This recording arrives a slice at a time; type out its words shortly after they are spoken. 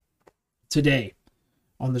Today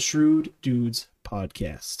on the Shrewd Dudes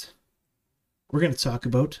podcast, we're going to talk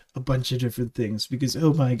about a bunch of different things because,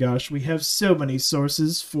 oh my gosh, we have so many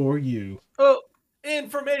sources for you. Oh,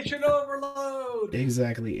 information overload!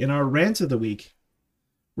 Exactly. In our rant of the week,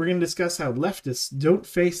 we're going to discuss how leftists don't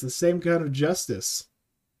face the same kind of justice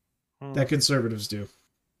that conservatives do.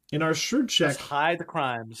 In our Shrewd check, Let's hide the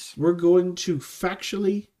crimes. we're going to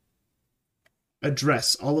factually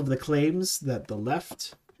address all of the claims that the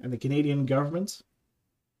left and the Canadian government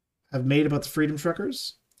have made about the Freedom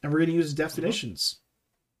Truckers, and we're going to use definitions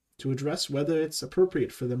to address whether it's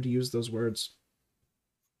appropriate for them to use those words.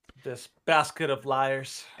 This basket of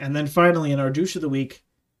liars. And then finally, in our douche of the week,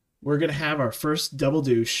 we're going to have our first double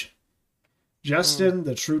douche. Justin,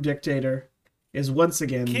 the true dictator, is once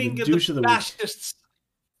again King the of douche of the week fascists.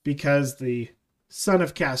 because the son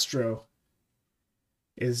of Castro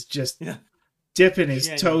is just dipping his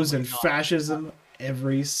toes in fascism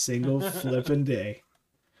every single flippin' day.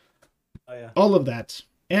 Oh, yeah. All of that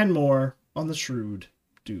and more on the Shrewd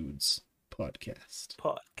Dudes podcast.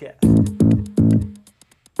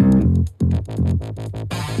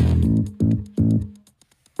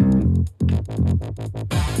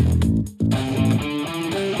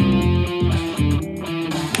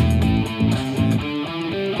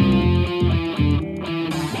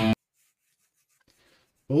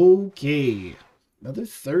 Okay, another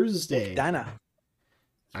Thursday. Dana.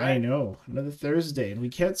 I know, another Thursday, and we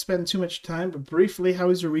can't spend too much time, but briefly, how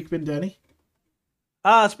has your week been, Danny?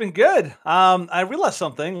 It's been good. I realized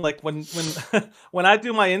something. Like when when I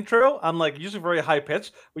do my intro, I'm like usually very high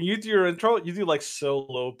pitched. When you do your intro, you do like so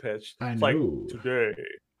low pitched. I It's know. like today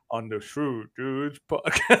on the Shrewd Dudes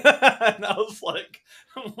podcast. And I was like,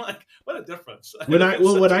 I'm like, what a difference. When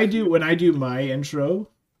I do my intro,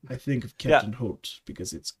 I think of Captain Holt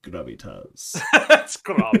because it's gravitas. It's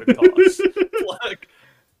gravitas. It's like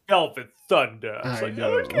Velvet Thunder. It's I like,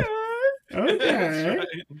 know. okay. Okay.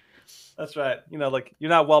 That's right. You know, like you're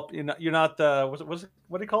not what do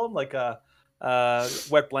you call him? Like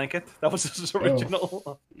wet blanket. That was his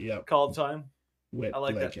original call time. Wet I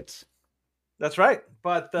like blanket. that. That's right.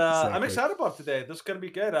 But I'm Exactly. excited about today. This is gonna be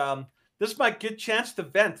good. This is my good chance to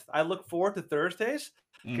vent. I look forward to Thursdays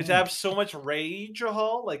because I have so much rage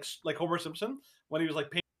like Homer Simpson when he was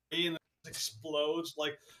like painting and it explodes.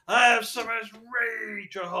 Like I have so much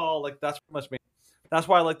rage like that's pretty much me. That's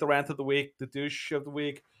why I like the rant of the week, the douche of the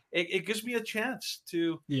week. It gives me a chance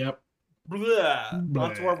to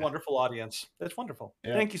onto our wonderful audience. That's wonderful.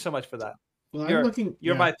 Yep. Thank you so much for that. Well,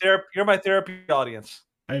 You're my therapy audience.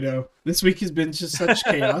 I know. This week has been just such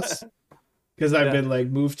chaos because I've been like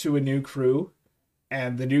moved to a new crew,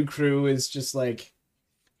 and the new crew is just like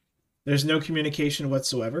there's no communication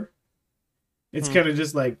whatsoever. It's kind of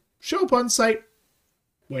just like show up on site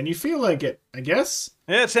when you feel like it, I guess.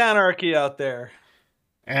 It's anarchy out there.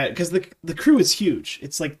 Because the crew is huge.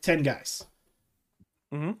 It's like 10 guys.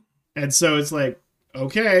 Mm-hmm. And so it's like,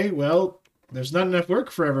 okay, well, there's not enough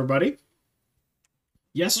work for everybody.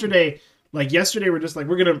 Yesterday we're just like,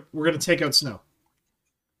 we're gonna take out snow.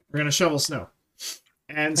 We're gonna shovel snow.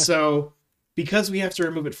 And so because we have to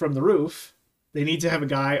remove it from the roof, they need to have a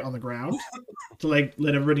guy on the ground to like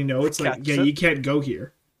let everybody know it's like, you can't go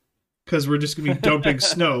here. Because we're just gonna be dumping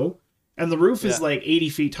snow. And the roof is like 80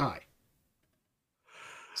 feet high.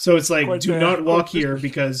 So it's like, do not walk here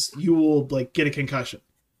because you will like get a concussion.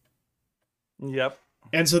 Yep.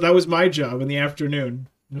 And so that was my job in the afternoon.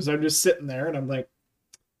 Was I'm just sitting there and I'm like,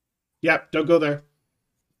 yep, don't go there.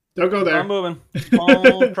 Don't go there. I'm moving.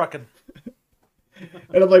 All trucking.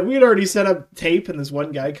 And I'm like, we had already set up tape and this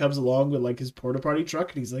one guy comes along with like his porta potty truck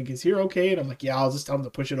and he's like, is here okay? And I'm like, yeah, I'll just tell him to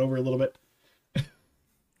push it over a little bit.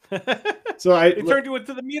 So They turned you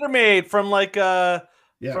into the meter maid from like from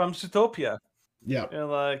Zootopia. Yeah. And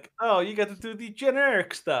like, oh, you got to do the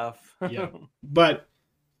generic stuff. Yeah. But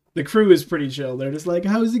the crew is pretty chill. They're just like,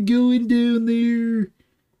 how's it going down there?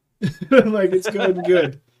 Like, it's going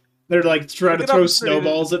good. They're like trying to throw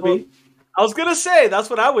snowballs at me. I was gonna say that's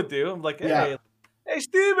what I would do. I'm like, hey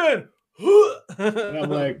Steven. And I'm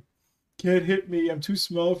like, can't hit me. I'm too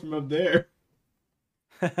small from up there.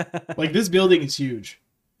 Like, this building is huge.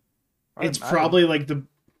 It's probably like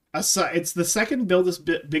it's the second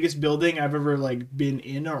biggest building I've ever like been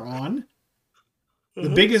in or on. The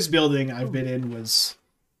biggest building I've been in was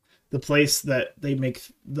the place that they make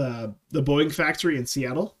the Boeing factory in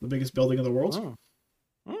Seattle, the biggest building in the world.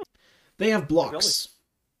 They have blocks.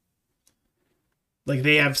 Like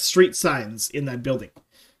they have street signs in that building.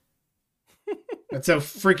 That's how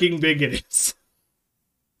freaking big it is. It's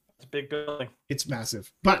a big building. It's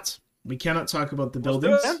massive. But we cannot talk about the Let's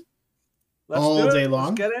buildings do it, all day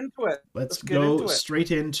long. Let's get into it. Let's go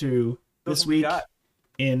straight into this week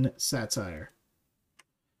in satire.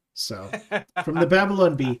 So, from the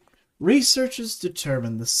Babylon Bee, researchers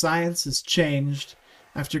determine the science has changed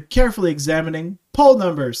after carefully examining poll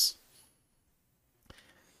numbers.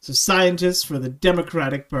 So scientists for the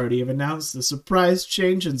Democratic Party have announced the surprise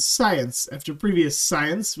change in science after previous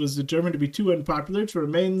science was determined to be too unpopular to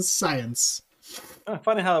remain science.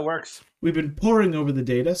 Funny how it works. We've been poring over the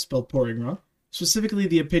data, spelled pouring wrong, specifically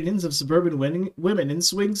the opinions of suburban women in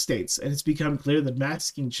swing states, and it's become clear that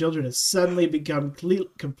masking children has suddenly become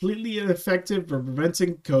completely ineffective for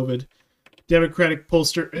preventing COVID. Democratic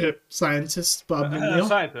pollster scientist Bob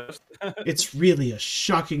McNeil. It's really a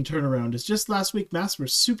shocking turnaround. It's just last week masks were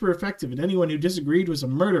super effective and anyone who disagreed was a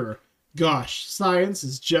murderer. Gosh, science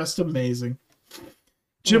is just amazing.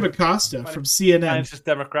 Jim Acosta from CNN. Science is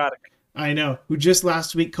democratic. I know. Who just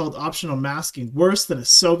last week called optional masking worse than a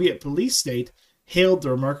Soviet police state, hailed the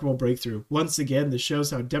remarkable breakthrough. Once again, this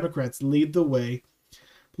shows how Democrats lead the way.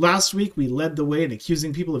 Last week, we led the way in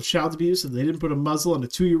accusing people of child abuse if they didn't put a muzzle on a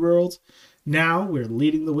 2-year-old. Now we're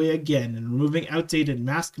leading the way again and removing outdated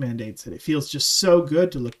mask mandates, and it feels just so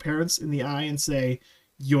good to look parents in the eye and say,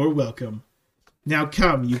 "You're welcome. Now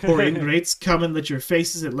come, you poor ingrates, come and let your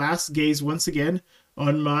faces at last gaze once again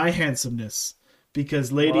on my handsomeness."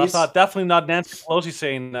 Because ladies... Well, that's definitely not Nancy Pelosi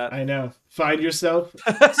saying that. I know. Find yourself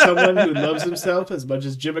someone who loves himself as much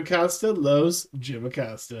as Jim Acosta loves Jim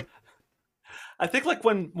Acosta. I think like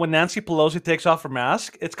when Nancy Pelosi takes off her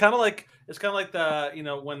mask, it's kind of like the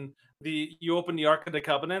when you open the Ark of the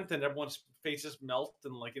Covenant and everyone's faces melt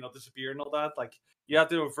and disappear and all that. Like you have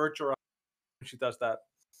to avert your eyes when she does that.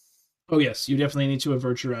 Oh yes, you definitely need to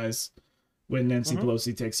avert your eyes when Nancy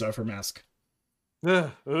Pelosi takes off her mask.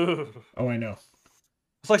 Oh, I know.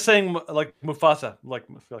 It's like saying like Mufasa, like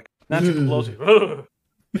Nancy Pelosi.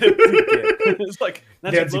 It's like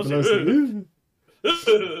Nancy Pelosi.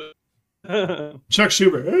 Chuck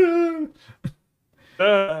Schumer.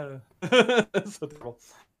 So terrible.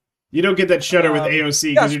 You don't get that shudder with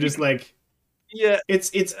AOC because you're just like, yeah.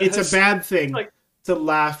 It's a bad thing to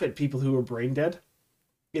laugh at people who are brain dead.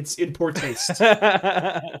 It's in poor taste. See,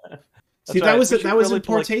 that was in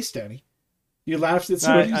poor taste, Danny. You laughed at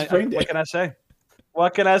someone who's brain dead. What can I say?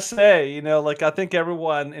 What can I say? I think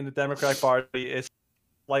everyone in the Democratic Party is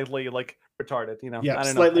slightly retarded. Yeah, I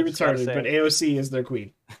don't slightly know. retarded, but AOC is their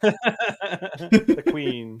queen. The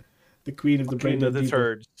queen. The queen of the brain dead people.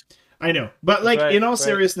 Turds. I know, but in all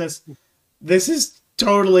seriousness, this is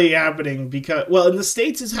totally happening because, in the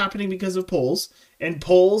States it's happening because of polls, and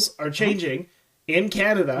polls are changing in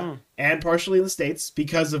Canada and partially in the States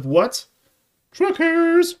because of what?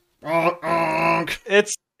 Truckers.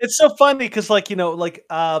 It's so funny because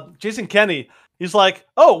Jason Kenney, he's like,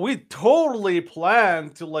 oh, we totally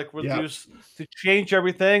planned to reduce to change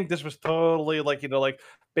everything. This was totally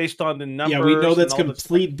based on the numbers. Yeah, we know that's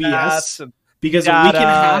complete BS. Because a week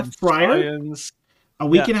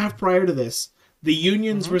and a half prior to this, the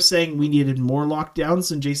unions were saying we needed more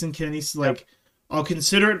lockdowns, and Jason Kenney's like, I'll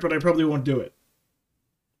consider it, but I probably won't do it.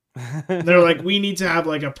 They're like, we need to have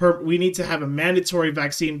a mandatory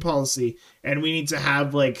vaccine policy, and we need to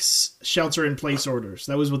have shelter-in-place orders.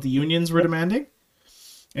 That was what the unions were demanding.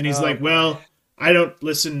 And he's like, well, I don't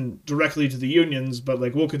listen directly to the unions, but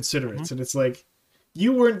we'll consider it. And it's like,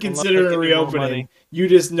 you weren't considering reopening. You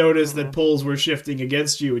just noticed that polls were shifting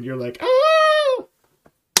against you, and you're like, oh!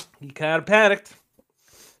 You kind of panicked.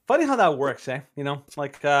 Funny how that works, eh?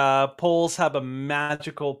 Polls have a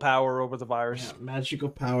magical power over the virus. Yeah, magical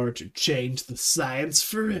power to change the science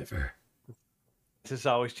forever. This is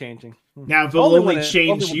always changing. Now, if it'll only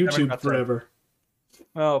change YouTube forever.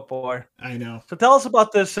 Oh boy, I know. So tell us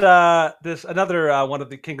about this another one of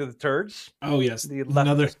the King of the Turds. Oh yes, the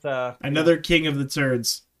leftist, another King of the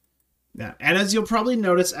Turds. Yeah, and as you'll probably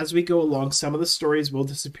notice as we go along, some of the stories will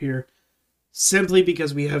disappear simply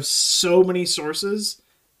because we have so many sources,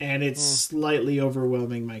 and it's slightly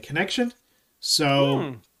overwhelming my connection.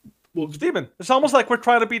 So, Stephen, it's almost like we're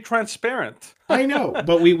trying to be transparent. I know,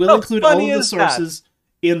 but we will include all of the sources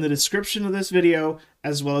in the description of this video,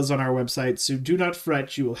 as well as on our website. So do not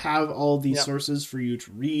fret. You will have all these sources for you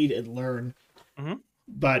to read and learn.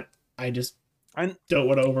 But I just don't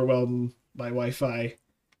want to overwhelm my Wi-Fi.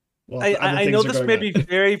 Well, I know this may be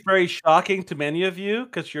very, very shocking to many of you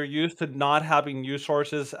because you're used to not having news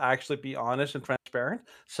sources actually be honest and transparent.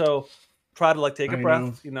 So try to take a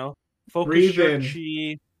breath, focus your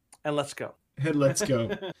chi, and let's go. And let's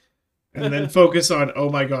go. And then focus on, oh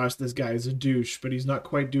my gosh, this guy is a douche, but he's not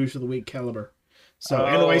quite douche of the week caliber. So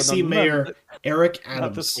NYC Mayor Eric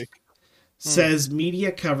Adams says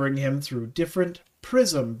media covering him through different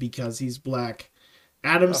prism because he's black.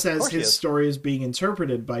 Adam Of says course he his is. story is being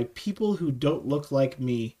interpreted by people who don't look like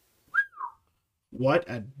me. What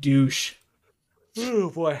a douche. Oh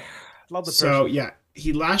boy, love the So, person. yeah,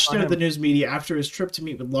 he lashed Not out at the him. news media after his trip to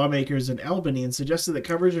meet with lawmakers in Albany and suggested that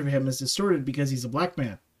coverage of him is distorted because he's a black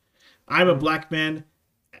man. I'm a black man,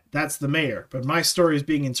 that's the mayor, but my story is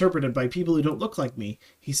being interpreted by people who don't look like me,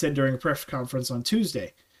 he said during a press conference on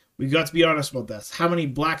Tuesday. We've got to be honest about this. How many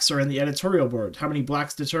blacks are in the editorial board? How many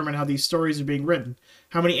blacks determine how these stories are being written?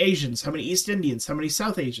 How many Asians? How many East Indians? How many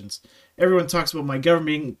South Asians? Everyone talks about my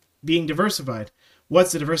government being diversified.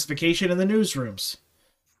 What's the diversification in the newsrooms?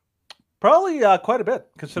 Probably quite a bit,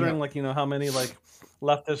 considering Yeah. how many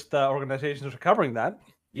leftist organizations are covering that.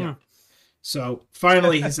 Yeah. So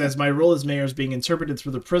finally, he says, my role as mayor is being interpreted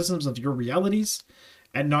through the prisms of your realities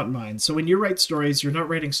and not mine. So when you write stories, you're not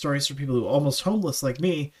writing stories for people who are almost homeless like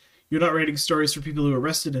me. You're not writing stories for people who are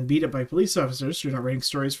arrested and beat up by police officers. You're not writing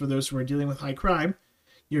stories for those who are dealing with high crime.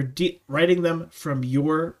 You're writing them from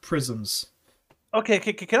your prisms. Okay,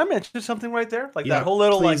 can I mention something right there? Like Yeah, that whole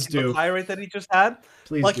little please do. tirade that he just had.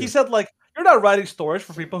 Please Like do. he said, you're not writing stories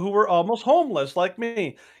for people who were almost homeless like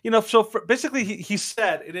me. So basically, he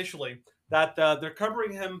said initially that they're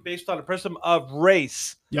covering him based on a prism of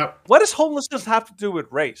race. Yep. What does homelessness have to do with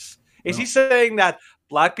race? Is No. he saying that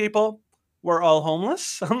black people were all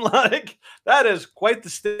homeless? I'm like, that is quite the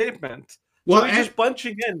statement. Well, So he's just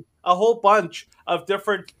bunching in a whole bunch of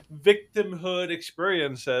different victimhood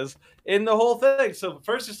experiences in the whole thing. So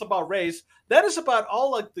first it's about race, then it's about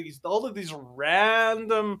all of these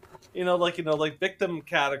random, victim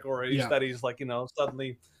categories Yeah. that he's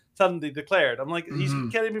suddenly declared. I'm like, he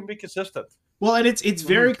can't even be consistent. Well, and it's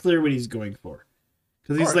very clear what he's going for.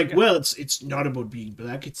 Because he's like, yeah. well, it's not about being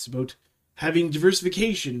black, it's about having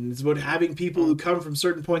diversification. It's about having people who come from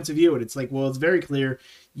certain points of view. And it's like, well, it's very clear.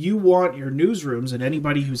 You want your newsrooms and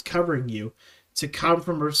anybody who's covering you to come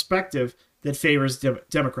from a perspective that favors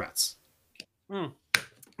Democrats. No,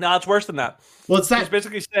 it's worse than that. Well, it's that. He's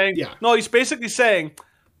basically saying, Yeah. No, he's basically saying,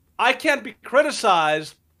 I can't be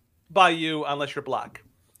criticized by you unless you're black.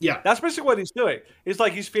 Yeah. That's basically what he's doing. He's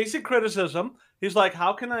like, he's facing criticism. He's like,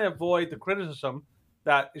 how can I avoid the criticism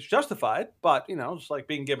that is justified, but, it's like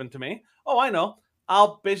being given to me? Oh, I know.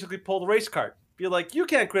 I'll basically pull the race card. Be like, you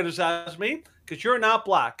can't criticize me because you're not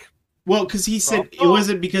black. Well, because he said it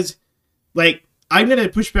wasn't because, like, I'm going to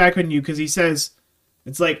push back on you because he says,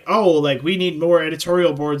 it's like, oh, like, we need more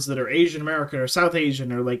editorial boards that are Asian American or South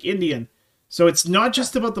Asian or, like, Indian. So it's not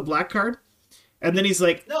just about the black card. And then he's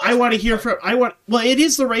like, I want to hear from, well, it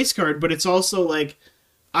is the race card, but it's also like,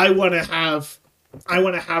 I want to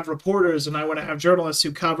have reporters and I want to have journalists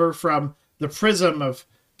who cover from the prism of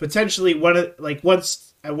potentially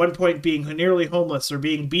once at one point being nearly homeless or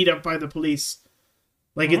being beat up by the police.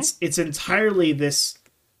 Like it's entirely this,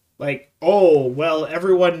 like, oh, well,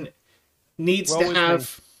 everyone needs to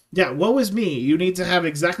have, woe is me. You need to have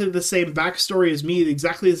exactly the same backstory as me,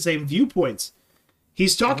 exactly the same viewpoints.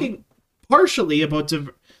 He's talking partially about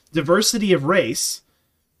diversity of race,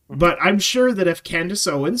 but I'm sure that if Candace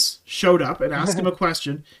Owens showed up and asked him a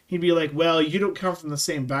question, he'd be like, well, you don't come from the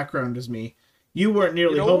same background as me. You weren't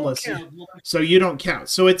nearly homeless, so you don't count.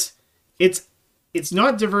 So it's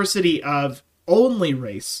not diversity of only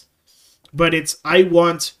race, but I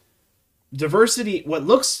want diversity,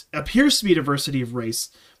 what appears to be diversity of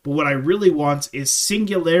race, but what I really want is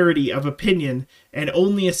singularity of opinion, and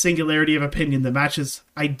only a singularity of opinion that matches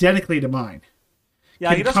identically to mine.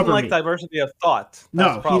 Yeah, he doesn't like diversity of thought.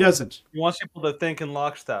 No, he doesn't. He wants people to think in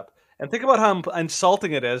lockstep. And think about how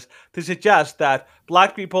insulting it is to suggest that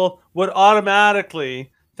black people would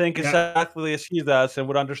automatically think exactly as he does and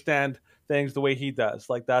would understand things the way he does.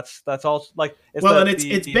 Like that's all. Like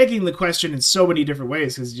it's begging the question in so many different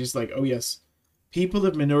ways, because it's just like, oh yes, people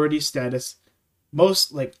of minority status,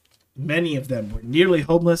 many of them were nearly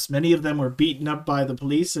homeless. Many of them were beaten up by the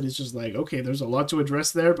police, and it's just like, okay, there's a lot to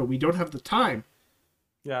address there, but we don't have the time.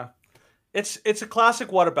 Yeah, it's a classic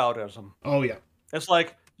whataboutism. Oh yeah, it's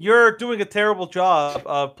like, you're doing a terrible job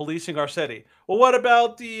of policing our city. Well, what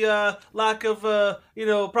about the lack of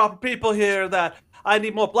proper people here? That I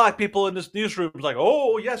need more black people in this newsroom. It's like,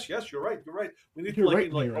 oh yes, you're right. We need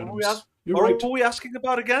what were we asking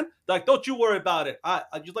about again? Like, don't you worry about it. I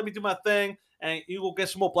just let me do my thing, and you will get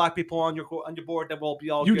some more black people on your board. Then we'll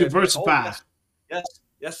be all you good. diversify. Like, oh,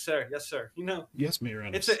 yes, sir. Yes, Mayor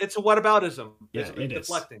Adams. It's a whataboutism. Yeah, it is.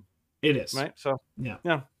 Deflecting. It is. Right. So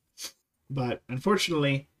yeah. But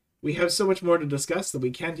unfortunately, we have so much more to discuss that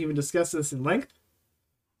we can't even discuss this in length.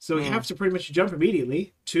 So we have to pretty much jump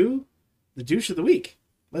immediately to the douche of the week.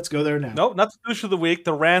 Let's go there now. Nope, not the douche of the week,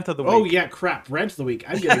 the rant of the week. Oh, yeah, crap. Rant of the week.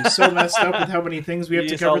 I'm getting so messed up with how many things we have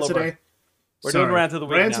to cover today. We're doing rant of the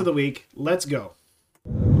week Rant now. of the week. Let's go.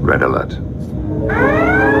 Red alert.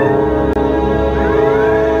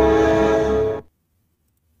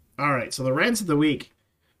 All right, so the rants of the week.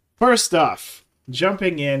 First off,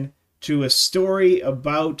 jumping in to a story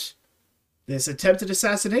about this attempted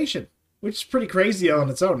assassination, which is pretty crazy on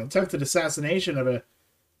its own. Attempted assassination of a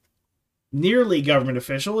nearly government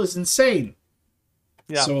official is insane.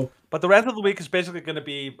 Yeah. So, but the rant of the week is basically going to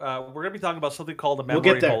be we're going to be talking about something called a We'll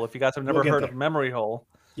memory get there. hole. If you guys have never We'll get heard there. of memory hole,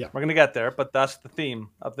 Yeah. we're going to get there. But that's the theme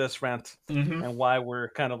of this rant mhm. and why we're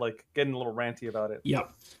kind of like getting a little ranty about it.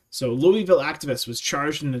 Yep. So Louisville activist was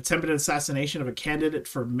charged in an attempted assassination of a candidate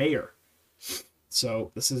for mayor.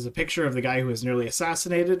 So this is a picture of the guy who was nearly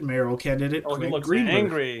assassinated, mayoral candidate Oh, he Craig looks Greenberg.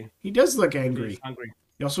 angry. He does look angry. He's hungry.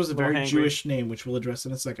 He also has a Little very hangry. Jewish name, which we'll address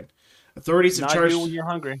in a second. Authorities have Not charged. you when you're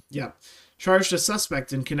hungry. Yeah, charged a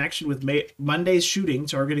suspect in connection with Monday's shooting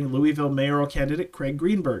targeting Louisville mayoral candidate Craig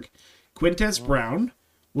Greenberg. Quintez Brown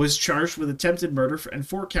was charged with attempted murder and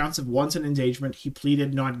 4 counts of wanton endangerment. He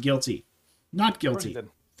pleaded not guilty. Not Of course guilty. he did.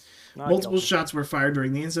 Not Multiple guilty. shots were fired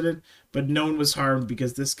during the incident, but no one was harmed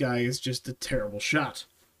because this guy is just a terrible shot,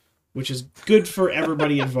 which is good for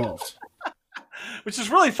everybody involved. Which is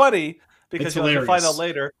really funny It's because you'll find hilarious. out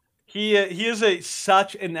later he is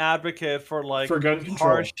such an advocate for like For gun control.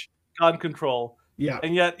 harsh gun control, Yeah,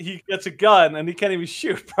 and yet he gets a gun and he can't even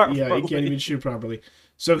shoot properly. yeah, he can't even shoot properly.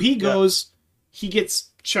 So he goes, he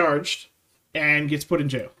gets charged and gets put in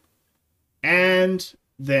jail. And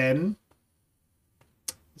then,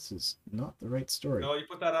 this is not the right story. No, you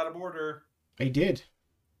put that out of order. I did.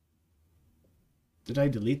 Did I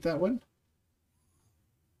delete that one?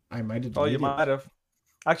 I might have deleted Oh, you it. might have.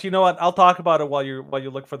 Actually, you know what? I'll talk about it while you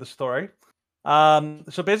look for the story.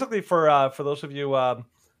 So basically, for those of you,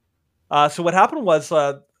 so what happened was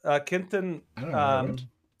Quentin, I don't know.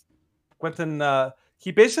 Quentin,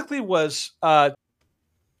 he basically was Oh,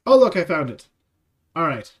 look, I found it. All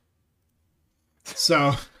right.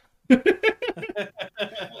 So,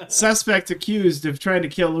 suspect accused of trying to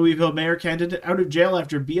kill Louisville mayor candidate out of jail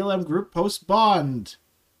after BLM group posts bond.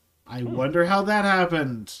 I wonder how that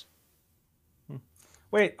happened.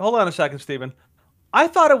 Wait, hold on a second, Stephen. I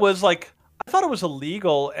thought it was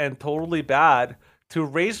illegal and totally bad to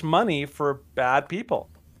raise money for bad people.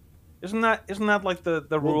 Isn't that like the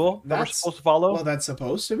rule that we're supposed to follow? Well, that's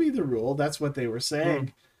supposed to be the rule. That's what they were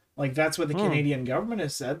saying. Like, that's what the Canadian government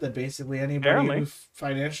has said, that basically anybody Apparently. who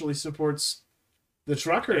financially supports the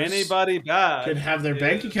truckers Anybody bad could have their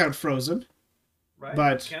bank account frozen. right?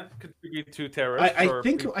 but- can't contribute to terrorists. I or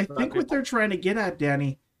think bad what people. they're trying to get at,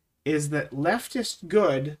 Danny, is that leftist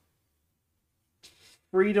good,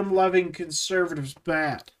 freedom-loving conservatives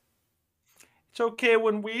bad. It's okay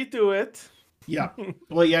when we do it. Yeah.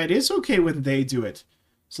 Well, yeah, it is okay when they do it.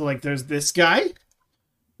 So, like, there's this guy.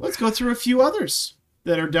 Let's go through a few others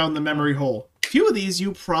that are down the memory hole. A few of these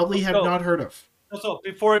you probably have go. not heard of. So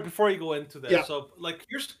before you go into this, Yeah. so like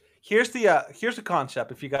here's the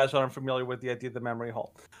concept. If you guys aren't familiar with the idea of the memory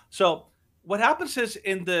hole, so what happens is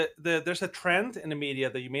in there's a trend in the media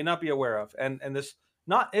that you may not be aware of, and it's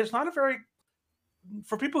not a very,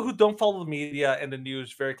 for people who don't follow the media and the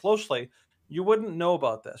news very closely, you wouldn't know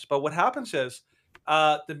about this. But what happens is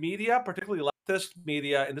the media, particularly leftist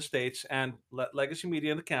media in the States and legacy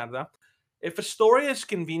media in Canada, if a story is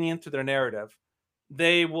convenient to their narrative,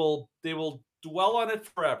 they will dwell on it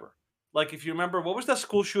forever. Like if you remember, what was that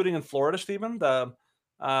school shooting in Florida, Stephen? The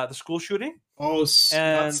school shooting. Oh, not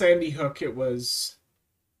And- Sandy Hook. It was.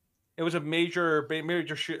 It was a major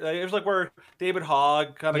shoot. It was like where David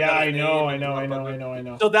Hogg kind of. Yeah, got I his know. name and- I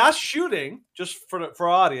know. So that shooting, just for our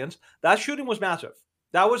audience, that shooting was massive.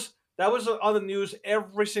 That was on the news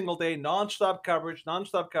every single day, nonstop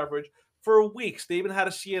coverage for weeks. They even had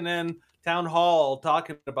a CNN town hall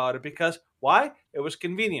talking about it because why? It was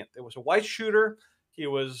convenient. It was a white shooter. He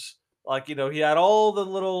was like, he had all the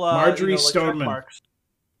little Marjorie like check Stoneman. marks.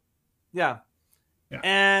 Yeah. Yeah.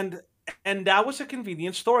 And that was a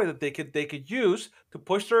convenient story that they could use to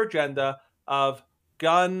push their agenda of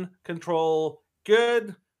gun control,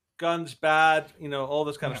 good, guns bad, all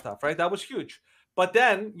this kind of stuff, right? That was huge. But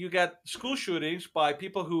then you get school shootings by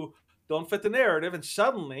people who don't fit the narrative, and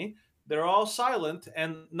suddenly they're all silent.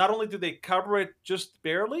 And not only do they cover it just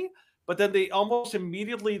barely, but then they almost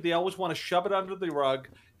immediately, they always want to shove it under the rug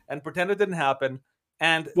and pretend it didn't happen.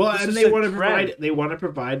 And Well, this and is they a want to trend.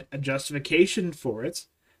 provide a justification for it.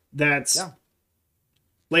 That's Yeah.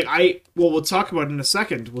 like we'll talk about in a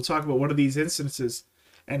second. We'll talk about one of these instances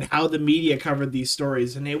and how the media covered these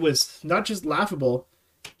stories, and it was not just laughable,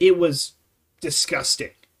 it was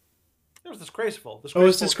disgusting. It was disgraceful. Oh,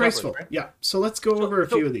 it's disgraceful. coverage, right? Yeah. So let's go over a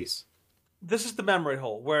so- few of these. this is the memory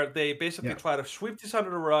hole where they basically Yeah. try to sweep this under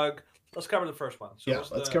the rug. Let's cover the first one. So Yeah,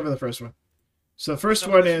 let's cover the first one. So the first Some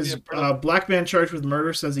of one this would be is a pretty- black man charged with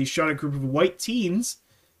murder says he shot a group of white teens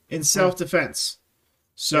in self-defense.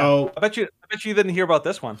 So yeah. I bet you didn't hear about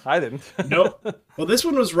this one. I didn't. nope. Well, this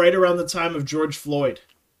one was right around the time of George Floyd.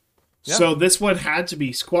 Yeah. So this one had to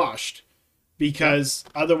be squashed because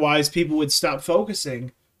otherwise people would stop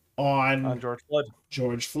focusing on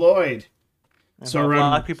George Floyd. And so a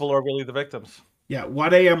around lot of people are really the victims.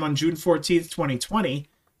 1 a.m. on June 14th, 2020,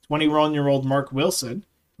 21-year-old Mark Wilson,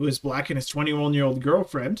 who is black, and his 21-year-old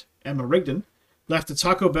girlfriend, Emma Rigdon, left a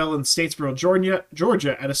Taco Bell in Statesboro,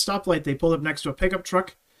 Georgia. At a stoplight, they pulled up next to a pickup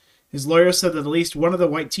truck. His lawyer said that at least one of the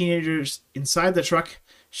white teenagers inside the truck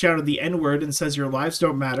shouted the N-word and says, "Your lives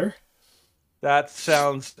don't matter." That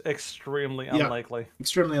sounds extremely unlikely.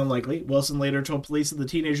 Extremely unlikely. Wilson later told police that the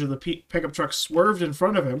teenager of the pickup truck swerved in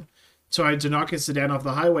front of him, tried to knock his sedan off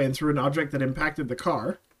the highway, and threw an object that impacted the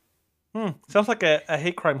car. Sounds like a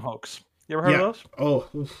hate crime hoax. You ever heard of those?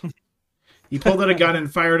 Oh. He pulled out a gun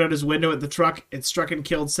and fired out his window at the truck. It struck and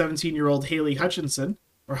killed 17-year-old Haley Hutchison,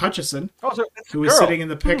 who was sitting in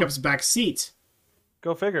the pickup's back seat.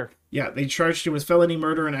 Go figure. Yeah, they charged him with felony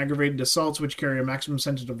murder and aggravated assaults, which carry a maximum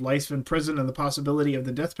sentence of life in prison and the possibility of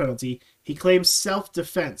the death penalty. He claims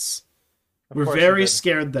self-defense. "We're very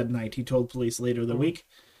scared that night," he told police later the week.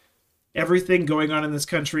 "Everything going on in this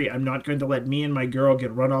country, I'm not going to let me and my girl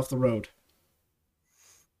get run off the road."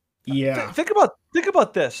 Yeah. Think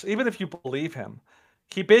about this. Even if you believe him,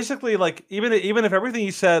 he basically, like, even if everything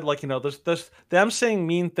he said, like, there's them saying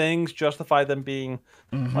mean things justify them being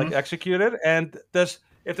like executed, and this,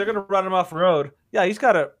 if they're gonna run him off the road, yeah, he's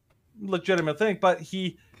got a legitimate thing, but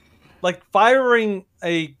he, like, firing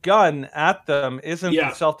a gun at them isn't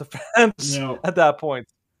self-defense at that point.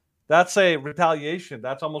 That's a retaliation.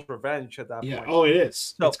 That's almost revenge at that point. Oh, it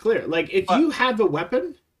is. So, it's clear. Like, if you have a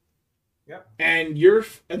weapon, and you're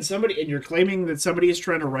claiming that somebody is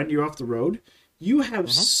trying to run you off the road, you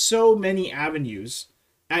have so many avenues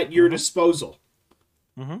at your disposal.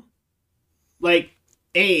 Like,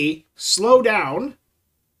 slow down,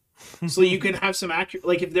 so you can have some accurate.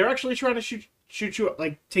 Like, if they're actually trying to shoot you,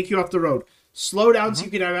 like, take you off the road, slow down so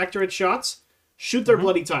you can have accurate shots. Shoot their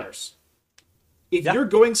bloody tires. If you're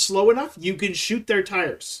going slow enough, you can shoot their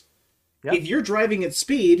tires. If you're driving at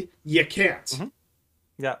speed, you can't.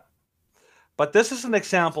 Yeah. But this is an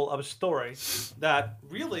example of a story that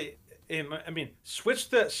really, switch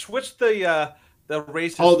the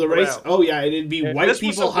races. Oh, the race. around. Oh, yeah, it'd be white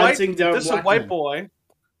people hunting down. This is a white boy.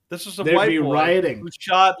 This is a They'd white be boy rioting. who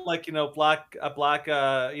shot black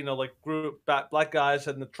guys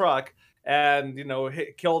in the truck, and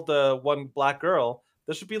killed one black girl.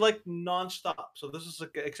 This would be like nonstop. So this is an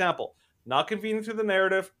example. Not convenient to the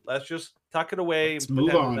narrative. Let's just tuck it away and move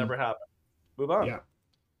pretend on. it never happened. Move on. Yeah.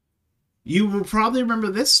 You will probably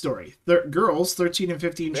remember this story. Girls 13 and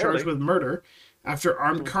 15 charged with murder after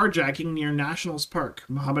armed carjacking near Nationals Park.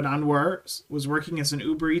 Muhammad Anwar was working as an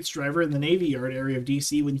Uber Eats driver in the Navy Yard area of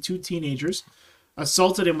D.C. when two teenagers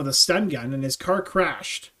assaulted him with a stun gun and his car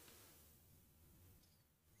crashed.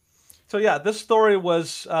 So yeah, this story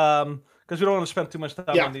was, because we don't want to spend too much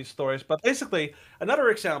time on these stories, but basically another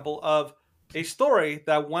example of a story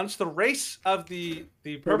that once the race of the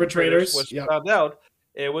perpetrators was found out,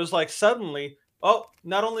 it was like suddenly,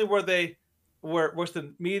 not only was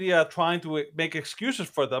the media trying to make excuses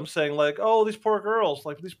for them, saying like, "Oh, these poor girls,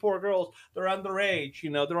 they're underage,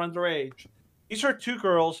 they're underage." These are two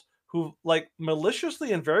girls who, like,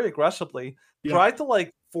 maliciously and very aggressively tried to,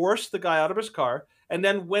 like, force the guy out of his car, and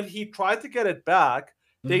then when he tried to get it back,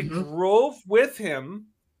 they drove with him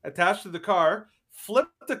attached to the car,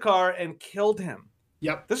 flipped the car, and killed him.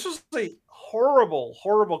 Yep. This was a horrible,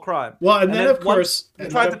 horrible crime. Well, and then of course they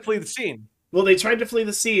tried to flee the scene. Well, they tried to flee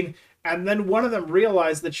the scene, and then one of them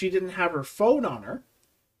realized that she didn't have her phone on her,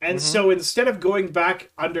 and so instead of going back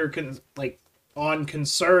on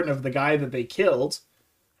concern of the guy that they killed,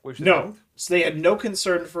 so they had no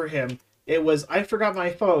concern for him. It was, I forgot my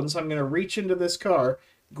phone, so I'm going to reach into this car,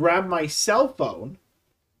 grab my cell phone,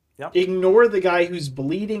 ignore the guy who's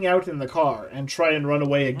bleeding out in the car, and try and run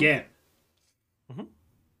away again.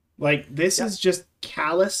 Like, this is just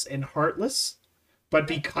callous and heartless, but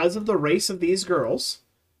because of the race of these girls,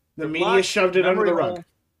 the media shoved it under the rug.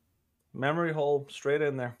 Memory hole straight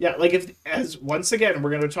in there. Yeah, like, once again,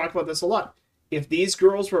 we're going to talk about this a lot. If these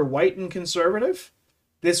girls were white and conservative,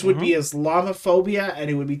 this would be Islamophobia,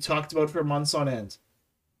 and it would be talked about for months on end.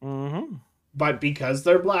 But because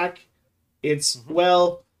they're black, it's,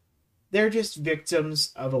 well, they're just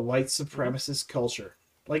victims of a white supremacist culture.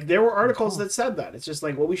 Like, there were articles that said that. It's just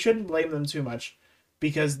like, well, we shouldn't blame them too much.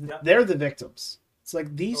 because Yeah. they're the victims. It's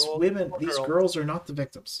like these Oh, women, poor these girl. girls are not the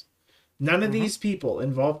victims. None of these people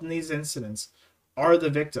involved in these incidents are the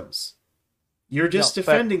victims. You're just No,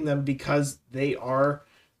 but- defending them because they are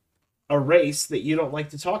a race that you don't like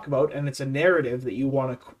to talk about, and it's a narrative that you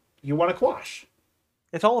want to quash.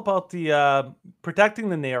 It's all about the protecting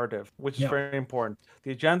the narrative, which is Yeah. very important.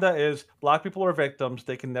 The agenda is black people are victims.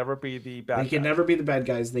 They can never be the bad They can guys. never be the bad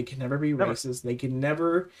guys. They can never be Never. racist. They can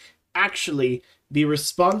never actually be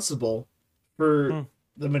responsible for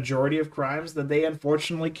the majority of crimes that they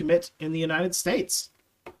unfortunately commit in the United States.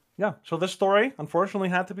 Yeah. So this story, unfortunately,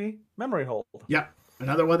 had to be memory hold. Yeah,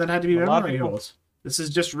 another one that had to be A lot of memory people- hold. This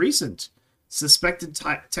is just recent. Suspected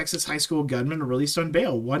Texas high school gunman released on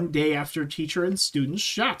bail 1 day after teacher and students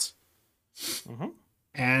shot.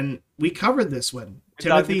 And we covered this one. We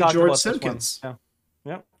Timothy talked George about this one. Simpkins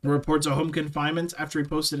Yeah. reports a home confinement after he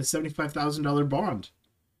posted a $75,000 bond.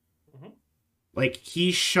 Like,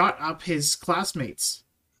 he shot up his classmates.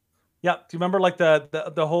 Yeah. Do you remember like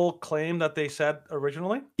the whole claim that they said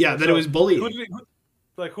originally? Yeah, that it was bullying.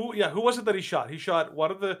 Who was it that he shot? He shot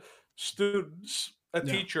one of the students, a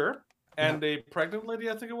teacher, and a pregnant lady,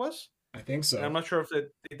 I think it was. I think so. And I'm not sure if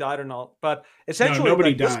they died or not. But essentially,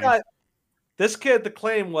 nobody died. This kid, the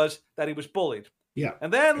claim was that he was bullied. Yeah.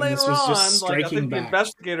 And then later this was on, just like I striking think the back.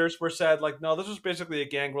 investigators were said, like, no, this was basically a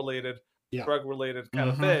gang-related, drug-related kind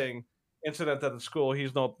of thing, incident at the school.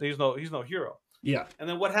 He's no hero. Yeah. And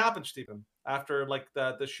then what happened, Stephen? After like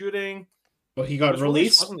the shooting, well, he got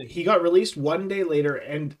released. wasn't he? He got released 1 day later,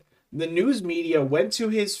 and the news media went to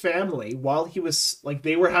his family while he was like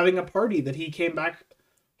they were having a party that he came back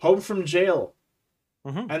home from jail,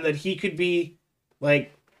 and that he could be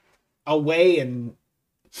like away and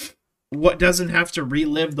what doesn't have to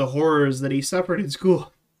relive the horrors that he suffered in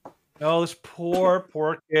school. Oh, this poor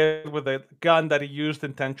kid with a gun that he used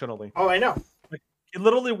intentionally. Oh, I know. Like, he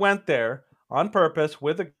literally went there on purpose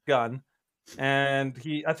with a gun, and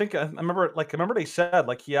I remember they said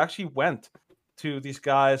like he actually went to these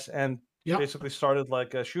guys and basically started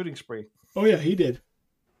like a shooting spree. Oh yeah, he did.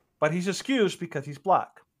 But he's excused because he's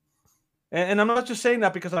black. And I'm not just saying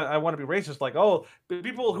that because I want to be racist. Like, oh,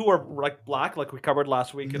 people who are like black, like we covered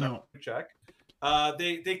last week in our check,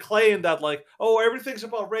 they claim that like, oh, everything's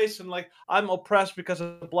about race and like I'm oppressed because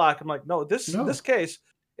I'm black. I'm like, no, this case,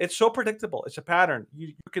 it's so predictable. It's a pattern.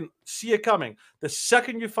 You can see it coming. The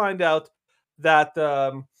second you find out that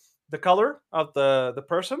the color of the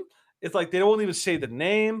person, it's like they don't even say the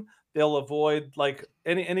name. They'll avoid like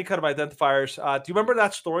any kind of identifiers. Do you remember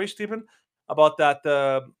that story, Stephen, about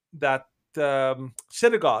that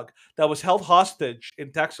synagogue that was held hostage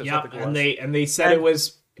in Texas? Yeah, and they said it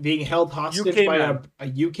was being held hostage by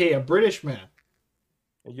a British man.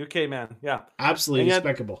 A UK man, yeah. Absolutely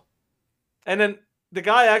despicable. And then the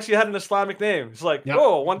guy actually had an Islamic name. It's like,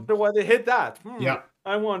 oh, I wonder why they hid that. Yeah.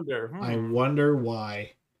 I wonder. I wonder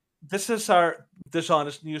why. This is our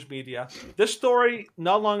dishonest news media. This story,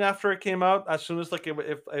 not long after it came out, as soon as like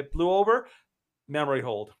it blew over, memory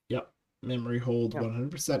hold. Yep. Memory hold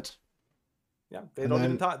 100%. Yeah, they don't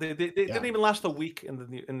even talk. They didn't even last a week in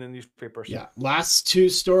the newspapers. Yeah, last 2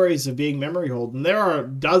 stories of being memory hold, and there are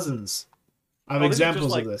dozens of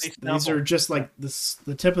examples of this. These are just like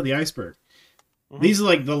the tip of the iceberg. These are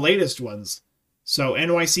like the latest ones. So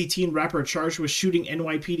NYC teen rapper charged with shooting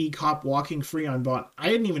NYPD cop walking free on bond. I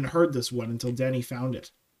hadn't even heard this one until Danny found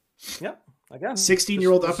it. Yeah, again.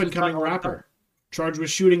 16-year-old up-and-coming rapper charged with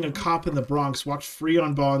shooting a cop in the Bronx walked free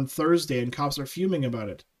on bond Thursday, and cops are fuming about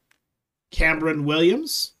it. Cameron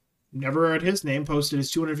Williams, never heard his name, posted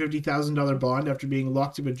his $250,000 bond after being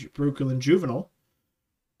locked up a Brooklyn juvenile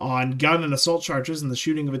on gun and assault charges in the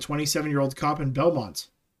shooting of a 27-year-old cop in Belmont.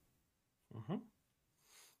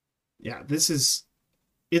 Yeah, it's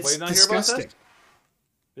disgusting. Hear about this?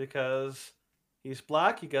 Because he's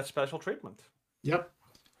black, he gets special treatment. Yep.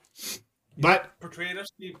 But portrayed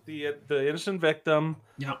as the innocent victim.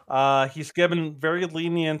 Yeah. He's given very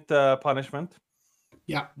lenient punishment.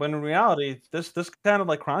 Yeah. When in reality, this kind of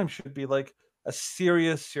like crime should be like a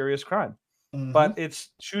serious crime. But it's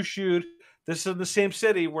Shrewd. This is in the same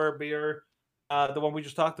city where Mayor, the one we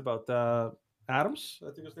just talked about, Adams, I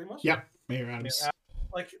think his name was. Yeah, Mayor Adams.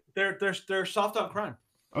 Like they're soft on crime.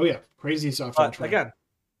 Oh yeah, crazy soft on crime. Again,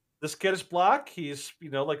 this kid is black. He's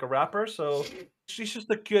like a rapper, so she's just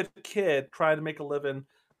a good kid trying to make a living.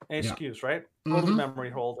 Excuse, right? Totally memory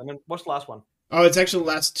hold. And then what's the last one? Oh, it's actually the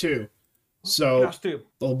last 2. So last 2.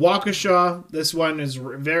 The Waukesha. This one is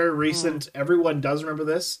very recent. Everyone does remember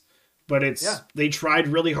this, but they tried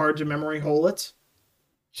really hard to memory hole it.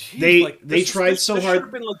 Jeez, they tried so hard. This should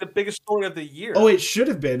have been like the biggest story of the year. Oh, it should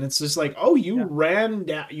have been. It's just like, oh, you ran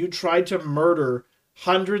down, you tried to murder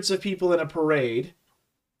hundreds of people in a parade,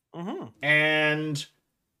 and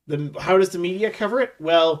how does the media cover it?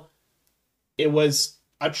 Well, it was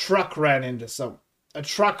a truck ran into a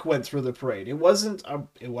truck went through the parade. It wasn't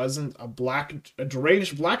a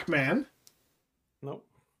deranged black man. Nope.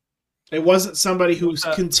 It wasn't somebody who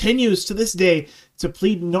continues to this day to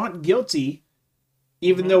plead not guilty,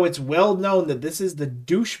 even though it's well known that this is the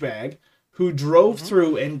douchebag who drove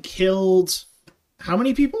through and killed how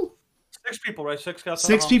many people? 6 people, right? 6 got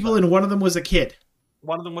 6 people, and one of them was a kid.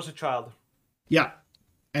 One of them was a child. Yeah,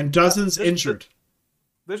 and dozens injured.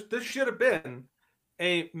 This should have been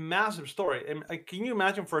a massive story. And can you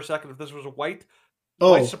imagine for a second if this was a white,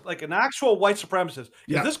 like an actual white supremacist?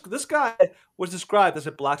 Yeah. This guy was described as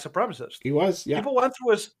a black supremacist. He was. Yeah. People went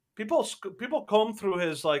through his people combed through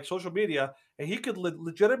his like social media, and he could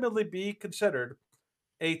legitimately be considered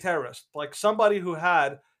a terrorist, like somebody who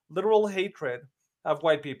had literal hatred of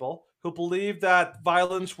white people, who believed that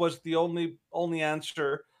violence was the only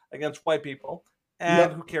answer against white people,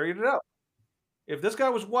 and who carried it out. If this guy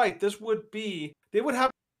was white, they would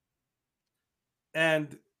have,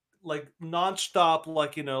 and like nonstop,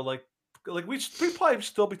 like we'd probably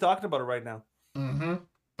still be talking about it right now. Mm-hmm.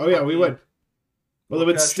 Oh yeah, we would. Well, it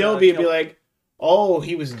would still be like, oh,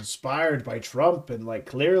 he was inspired by Trump, and like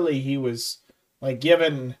clearly he was like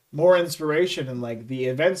given more inspiration, and like the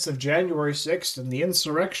events of January 6th and the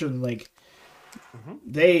insurrection, like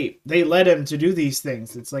they led him to do these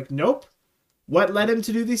things. It's like, nope. What led him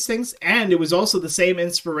to do these things? And it was also the same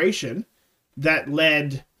inspiration that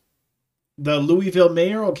led the Louisville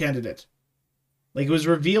mayoral candidate. Like, it was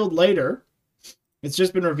revealed later. It's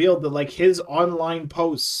just been revealed that, like, his online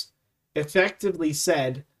posts effectively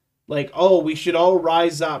said, like, oh, we should all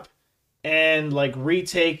rise up and, like,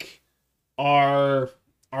 retake our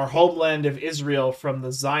homeland of Israel from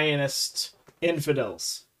the Zionist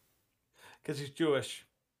infidels. Because he's Jewish.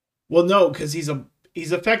 Well, no, because he's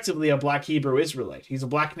effectively a black Hebrew Israelite. He's a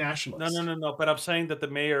black nationalist. No. But I'm saying that the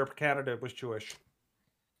mayor of Canada was Jewish.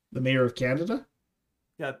 The mayor of Canada?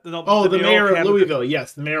 Yeah. No, the mayor of Louisville.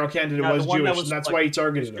 Yes, the mayor of Canada was Jewish, and that's why he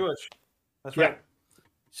targeted him. Jewish. That's right.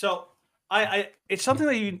 So it's something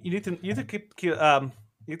that you need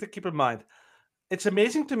to keep in mind. It's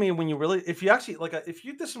amazing to me when you really, if you actually if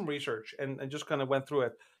you did some research and just kind of went through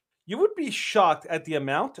it, you would be shocked at the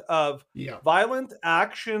amount of violent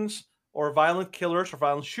actions or violent killers or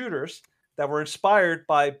violent shooters that were inspired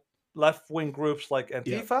by left-wing groups like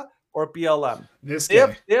Antifa or BLM. They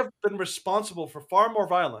have been responsible for far more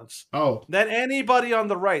violence than anybody on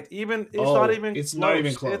the right. It's not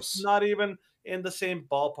even close. It's not even in the same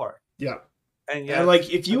ballpark. Yeah. And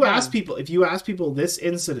like if you ask people this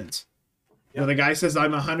incident, where the guy says,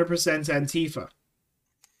 I'm 100% Antifa,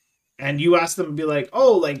 and you ask them and be like,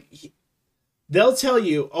 oh, like, they'll tell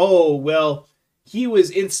you, oh, well, he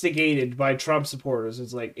was instigated by Trump supporters.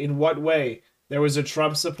 It's like, in what way? There was a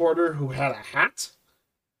Trump supporter who had a hat?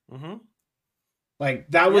 Mm-hmm. Like,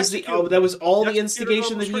 that was all the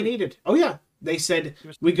instigation that he needed. Oh, yeah. They said,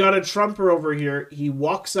 we got a Trumper over here. He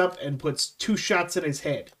walks up and puts 2 shots in his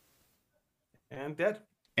head. And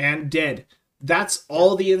dead. That's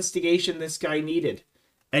all the instigation this guy needed.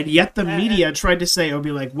 And yet the media tried to say,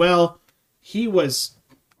 be like, well, he was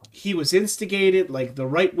instigated, like the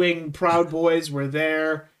right-wing Proud Boys were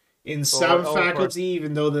there in some faculty,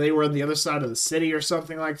 even though they were on the other side of the city or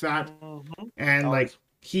something like that. Mm-hmm. And like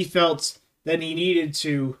he felt that he needed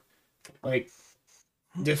to like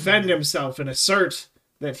defend himself and assert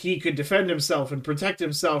that he could defend himself and protect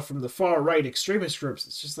himself from the far-right extremist groups.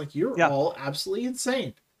 It's just like, you're all absolutely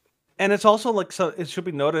insane. And it's also like, so it should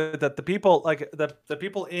be noted that the people like the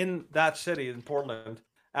people in that city in Portland,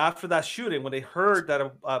 after that shooting, when they heard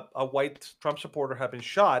that a white Trump supporter had been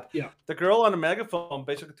shot, the girl on a megaphone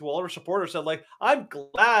basically to all her supporters said, like, I'm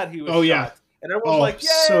glad he was shot. And everyone's like, yay!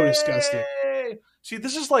 So disgusting. See,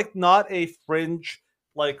 this is like not a fringe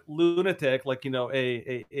like lunatic, like, you know,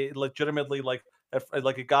 a legitimately like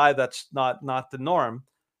a guy that's not the norm.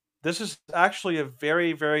 This is actually a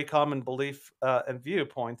very, very common belief and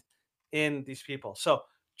viewpoint in these people. So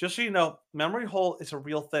just so you know, memory hole is a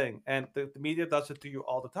real thing, and the media does it to you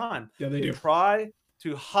all the time. Yeah, they do. Try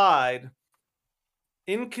to hide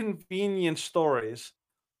inconvenient stories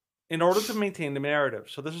in order to maintain the narrative.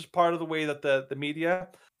 So this is part of the way that the media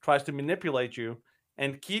tries to manipulate you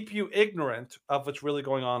and keep you ignorant of what's really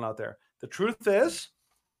going on out there. The truth is,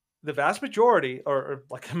 the vast majority, or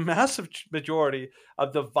like a massive majority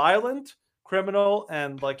of the violent, criminal,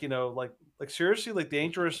 and like, you know, like seriously like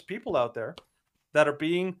dangerous people out there that are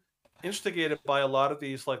being instigated by a lot of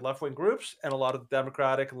these like left-wing groups and a lot of the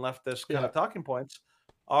Democratic and leftist kind of talking points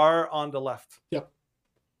are on the left. Yep.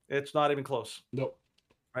 It's not even close. Nope.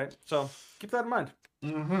 right? So keep that in mind.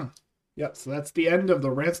 Mm-hmm. Yep. So that's the end of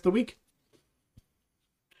the rants of the week.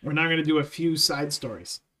 We're now going to do a few side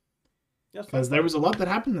stories Yes, because there was a lot that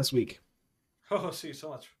happened this week. Oh, see, so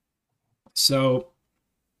much. So,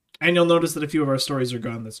 and you'll notice that a few of our stories are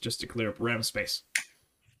gone. That's just to clear up RAM space.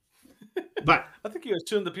 But I think you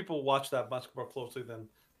assume that people watch that much more closely than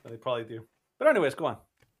they probably do. But anyways, go on.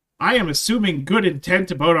 I am assuming good intent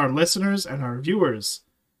about our listeners and our viewers.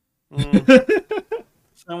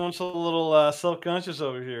 Someone's a little self-conscious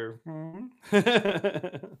over here.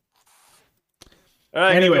 All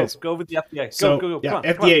right, anyways, go with the FDA. So, go. Yeah, Come on,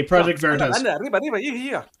 FDA, Project Veritas. Arriba.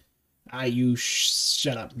 You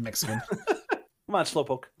shut up, Mexican. Come on,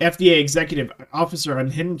 Slowpoke. FDA Executive Officer on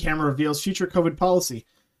Hidden Camera reveals future COVID policy.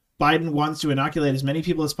 Biden wants to inoculate as many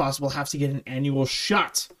people as possible have to get an annual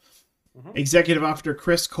shot. Executive Officer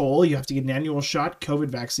Chris Cole, you have to get an annual shot COVID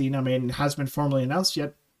vaccine. I mean, it hasn't been formally announced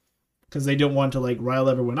yet because they don't want to rile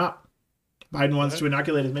everyone up. Biden wants to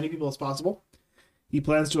inoculate as many people as possible. He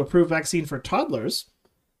plans to approve vaccine for toddlers.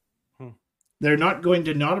 They're not going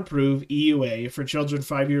to not approve EUA for children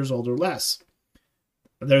 5 years old or less.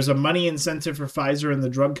 There's a money incentive for Pfizer and the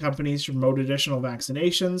drug companies to promote additional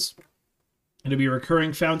vaccinations. It'll be a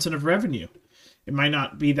recurring fountain of revenue. It might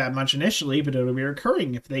not be that much initially, but it'll be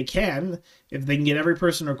recurring if they can get every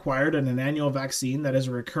person required in an annual vaccine. That is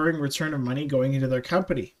a recurring return of money going into their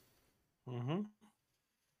company.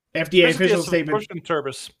 FDA official statement.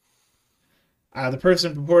 The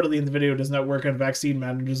person purportedly in the video does not work on vaccine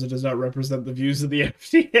matters and does not represent the views of the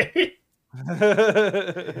FDA.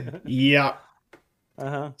 Yeah.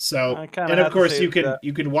 So, and of course you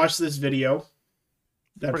can watch this video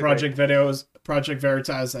that Project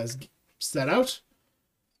Veritas has set out.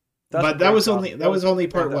 But that was only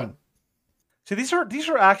part one. See, these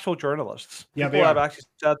are actual journalists. Yeah, people have actually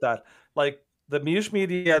said that. Like the news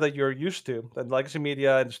media that you're used to, the legacy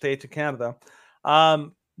media in the States and Canada,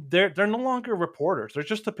 they're no longer reporters. They're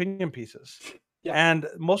just opinion pieces. Yeah. And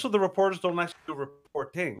most of the reporters don't actually do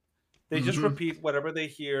reporting. They just repeat whatever they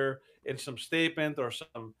hear in some statement or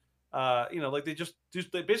some,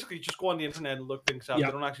 they basically just go on the internet and look things up. Yeah.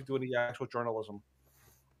 They don't actually do any actual journalism.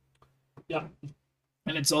 Yeah.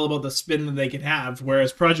 And it's all about the spin that they can have.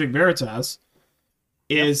 Whereas Project Veritas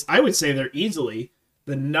is, I would say they're easily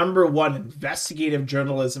the number one investigative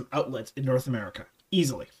journalism outlet in North America.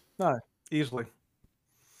 Easily. Easily.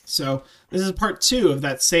 So this is part 2 of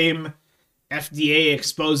that same FDA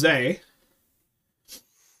expose. FDA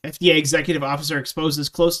executive officer exposes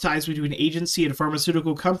close ties between agency and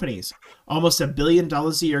pharmaceutical companies. Almost $1 billion a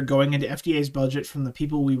year going into FDA's budget from the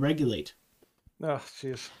people we regulate. Oh,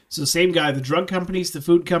 jeez. So same guy, the drug companies, the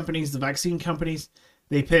food companies, the vaccine companies,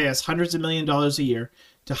 they pay us hundreds of $millions a year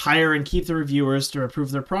to hire and keep the reviewers to approve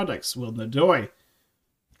their products. Will Nadoy.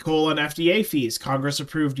 Cole on FDA fees. Congress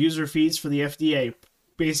approved user fees for the FDA.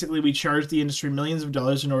 Basically, we charge the industry millions of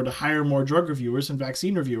dollars in order to hire more drug reviewers and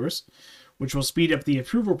vaccine reviewers, which will speed up the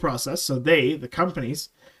approval process so they, the companies,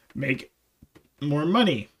 make more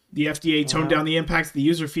money. The FDA toned down the impact of the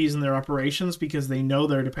user fees in their operations because they know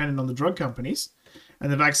they're dependent on the drug companies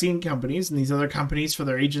and the vaccine companies and these other companies for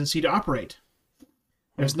their agency to operate.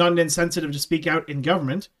 There's not an incentive to speak out in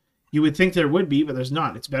government. You would think there would be, but there's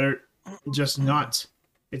not. It's better just not.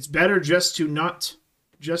 It's better just to not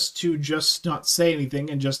say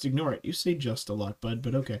anything and just ignore it. You say just a lot, bud,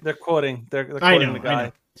 but okay. They're quoting the guy. I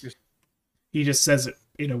know. He just says it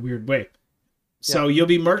in a weird way. So you'll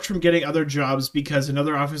be marked from getting other jobs because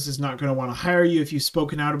another office is not going to want to hire you if you've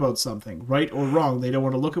spoken out about something, right or wrong. They don't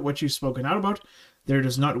want to look at what you've spoken out about. They're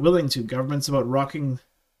just not willing to. Government's about rocking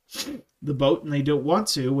the boat and they don't want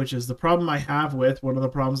to, which is the problem I have with, one of the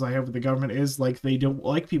problems I have with the government is they don't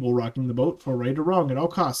like people rocking the boat for right or wrong at all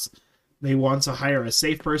costs. They want to hire a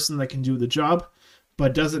safe person that can do the job,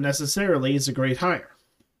 but doesn't necessarily is a great hire.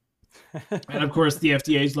 And of course the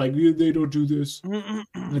FDA is like, they don't do this.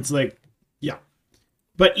 And it's like, yeah.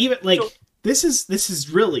 But even this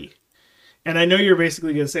is really, and I know you're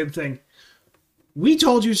basically the same thing. We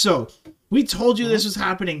told you so. We told you this was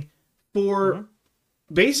happening for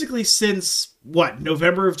basically since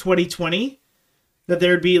November of 2020, that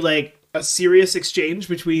there'd be a serious exchange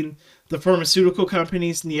between the pharmaceutical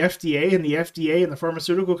companies and the FDA, and the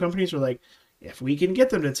pharmaceutical companies were like, if we can get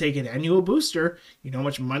them to take an annual booster, you know how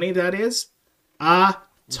much money that is? A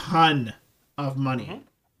ton of money.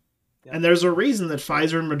 Yep. And there's a reason that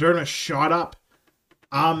Pfizer and Moderna shot up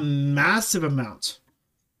a massive amount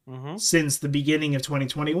since the beginning of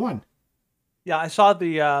 2021. Yeah, I saw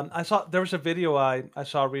there was a video I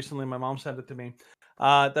saw recently. My mom sent it to me.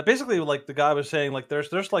 That basically the guy was saying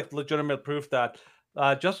there's legitimate proof that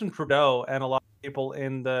Justin Trudeau and a lot people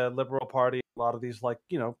in the Liberal Party, a lot of these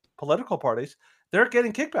political parties, they're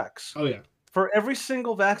getting kickbacks Oh yeah. for every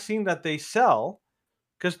single vaccine that they sell,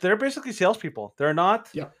 because they're basically salespeople. They're not.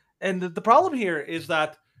 Yeah. And the problem here is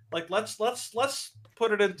that, let's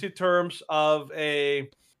put it into terms of a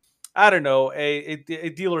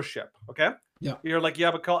dealership. Okay. Yeah. You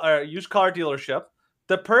have a used car dealership.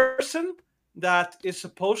 The person that is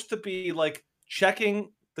supposed to be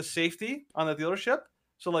checking the safety on the dealership.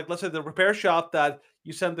 So let's say the repair shop that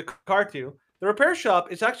you send the car to, the repair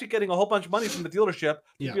shop is actually getting a whole bunch of money from the dealership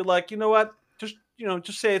to be like, you know what, just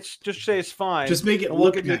say it's fine. Just make it and we'll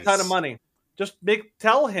look give you nice. a ton of money. Just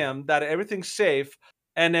tell him that everything's safe,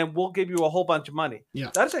 and then we'll give you a whole bunch of money.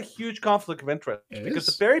 Yeah. That's a huge conflict of interest, because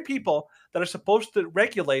is. the very people that are supposed to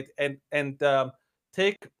regulate and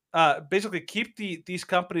basically keep these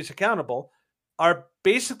companies accountable are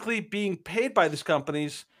basically being paid by these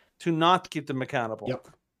companies to not keep them accountable. Yep.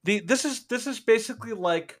 This is basically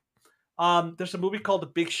there's a movie called The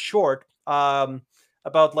Big Short about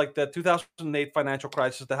the 2008 financial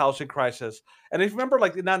crisis, the housing crisis. And if you remember,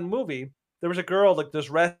 in that movie, there was a girl, this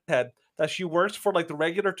redhead, that she works for the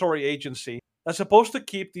regulatory agency that's supposed to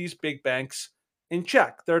keep these big banks in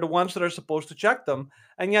check. They're the ones that are supposed to check them.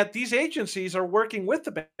 And yet these agencies are working with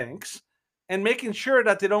the banks and making sure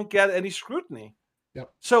that they don't get any scrutiny.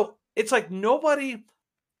 Yep. So it's nobody,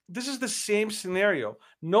 this is the same scenario.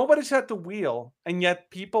 Nobody's at the wheel, and yet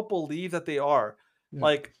people believe that they are.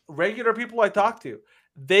 Yeah. Regular people I talk to,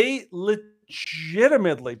 they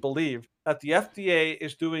legitimately believe that the FDA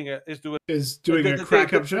is doing a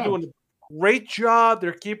crack up job. Doing a great job.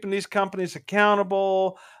 They're keeping these companies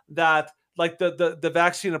accountable. That the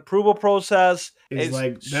vaccine approval process is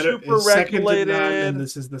super regulated, and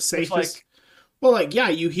this is the safest.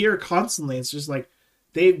 You hear constantly. It's just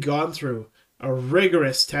they've gone through a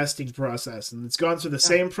rigorous testing process, and it's gone through the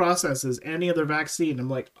same process as any other vaccine. I'm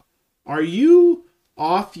like, are you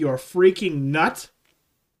off your freaking nut?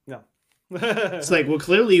 No. It's well,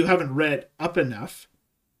 clearly you haven't read up enough.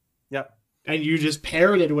 Yep. And you just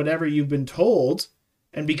parroted whatever you've been told.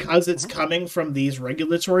 And because it's coming from these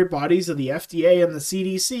regulatory bodies of the FDA and the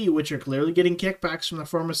CDC, which are clearly getting kickbacks from the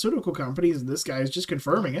pharmaceutical companies, and this guy is just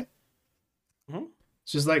confirming it. Mm-hmm.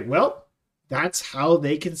 It's just well, that's how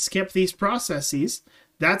they can skip these processes.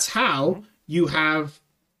 That's how you had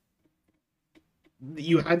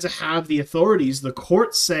to have the authorities, the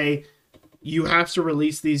courts say, you have to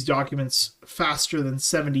release these documents faster than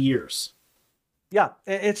 70 years. Yeah,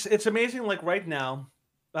 it's amazing. Right now,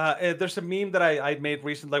 there's a meme that I made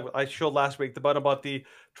recently, I showed last week, about the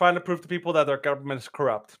trying to prove to people that their government is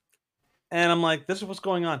corrupt. And I'm like, this is what's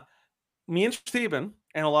going on. Me and Steven,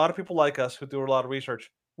 and a lot of people like us who do a lot of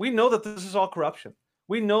research, we know that this is all corruption.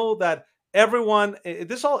 We know that everyone,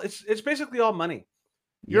 it's basically all money.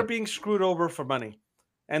 You're being screwed over for money.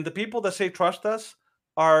 And the people that say trust us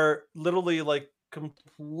are literally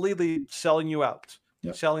completely selling you out.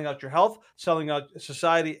 Yep. Selling out your health, selling out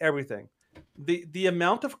society, everything. The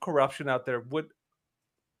amount of corruption out there would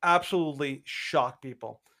absolutely shock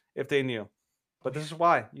people if they knew. But this is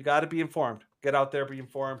why you got to be informed. Get out there, be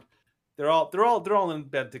informed. They're all in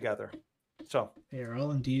bed together. So they are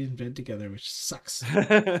all indeed in bed together, which sucks.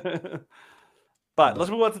 But let's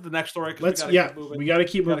move on to the next story. We got to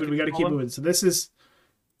keep moving. So this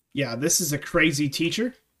is a crazy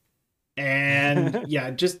teacher. And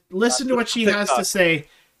just listen to what she has to say,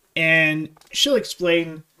 and she'll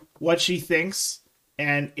explain what she thinks,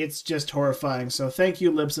 and it's just horrifying. So thank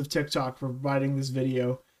you, Libs of TikTok, for providing this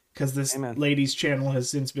video, because this lady's channel has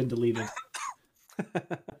since been deleted.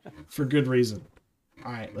 For good reason.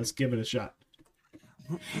 All right, let's give it a shot.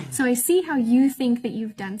 So I see how you think that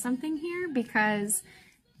you've done something here, because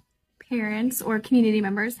parents or community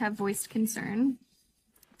members have voiced concern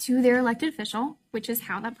to their elected official, which is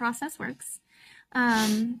how that process works.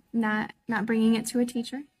 Not bringing it to a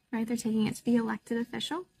teacher, right? They're taking it to the elected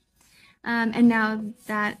official. And now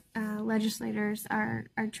that legislators are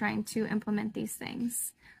trying to implement these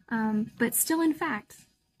things. But still, in fact,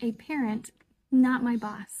 a parent, not my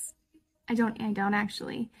boss. I don't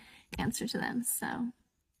actually answer to them, so.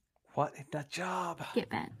 What in that job? Get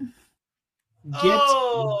bent.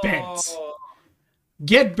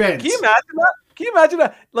 Get bent. Can you imagine that? Can you imagine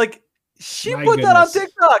that? She put that on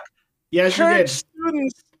TikTok. Yeah, she did.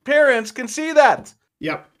 Students, parents can see that.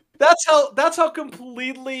 Yep. That's how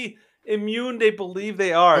completely immune they believe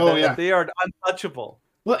they are. That they are untouchable.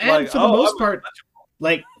 Well, and for the most part,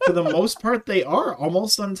 for the most part, they are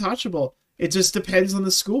almost untouchable. It just depends on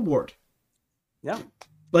the school board. Yeah.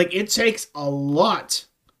 It takes a lot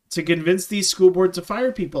to convince these school boards to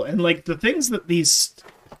fire people. And the things that these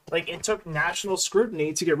like it took national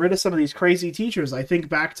scrutiny to get rid of some of these crazy teachers. I think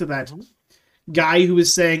back to that guy who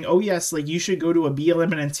was saying, "Oh yes, like you should go to a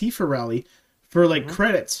BLM and Antifa rally for like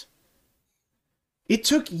credits." It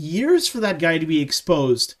took years for that guy to be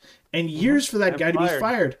exposed and years for that guy to be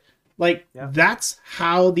fired. Like that's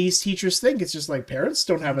how these teachers think. It's just like parents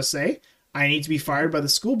don't have a say. I need to be fired by the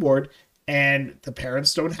school board, and the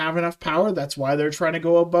parents don't have enough power. That's why they're trying to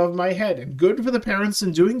go above my head. And good for the parents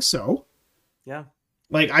in doing so. Yeah.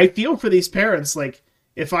 Like, I feel for these parents. Like,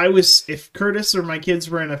 if Curtis or my kids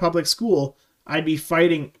were in a public school, I'd be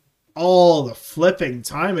fighting all the flipping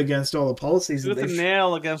time against all the policies. With a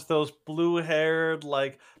nail against those blue-haired,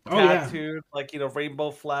 like, tattooed, like,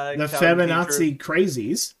 rainbow flag. The feminazi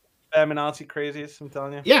crazies. Feminazi crazies, I'm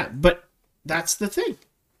telling you. Yeah, but that's the thing.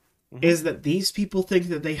 Is that these people think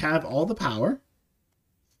that they have all the power.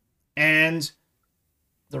 And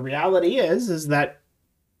the reality is that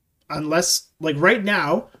unless, like right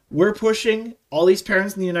now, we're pushing, all these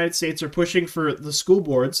parents in the United States are pushing for the school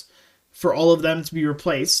boards, for all of them to be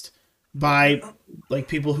replaced by like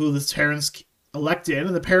people who the parents elect in,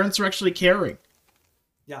 and the parents are actually caring.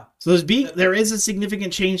 Yeah. So there is a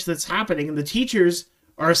significant change that's happening, and the teachers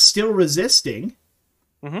are still resisting,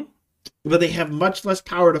 but they have much less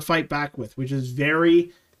power to fight back with, which is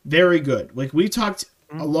very, very good. Like we talked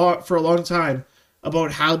for a long time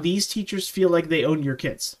about how these teachers feel like they own your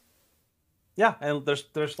kids. Yeah, and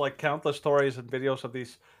there's like countless stories and videos of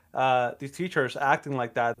these teachers acting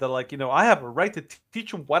like that. They're like, I have a right to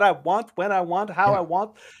teach them what I want, when I want, how I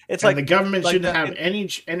want. It's and like the government shouldn't have any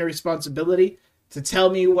responsibility to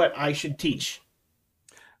tell me what I should teach.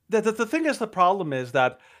 The thing is, the problem is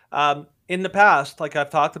that in the past, like I've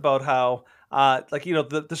talked about how,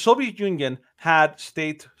 the Soviet Union had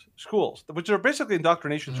state schools, which are basically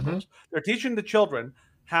indoctrination schools. They're teaching the children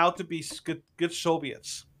how to be good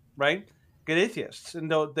Soviets, right? Good atheists,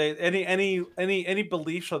 and any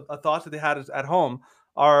beliefs or thoughts that they had at home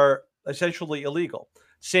are essentially illegal.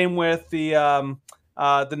 Same with the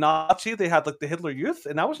Nazi. They had like the Hitler Youth,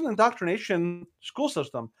 and that was an indoctrination school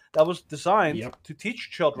system that was designed to teach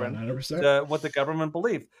children what the government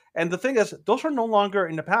believed. And the thing is, those are no longer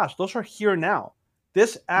in the past; those are here now.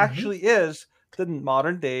 This actually is the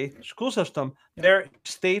modern day school system. They're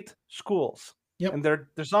state schools, and they're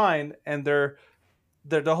designed, and the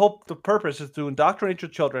purpose is to indoctrinate your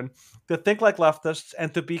children to think like leftists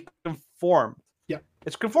and to be conformed. Yeah,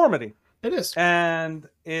 it's conformity. It is, and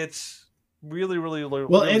it's really, really well,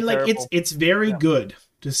 really and like terrible. it's very good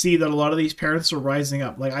to see that a lot of these parents are rising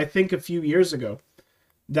up. Like I think a few years ago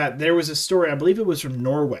that there was a story, I believe it was from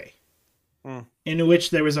Norway, in which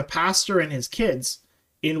there was a pastor and his kids,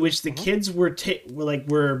 in which the kids were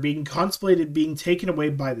being contemplated being taken away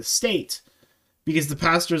by the state because the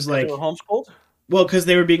pastor's like they were homeschooled. Well, because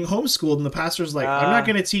they were being homeschooled, and the pastor's like, I'm not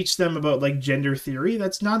going to teach them about like gender theory.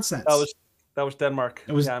 That's nonsense. That was Denmark.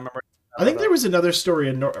 It was. Yeah, I remember. I think there was another story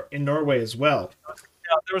in Norway as well. Yeah,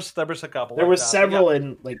 there was a couple. There was several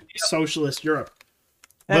in like socialist Europe.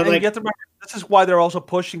 And you get to remember, this is why they're also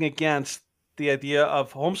pushing against the idea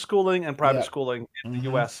of homeschooling and private schooling in the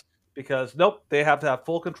U.S. Because they have to have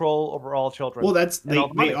full control over all children. Well,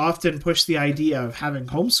 they often push the idea of having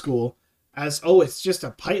homeschool as it's just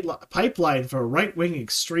a pipeline for right-wing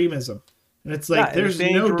extremism, and it's like there's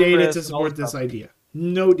no data to support this idea.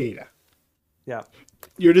 No data. Yeah.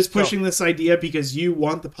 You're just pushing this idea because you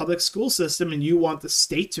want the public school system and you want the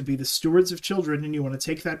state to be the stewards of children, and you want to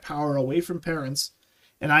take that power away from parents.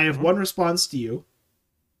 And I have one response to you.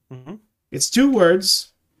 It's 2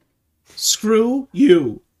 words. Screw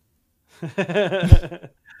you.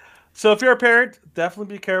 So if you're a parent,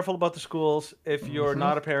 definitely be careful about the schools. If you're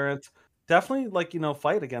not a parent, definitely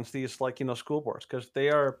fight against these school boards, because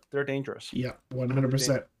they're dangerous. Yeah,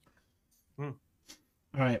 100%.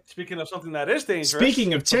 All right. Speaking of something that is dangerous.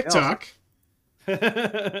 Speaking of TikTok.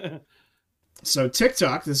 So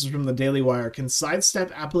TikTok, this is from the Daily Wire, can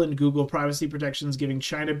sidestep Apple and Google privacy protections, giving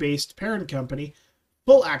China-based parent company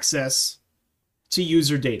full access to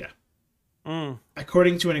user data.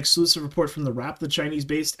 According to an exclusive report from The Wrap, the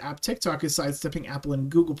Chinese-based app TikTok is sidestepping Apple and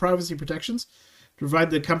Google privacy protections to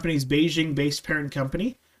provide the company's Beijing-based parent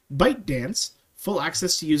company, ByteDance, full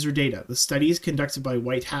access to user data. The study is conducted by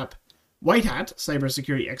White Hat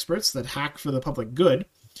cybersecurity experts that hack for the public good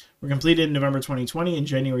were completed in November 2020 and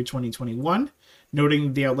January 2021,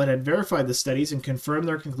 noting the outlet had verified the studies and confirmed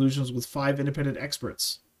their conclusions with 5 independent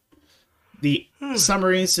experts. The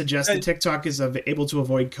summary suggests that TikTok is able to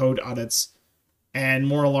avoid code audits, and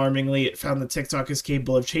more alarmingly, it found that TikTok is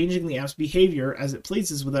capable of changing the app's behavior as it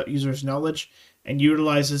pleases without users' knowledge, and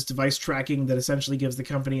utilizes device tracking that essentially gives the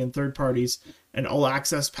company and third parties an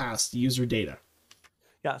all-access pass to user data.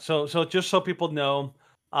 Yeah, so just so people know,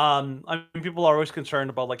 I mean, people are always concerned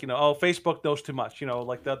about like, oh, Facebook knows too much.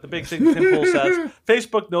 Like the big thing Tim Pool says,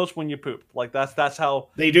 Facebook knows when you poop. Like that's how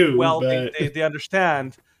They do, well but they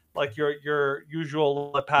understand like your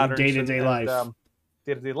usual your patterns day-to-day and life.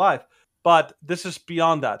 day-to-day life. But this is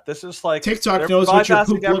beyond that. This is like TikTok they're knows what your bypassing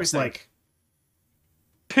poop looks everything. like.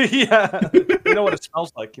 Yeah, they know what it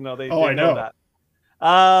smells like. They I know.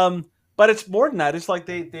 that. But it's more than that. It's like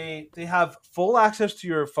they have full access to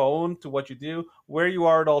your phone, to what you do, where you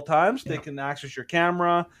are at all times. They can access your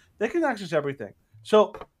camera. They can access everything.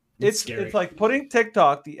 So it's like putting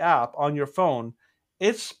TikTok, the app, on your phone.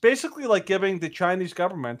 It's basically like giving the Chinese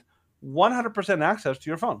government 100% access to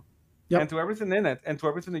your phone and to everything in it and to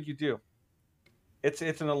everything that you do. It's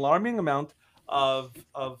an alarming amount of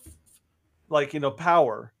like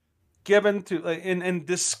power given to and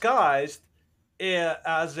disguised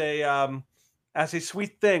as a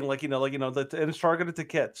sweet thing, like that, and it's targeted to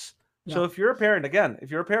kids. So if you're a parent, again,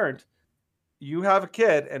 you have a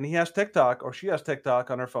kid and he has TikTok or she has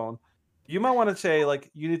TikTok on her phone, you might want to say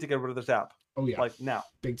like, you need to get rid of this app. Oh yeah, like now,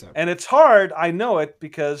 big time. And it's hard, I know it,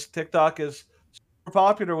 because TikTok is super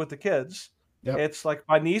popular with the kids. It's like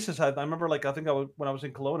my nieces had. I remember, like, I think when I was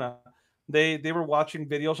in Kelowna, they were watching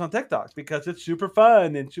videos on TikTok because it's super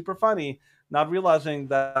fun and super funny, not realizing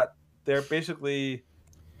that they're basically,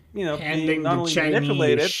 being not only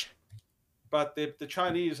manipulated, but the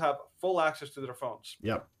Chinese have full access to their phones.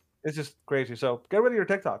 Yep. It's just crazy. So get rid of your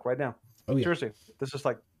TikTok right now. Oh yeah. Seriously, this is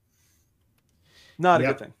like not a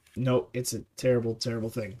good thing. No, it's a terrible, terrible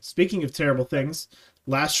thing. Speaking of terrible things,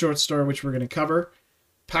 last short story which we're going to cover,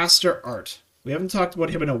 Pastor Art. We haven't talked about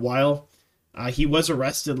him in a while. He was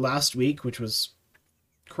arrested last week, which was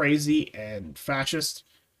crazy and fascist.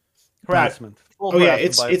 Harassment.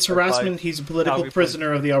 It's harassment. He's a political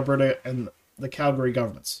prisoner of the Alberta and the Calgary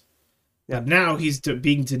governments. But now he's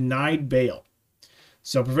being denied bail.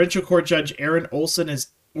 So provincial court judge Aaron Olson has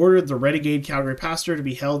ordered the renegade Calgary pastor to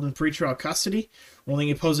be held in pretrial custody, ruling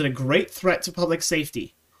he posed a great threat to public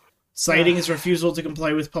safety, citing his refusal to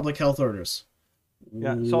comply with public health orders.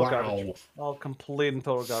 Yeah, it's all garbage. All complete and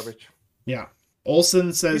total garbage. Yeah.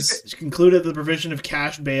 Olson says concluded the provision of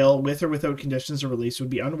cash bail with or without conditions of release would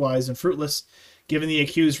be unwise and fruitless, given the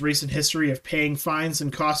accused's recent history of paying fines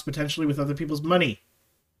and costs potentially with other people's money.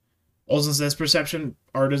 Olson says perception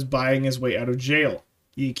Art is buying his way out of jail.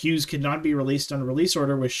 The accused could not be released on a release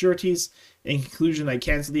order with sureties, in conclusion I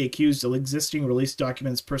cancel the accused existing release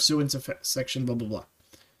documents pursuant to section blah blah blah.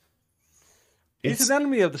 He's an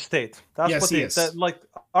enemy of the state. That's what he is. Like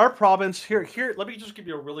our province here. Let me just give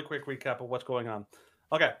you a really quick recap of what's going on.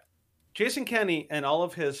 Okay, Jason Kenney and all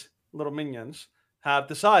of his little minions have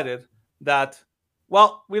decided that,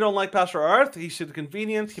 well, we don't like Pastor Art. He's too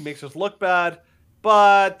convenient. He makes us look bad,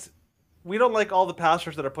 but we don't like all the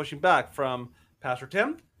pastors that are pushing back, from Pastor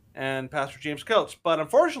Tim and Pastor James Coates. But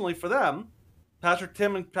unfortunately for them, Pastor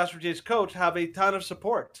Tim and Pastor James Coates have a ton of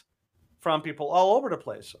support from people all over the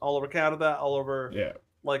place, all over Canada, all over,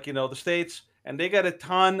 the States, and they get a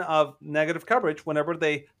ton of negative coverage whenever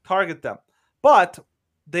they target them. But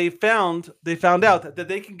they found out that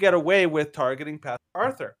they can get away with targeting Pastor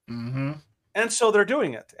Arthur. Mm-hmm. And so they're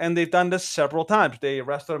doing it. And they've done this several times. They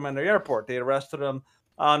arrested him in the airport. They arrested him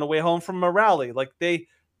on the way home from a rally. Like they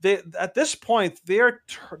at this point, they're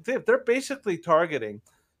basically targeting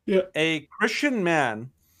a Christian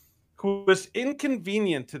man who is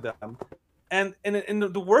inconvenient to them. And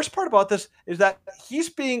the worst part about this is that he's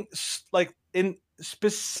being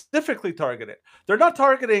specifically targeted. They're not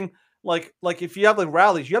targeting like if you have the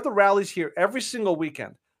rallies. You have the rallies here every single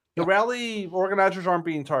weekend. The rally organizers aren't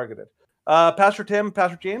being targeted. Pastor Tim,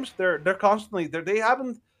 Pastor James, they're constantly they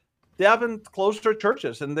haven't closed their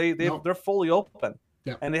churches, and they're fully open.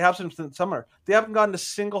 Yeah. And they have since summer. They haven't gotten a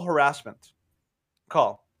single harassment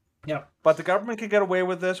call. Yeah. But the government can get away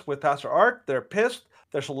with this with Pastor Art. They're pissed.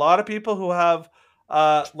 There's a lot of people who have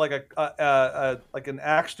like an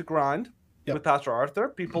axe to grind with Pastor Arthur.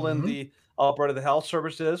 People in the Alberta the health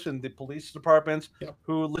services and the police departments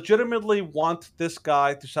who legitimately want this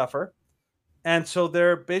guy to suffer, and so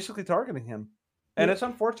they're basically targeting him. And it's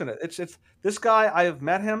unfortunate. It's this guy. I have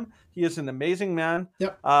met him. He is an amazing man.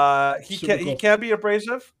 He can be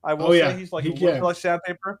abrasive. I will say he's like like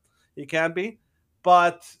sandpaper. He can be,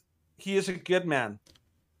 but he is a good man.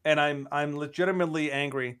 And I'm legitimately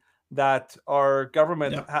angry that our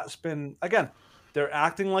government has been, again, they're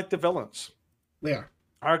acting like the villains. They are.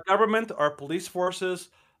 Our government, our police forces,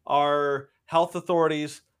 our health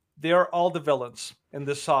authorities, they are all the villains in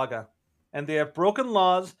this saga. And they have broken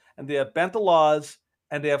laws, and they have bent the laws,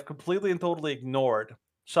 and they have completely and totally ignored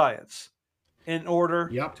science. in order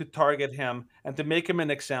Yep. to target him and to make him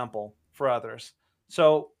an example for others.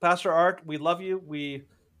 So, Pastor Art, we love you. We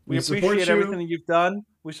support appreciate you. everything that you've done.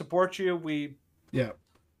 We support you. Yeah.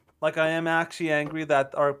 Like, I am actually angry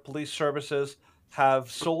that our police services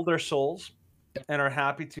have sold their souls and are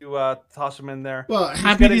happy to toss him in there. Well, He's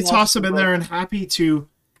happy to getting toss him in also- there and happy to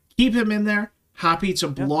keep him in there. Happy to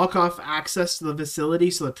Yeah. block off access to the facility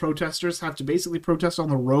so that protesters have to basically protest on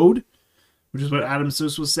the road, which is what Yeah. Adam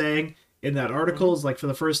Seuss was saying in that article. Is like for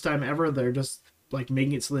the first time ever, they're just like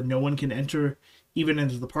making it so that no one can enter even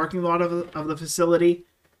into the parking lot of the facility.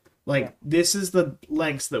 Like, Yeah. this is the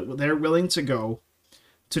lengths that they're willing to go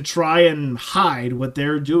to try and hide what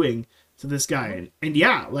they're doing to this guy. And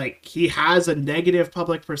yeah, like, he has a negative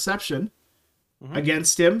public perception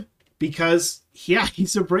against him because, yeah,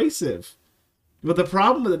 he's abrasive. But the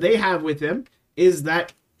problem that they have with him is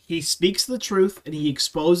that he speaks the truth and he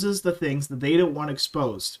exposes the things that they don't want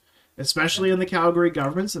exposed, especially in the Calgary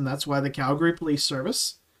governments, and that's why the Calgary Police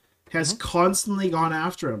Service has constantly gone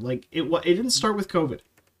after him. Like, it didn't start with COVID.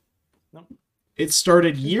 No. It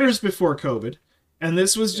started years before COVID, and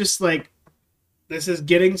this was just like, this is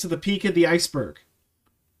getting to the peak of the iceberg.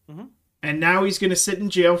 And now he's going to sit in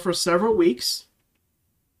jail for several weeks,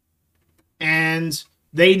 and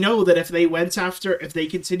they know that if they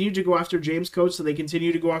continue to go after James Coates, so they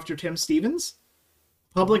continue to go after Tim Stevens,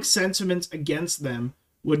 public sentiment against them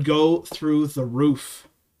would go through the roof.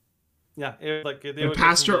 Yeah, they But would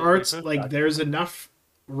Pastor get some Art's, pushback. like, there's enough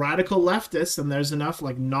radical leftists and there's enough,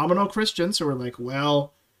 like, nominal Christians who are like,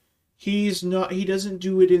 well, he doesn't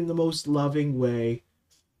do it in the most loving way.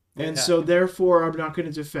 And Yeah. so, therefore, I'm not going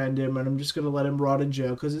to defend him, and I'm just going to let him rot in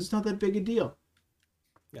jail because it's not that big a deal.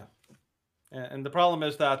 Yeah, and the problem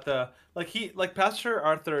is that like Pastor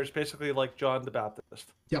Arthur is basically like John the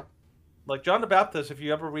Baptist. Yep. Like John the Baptist, if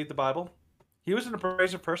you ever read the Bible, he was an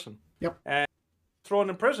abrasive person. Yep. And thrown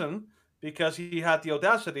in prison because he had the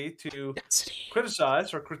audacity to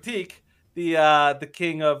criticize or critique the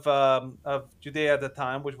king of Judea at the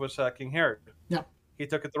time, which was King Herod. Yep. He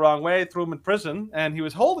took it the wrong way, threw him in prison, and he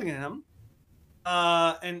was holding him.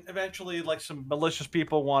 And eventually, like, some malicious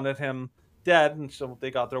people wanted him dead, and so they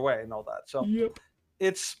got their way and all that. So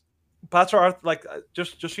it's Pastor Arthur. Like,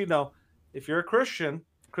 just so you know, if you're a Christian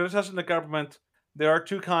criticizing the government, there are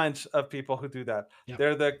two kinds of people who do that. Yep.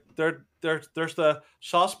 There's the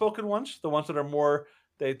soft-spoken ones, the ones that are more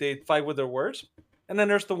they fight with their words, and then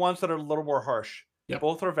there's the ones that are a little more harsh. Yep.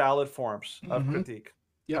 Both are valid forms of critique.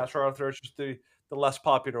 Yep. Pastor Arthur is just the less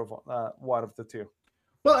popular one of the two.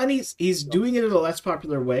 Well, and he's doing it in a less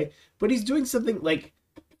popular way, but he's doing something like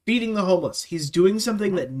feeding the homeless. He's doing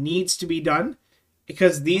something that needs to be done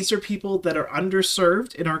because these are people that are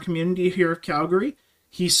underserved in our community here of Calgary.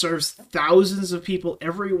 He serves thousands of people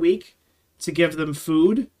every week to give them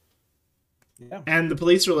food. Yeah. And the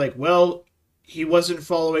police are like, well, he wasn't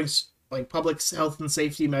following, like, public health and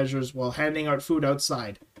safety measures while handing out food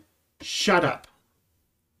outside. Shut up.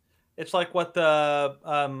 It's like what the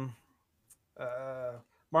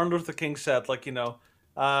Martin Luther King said, like, it's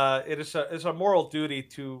a moral duty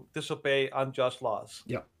to disobey unjust laws.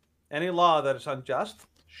 Yep. Any law that is unjust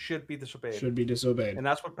should be disobeyed. Should be disobeyed. And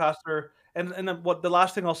that's what Pastor and then what the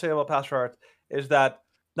last thing I'll say about Pastor Art is that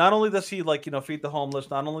not only does he feed the homeless,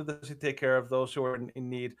 not only does he take care of those who are in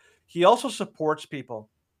need, he also supports people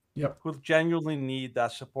who genuinely need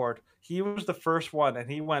that support. He was the first one, and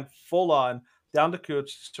he went full on down to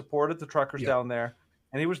Coots, supported the truckers down there,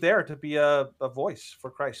 and he was there to be a voice for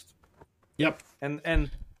Christ. Yep. And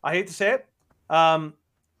I hate to say it,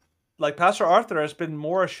 like Pastor Arthur has been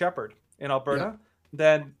more a shepherd in Alberta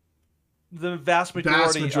than the vast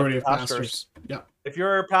majority of pastors. Yeah. If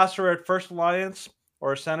you're a pastor at First Alliance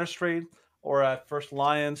or Center Street or at First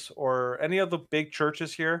Alliance or any of the big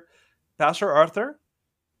churches here, Pastor Arthur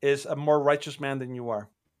is a more righteous man than you are.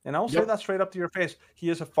 And I will say that straight up to your face. He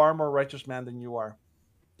is a far more righteous man than you are.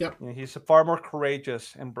 Yep. He's far more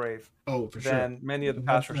courageous and brave for than many of the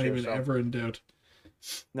pastors not here. even ever in doubt.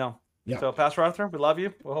 No. Yeah. So Pastor Arthur, we love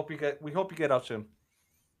you. We hope you get out soon.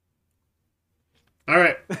 All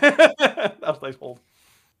right. That was nice hold.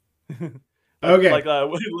 Okay.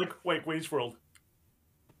 Like Wayne's World.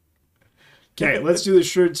 Okay, let's do the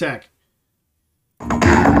Shrewd Tech.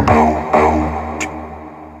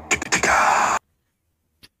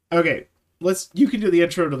 Okay, you can do the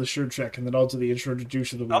intro to the Shrewd Check, and then I'll do the intro to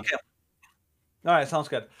Douche of the Week. Okay. All right, sounds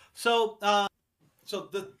good. So,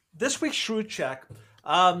 this week's Shrewd Check,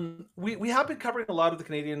 we have been covering a lot of the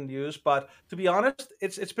Canadian news, but to be honest,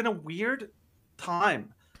 it's been a weird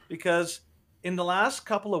time because in the last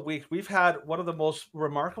couple of weeks, we've had one of the most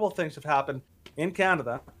remarkable things have happened in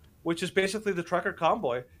Canada, which is basically the trucker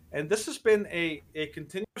convoy And this has been a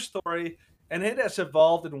continuous story, and it has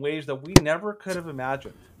evolved in ways that we never could have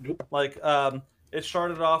imagined. Nope. Like, it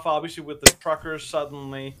started off obviously with the truckers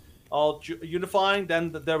suddenly all unifying.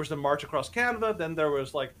 Then there was the march across Canada. Then there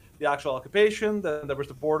was like the actual occupation. Then there was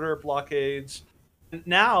the border blockades. And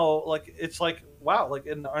now, like, it's like, wow, like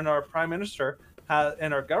in our prime minister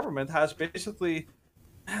and our government has basically,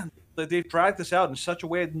 man, they've dragged this out in such a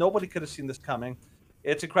way that nobody could have seen this coming.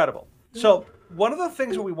 It's incredible. So one of the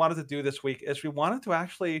things that we wanted to do this week is we wanted to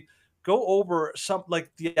actually go over some,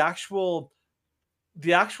 like, the actual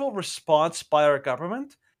response by our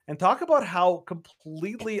government and talk about how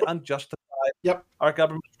completely unjustified our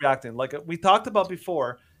government is reacting. Like we talked about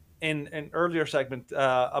before in an earlier segment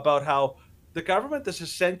about how the government is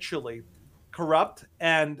essentially corrupt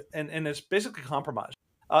and is basically compromised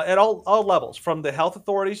at all levels. From the health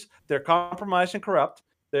authorities, they're compromised and corrupt.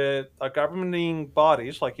 The governing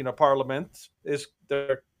bodies, like, Parliament,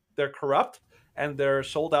 they're corrupt, and they're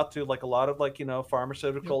sold out to like a lot of, like,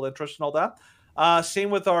 pharmaceutical interests and all that. Same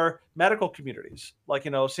with our medical communities, like,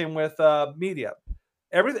 same with media.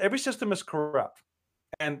 Every system is corrupt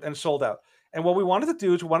and sold out. And what we wanted to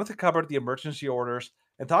do is we wanted to cover the emergency orders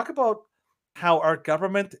and talk about how our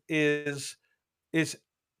government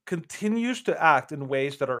continues to act in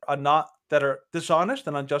ways that are dishonest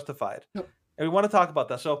and unjustified. Yep. And we want to talk about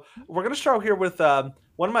that. So we're going to start here with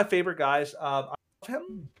one of my favorite guys. I love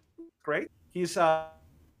him. Great. He has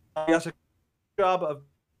a job of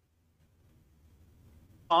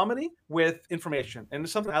comedy with information, and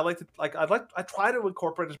it's something I like to I try to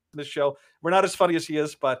incorporate in this show. We're not as funny as he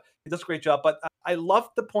is, but he does a great job. But I love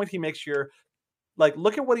the point he makes here. Like,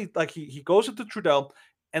 look at what he goes into Trudeau,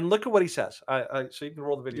 and look at what he says. So you can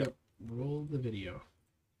roll the video. Yep. Roll the video.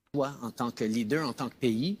 Toi, en tant que leader, en tant que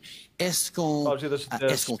pays, est-ce qu'on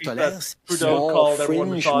tolère a small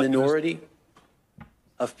fringe minority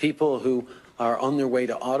of people who are on their way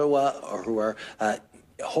to Ottawa or who are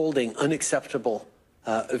holding unacceptable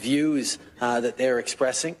views that they're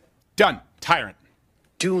expressing? Done. Tyrant.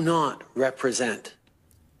 Do not represent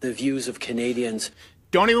the views of Canadians.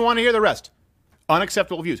 Don't even want to hear the rest.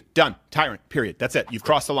 Unacceptable views. Done. Tyrant. Period. That's it. You've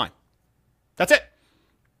crossed the line. That's it.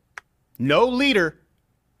 No leader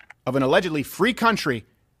of an allegedly free country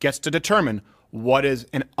gets to determine what is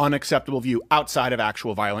an unacceptable view outside of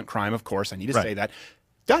actual violent crime, of course. I need to say that.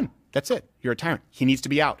 Done. That's it. You're a tyrant. He needs to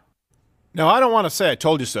be out. Now, I don't want to say I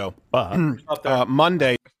told you so, but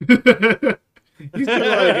Monday. He's doing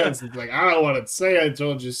against it. Like, I don't want to say I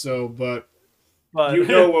told you so, but you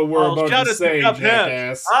know what we're about to say,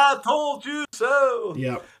 jackass. I told you so.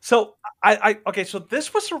 Yeah. So okay. So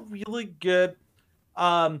this was a really good.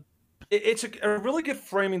 It's a really good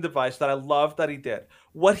framing device that I love that he did.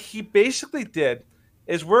 What he basically did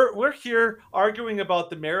is we're here arguing about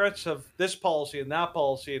the merits of this policy and that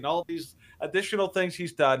policy and all these additional things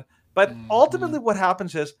he's done. But ultimately what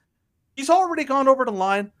happens is he's already gone over the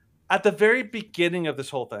line at the very beginning of this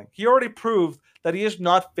whole thing. He already proved that he is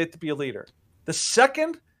not fit to be a leader. The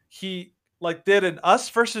second he did an us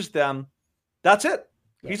versus them, that's it.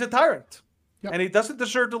 Yep. He's a tyrant. Yep. And he doesn't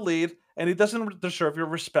deserve to lead, and he doesn't deserve your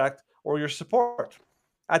respect or your support.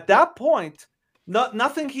 At that point,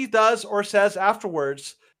 nothing he does or says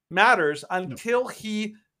afterwards matters until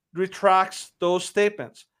he retracts those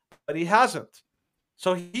statements. But he hasn't.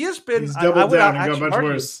 So he has been. He's doubled down and got much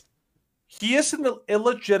worse. He is an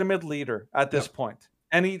illegitimate leader at this point,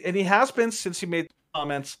 and he has been since he made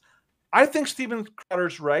comments. I think Stephen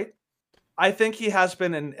Crowder's right. I think he has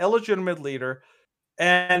been an illegitimate leader,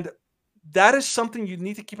 and that is something you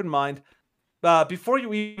need to keep in mind before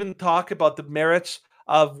you even talk about the merits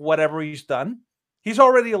of whatever he's done. He's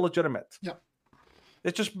already illegitimate. Yeah.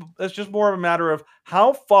 It's just more of a matter of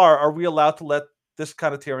how far are we allowed to let this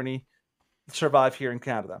kind of tyranny survive here in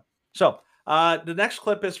Canada. So the next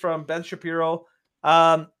clip is from Ben Shapiro.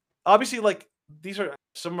 Obviously, like, these are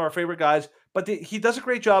some of our favorite guys, but he does a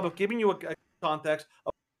great job of giving you a context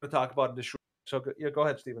of what to talk about in this show. So go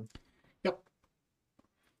ahead, Stephen. Yep.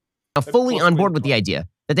 Now, fully on board with the idea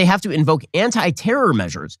that they have to invoke anti-terror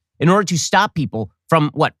measures in order to stop people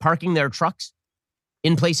from parking their trucks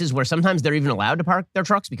in places where sometimes they're even allowed to park their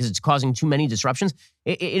trucks because it's causing too many disruptions.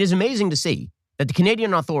 It is amazing to see that the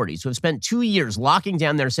Canadian authorities, who have spent 2 years locking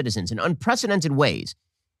down their citizens in unprecedented ways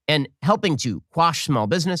and helping to quash small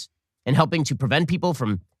business and helping to prevent people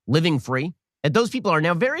from living free, that those people are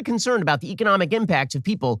now very concerned about the economic impact of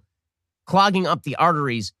people clogging up the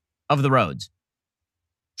arteries of the roads.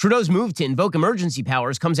 Trudeau's move to invoke emergency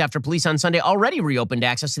powers comes after police on Sunday already reopened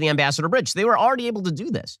access to the Ambassador Bridge. They were already able to do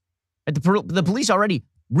this. The police already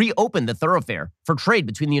reopened the thoroughfare for trade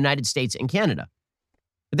between the United States and Canada.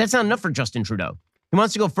 But that's not enough for Justin Trudeau. He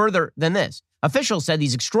wants to go further than this. Officials said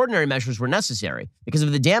these extraordinary measures were necessary because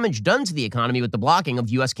of the damage done to the economy with the blocking of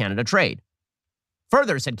U.S.-Canada trade.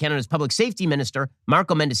 Further, said Canada's Public Safety Minister,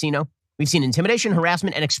 Marco Mendicino, we've seen intimidation,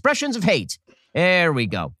 harassment, and expressions of hate. There we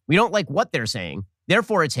go. We don't like what they're saying.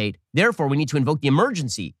 Therefore, it's hate. Therefore, we need to invoke the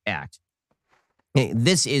Emergency Act.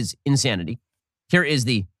 This is insanity. Here is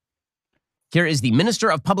the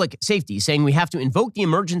Minister of Public Safety saying we have to invoke the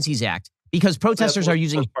Emergencies Act because protesters are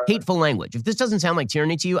using hateful language. If this doesn't sound like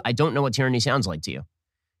tyranny to you, I don't know what tyranny sounds like to you.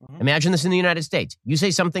 Imagine this in the United States. You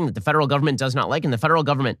say something that the federal government does not like, and the federal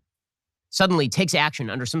government suddenly takes action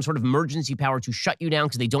under some sort of emergency power to shut you down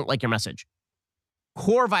because they don't like your message.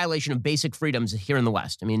 Core violation of basic freedoms here in the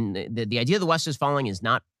West. I mean, the idea the West is falling is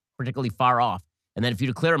not particularly far off. And then if you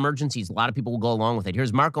declare emergencies, a lot of people will go along with it.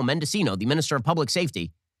 Here's Marco Mendicino, the Minister of Public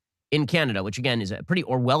Safety in Canada, which again is a pretty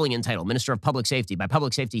Orwellian title, Minister of Public Safety. By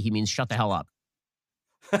public safety, he means shut the hell up.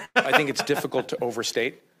 I think it's difficult to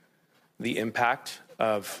overstate the impact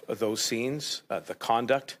of those scenes, the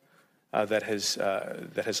conduct that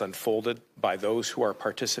has unfolded by those who are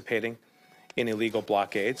participating in illegal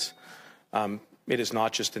blockades. It is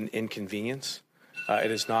not just an inconvenience.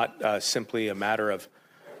 It is not simply a matter of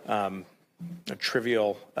a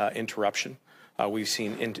trivial interruption. We've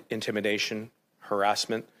seen intimidation,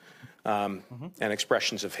 harassment, and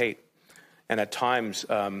expressions of hate. And at times,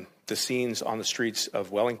 the scenes on the streets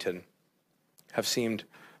of Wellington have seemed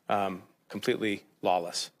completely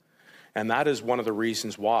lawless. And that is one of the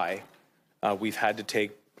reasons why we've had to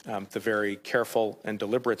take the very careful and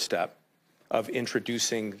deliberate step of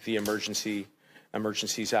introducing the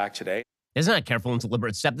Emergencies Act today. It's not a careful and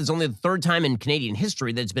deliberate step. This is only the third time in Canadian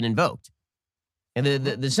history that it's been invoked. And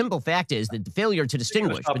the simple fact is that the failure to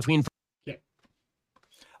distinguish between...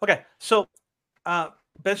 Okay, so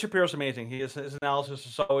Ben Shapiro's amazing. His analysis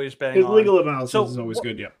is always bang His on. legal analysis is always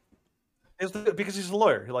good, yeah. Because he's a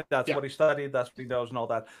lawyer. Like that's what he studied, that's what he knows, and all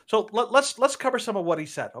that. So let's cover some of what he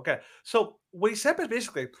said. Okay, so what he said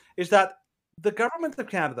basically is that the government of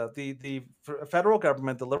Canada, the federal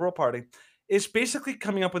government, the Liberal Party, is basically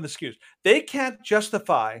coming up with an excuse. They can't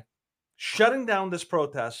justify shutting down this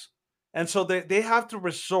protest, and so they have to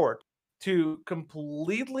resort to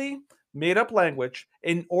completely made-up language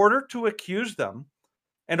in order to accuse them,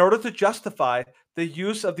 in order to justify the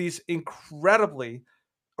use of these incredibly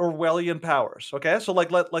Orwellian powers. Okay, so like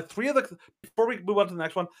three of the, before we move on to the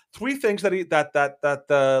next one, three things that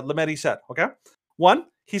Lametti said. Okay, one,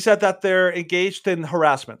 he said that they're engaged in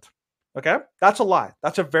harassment. Okay, that's a lie.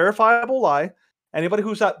 That's a verifiable lie. Anybody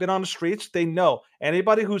who's been on the streets, they know.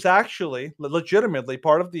 Anybody who's actually legitimately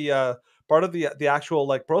part of the actual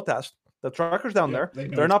like protest, the truckers down there,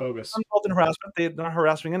 they're not involved in harassment. They're not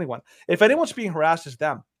harassing anyone. If anyone's being harassed, it's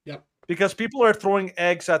them. Yep. Because people are throwing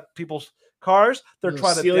eggs at people's cars. They're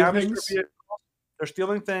trying to damage their vehicles. They're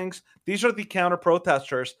stealing things. These are the counter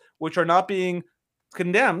protesters, which are not being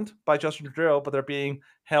condemned by Justin Trudeau, but they're being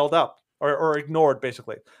held up or ignored,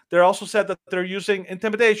 basically. They're also said that they're using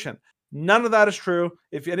intimidation. None of that is true.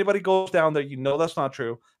 If anybody goes down there, you know that's not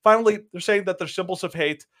true. Finally, they're saying that they're symbols of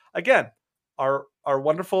hate. Again, our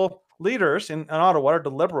wonderful leaders in Ottawa,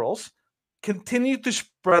 the Liberals, continue to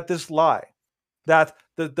spread this lie that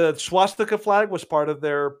the swastika flag was part of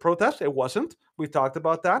their protest. It wasn't. We talked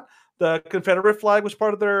about that. The Confederate flag was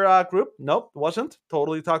part of their group. Nope, it wasn't.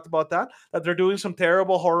 Totally talked about that. That they're doing some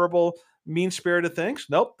terrible, horrible, mean-spirited things.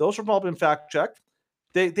 Nope, those have all been fact-checked.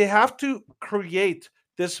 They have to create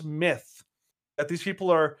this myth that these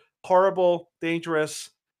people are horrible, dangerous,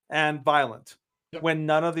 and violent when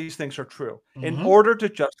none of these things are true in order to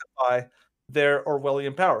justify their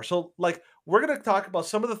Orwellian power. So, like, we're going to talk about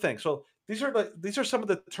some of the things. So these are some of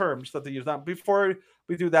the terms that they use. Now, before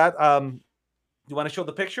we do that, you want to show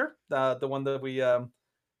the picture, the one that we.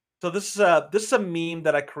 So this is a meme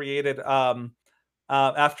that I created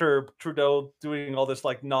after Trudeau doing all this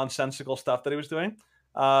like nonsensical stuff that he was doing.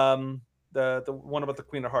 The one about the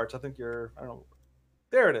Queen of Hearts. I think I don't know.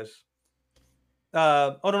 There it is.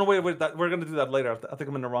 Oh no, wait. We're going to do that later. I think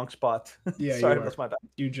I'm in the wrong spot. Yeah, sorry, that's my bad.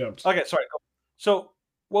 You jumped. Okay, sorry. So,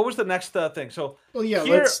 what was the next thing? So, well, yeah,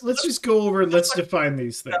 here, let's just go over. Let's define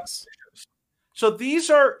these things. So these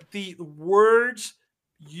are the words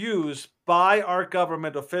used by our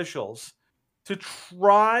government officials to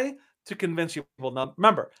try to convince people. Now,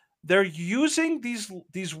 remember, they're using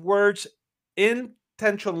these words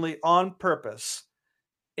intentionally on purpose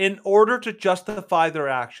in order to justify their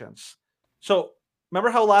actions. So remember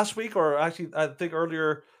how last week, or actually I think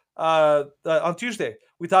earlier on Tuesday,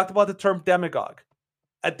 we talked about the term demagogue.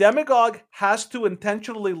 A demagogue has to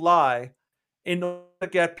intentionally lie in order to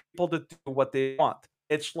get people to do what they want.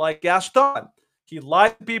 It's like Gaston. He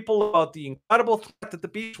lied to people about the incredible threat that the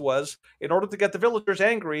beast was in order to get the villagers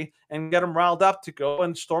angry and get them riled up to go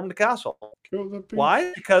and storm the castle. Kill the beast.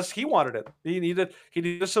 Why? Because he wanted it. He needed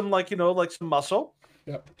some some muscle.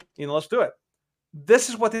 Yep. Let's do it. This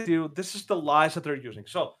is what they do. This is the lies that they're using.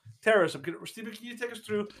 So terrorism. Stephen, can you take us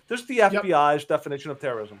through? This is the FBI's definition of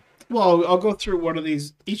terrorism. Well, I'll go through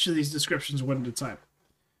each of these descriptions one at a time.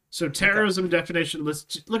 So terrorism definition.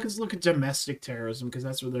 Let's look at domestic terrorism because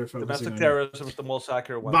that's what they're focusing on. Domestic terrorism is the most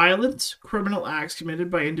accurate one. Violent criminal acts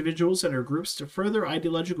committed by individuals and or groups to further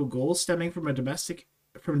ideological goals stemming from domestic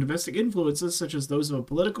influences such as those of a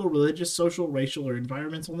political, religious, social, racial, or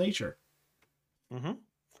environmental nature. Mm-hmm.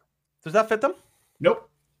 Does that fit them? Nope.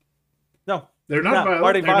 No. They're not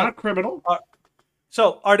violent. They're not criminal.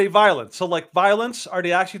 So are they violent? So like violence, are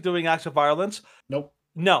they actually doing acts of violence? Nope.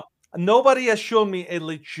 No. Nobody has shown me a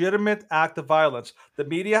legitimate act of violence. The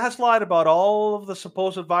media has lied about all of the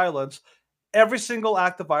supposed violence. Every single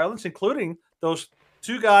act of violence, including those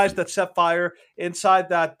 2 guys that set fire inside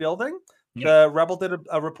that building. Yep. The Rebel did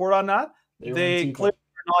a report on that. They clearly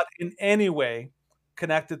are not in any way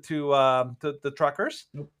connected to the truckers.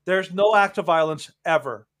 Nope. There's no act of violence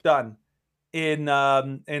ever done in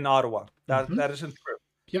Ottawa. That isn't true.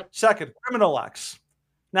 Yep. Second, criminal acts.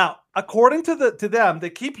 Now, according to them, they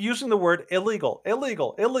keep using the word illegal. Yeah.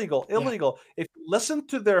 If you listen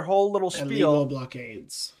to their whole little spiel, illegal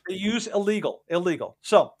blockades. They use illegal.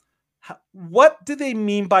 So, what do they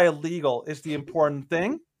mean by illegal is the important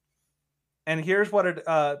thing. And here's what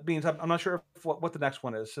it means. I'm not sure what the next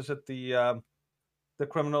one is. Is it the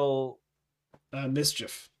criminal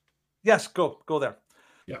mischief? Yes, go there.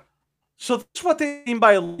 Yeah. So that's what they mean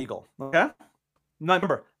by illegal. Okay. Now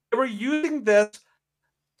remember, they were using this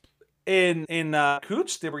in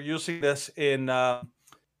Coots. They were using this in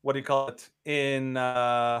what do you call it? In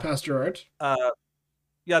Pastor Art.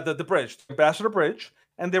 The bridge, the Ambassador Bridge,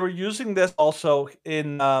 and they were using this also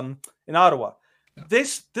in Ottawa. Yeah.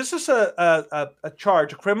 This is a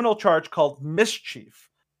charge, a criminal charge called mischief.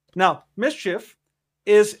 Now, mischief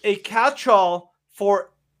is a catch-all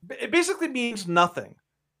for. It basically means nothing.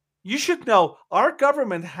 You should know our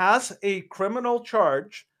government has a criminal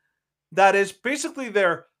charge that is basically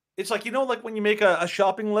there. It's like, like when you make a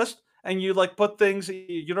shopping list and you like put things,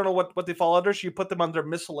 you don't know what they fall under, so you put them under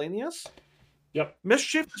miscellaneous. Yep.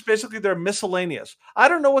 Mischief is basically their miscellaneous. I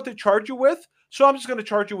don't know what to charge you with, so I'm just going to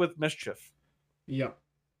charge you with mischief. Yep.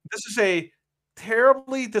 This is a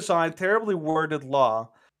terribly designed, terribly worded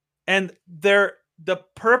law, and the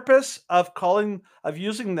purpose of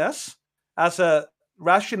using this as a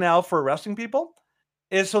rationale for arresting people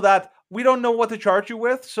is so that we don't know what to charge you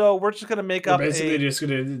with, so we're just going to make up. Basically, just going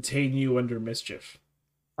to detain you under mischief.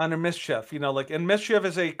 Under mischief, and mischief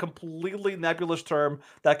is a completely nebulous term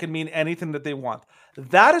that can mean anything that they want.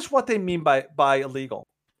 That is what they mean by illegal.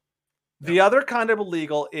 Yeah. The other kind of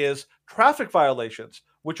illegal is traffic violations,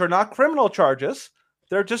 which are not criminal charges.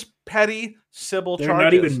 They're just petty civil charges. They're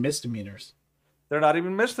not even misdemeanors. They're not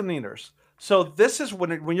even misdemeanors. So this is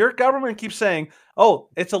when your government keeps saying, "Oh,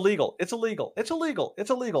 it's illegal, it's illegal, it's illegal, it's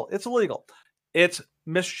illegal, it's illegal," it's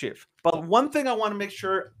mischief. But one thing I want to make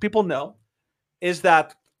sure people know is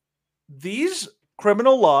that these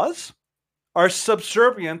criminal laws are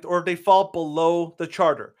subservient, or they fall below the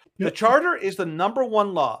charter. Yep. The charter is the number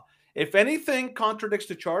one law. If anything contradicts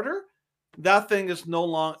the charter, that thing is no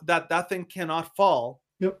longer that thing cannot fall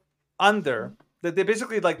under. They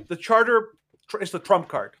basically, like, the charter is the trump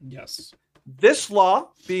card. Yes. This law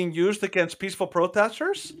being used against peaceful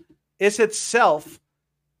protesters is itself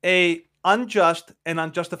a unjust and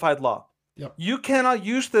unjustified law. Yep. You cannot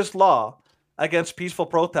use this law against peaceful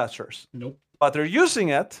protesters. Nope. But they're using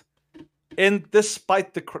it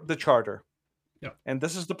despite the charter. Yep. And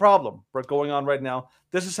this is the problem we're going on right now.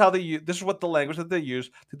 This is how this is what the language that they use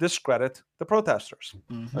to discredit the protesters.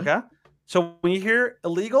 Mm-hmm. Okay? So when you hear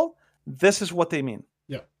illegal, this is what they mean.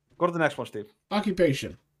 Yeah. Go to the next one, Steve.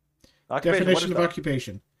 Occupation. Definition of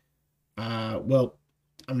occupation. Well,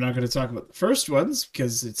 I'm not going to talk about the first ones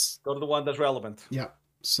because it's... Go to the one that's relevant. Yeah.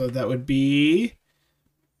 So that would be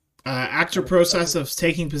act or process of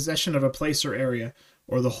taking possession of a place or area,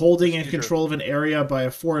 or the holding and control of an area by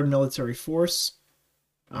a foreign military force,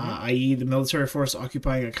 i.e. the military force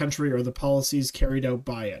occupying a country or the policies carried out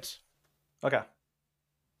by it. Okay.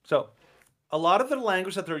 So a lot of the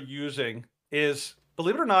language that they're using is,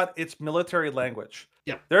 believe it or not, it's military language.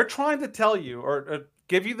 Yeah. They're trying to tell you or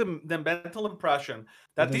give you the mental impression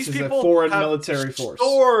that these people a foreign military force.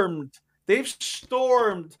 They've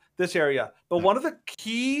stormed this area. But one of the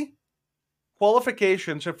key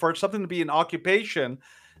qualifications for something to be an occupation,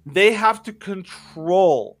 they have to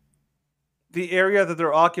control the area that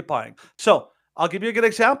they're occupying. So I'll give you a good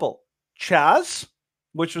example. Chaz,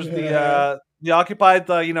 which was the occupied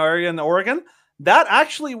area in Oregon, that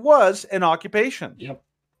actually was an occupation. Yep.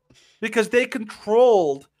 Because they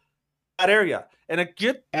controlled that area, and a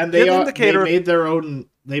good indicator.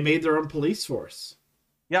 They made their own police force.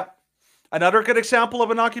 Yeah. Another good example of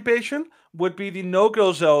an occupation would be the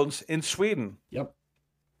no-go zones in Sweden. Yep.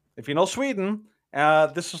 If you know Sweden,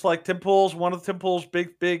 this is like Tim Pool's, one of Tim Pool's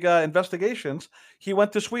big investigations. He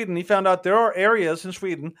went to Sweden. He found out there are areas in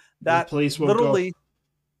Sweden that police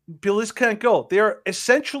can't go. They are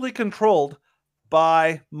essentially controlled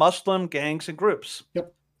by Muslim gangs and groups.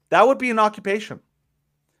 Yep. That would be an occupation.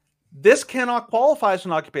 This cannot qualify as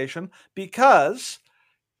an occupation because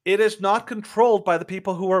it is not controlled by the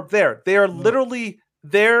people who are there. They are literally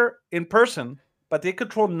there in person, but they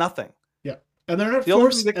control nothing. Yeah. And they're not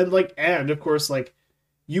forced. And of course, like,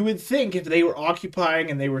 you would think if they were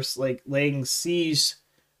occupying and they were like laying siege,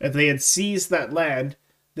 if they had seized that land,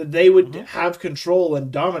 that they would have control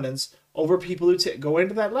and dominance over people who go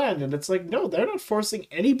into that land. And it's like, no, they're not forcing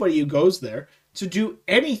anybody who goes there to do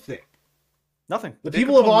anything. Nothing. The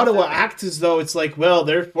people of Ottawa act as though it's like, well,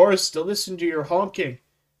 they're forced to listen to your honking.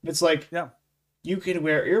 It's like, you can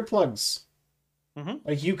wear earplugs.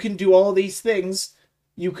 Like, you can do all these things.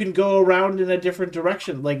 You can go around in a different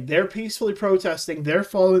direction. Like, they're peacefully protesting. They're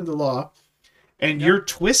following the law. And you're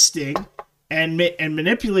twisting and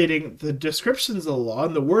manipulating the descriptions of the law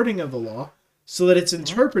and the wording of the law so that it's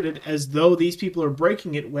interpreted as though these people are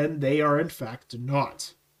breaking it when they are, in fact,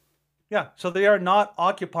 not. Yeah, so they are not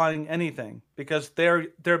occupying anything because they're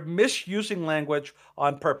misusing language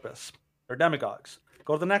on purpose. They're demagogues.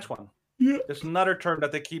 Go to the next one. Yeah. There's another term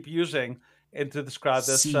that they keep using to describe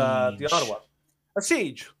this, the Ottawa. A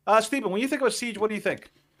siege. Stephen, when you think of a siege, what do you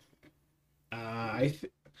think?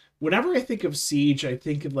 Whenever I think of siege, I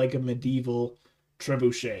think of like a medieval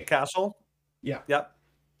trebuchet. Castle? Yeah. Yep.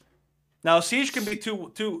 Now, a siege can be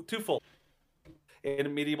twofold.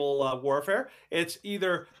 In medieval warfare, it's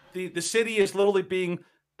either the city is literally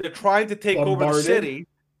they're trying to take over the city,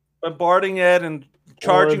 bombarding it and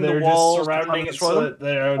charging the walls, surrounding it so that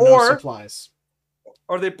there are no supplies,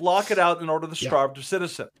 or they block it out in order to starve the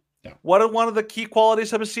citizen. Yeah. What are one of the key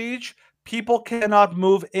qualities of a siege? People cannot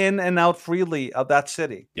move in and out freely of that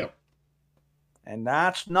city. Yep. And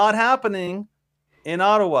that's not happening in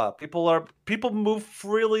Ottawa. People move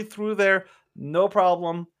freely through there. No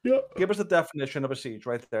problem. Yep. Give us the definition of a siege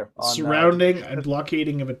right there. Surrounding and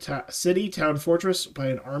blockading of a city, town, fortress by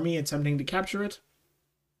an army attempting to capture it.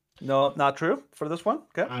 No, not true for this one.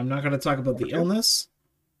 Okay. I'm not going to talk about the illness.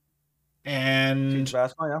 And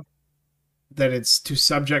that it's to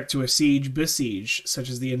subject to a siege, besiege, such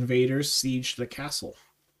as the invaders sieged the castle.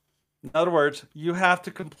 In other words, you have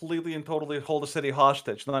to completely and totally hold a city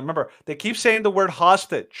hostage. Now, remember, they keep saying the word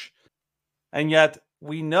hostage, and yet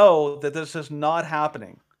we know that this is not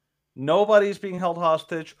happening. Nobody's being held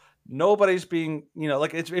hostage. Nobody's being,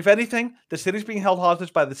 if anything, the city's being held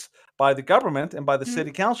hostage by the government and by the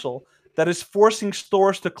city council that is forcing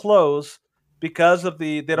stores to close because of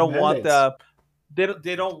they don't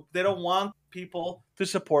want people to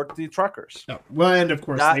support the truckers. No. Well, and of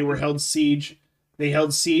course they were held siege. They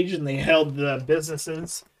held siege and they held the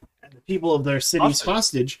businesses and the people of their cities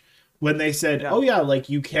hostage when they said, "Oh yeah, like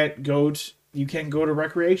you can't go to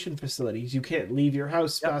recreation facilities. You can't leave your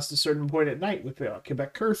house past a certain point at night with the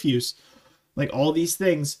Quebec curfews." Like all these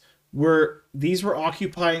things were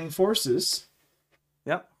occupying forces.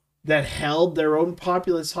 Yep. That held their own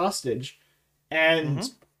populace hostage,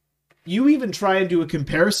 and you even try and do a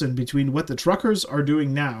comparison between what the truckers are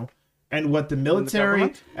doing now and what the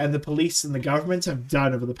military and the police and the government have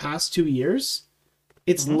done over the past 2 years.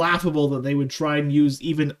 It's laughable that they would try and use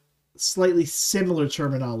even slightly similar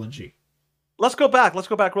terminology. Let's go back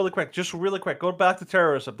really quick. Just really quick. Go back to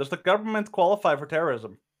terrorism. Does the government qualify for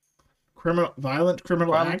terrorism? Violent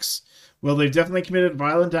criminal acts? Well, they've definitely committed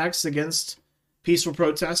violent acts against peaceful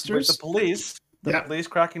protesters. With the police. The police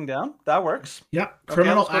cracking down. That works. Yep.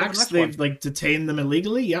 Criminal acts. They've detained them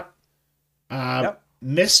illegally. Yep.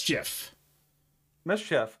 Mischief.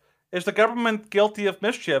 Is the government guilty of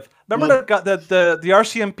mischief? Remember the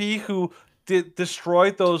RCMP who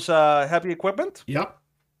destroyed those heavy equipment? Yep.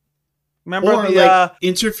 Remember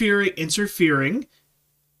interfering,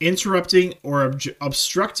 interrupting, or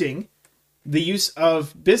obstructing the use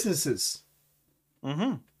of businesses.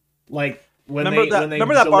 Like remember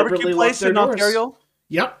that barbecue place in Ontario?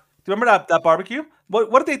 Yep. Do you remember that barbecue?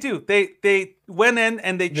 What did they do? They went in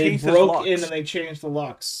and they changed the locks. They broke in and they changed the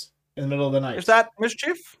locks in the middle of the night. Is that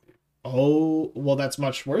mischief? Oh, well, that's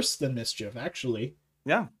much worse than mischief, actually.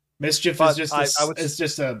 Yeah. Mischief is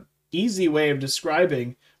just a easy way of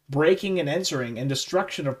describing breaking and entering and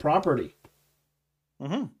destruction of property.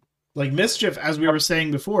 Mm-hmm. Like mischief, as we were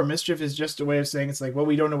saying before, mischief is just a way of saying it's like, well,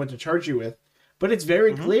 we don't know what to charge you with. But it's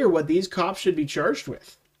very clear what these cops should be charged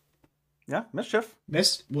with. Yeah, mischief.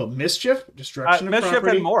 Mischief, destruction of mischief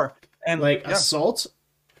property, and more. And assault.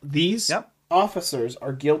 These officers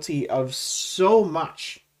are guilty of so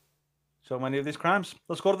much. So many of these crimes.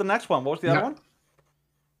 Let's go to the next one. What was the other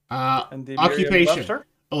one? Occupation.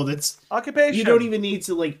 Oh, that's occupation. You don't even need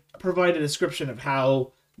to provide a description of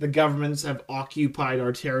how the governments have occupied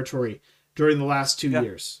our territory during the last 2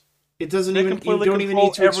 years. It doesn't you don't even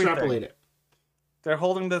need to extrapolate it. They're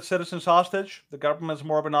holding the citizens hostage. The government's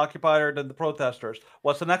more of an occupier than the protesters.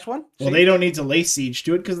 What's the next one? Well, they don't need to lay siege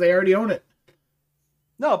to it because they already own it.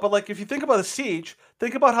 No, but if you think about a siege,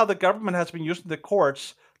 think about how the government has been using the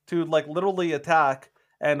courts to literally attack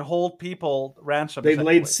and hold people ransom. They've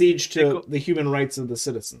laid siege to the human rights of the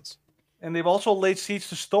citizens. And they've also laid siege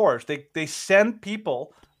to stores. They send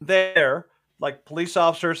people there, like police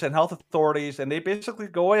officers and health authorities, and they basically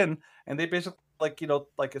go in and they basically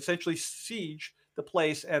essentially siege the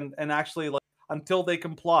place and actually until they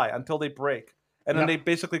comply, until they break. And then they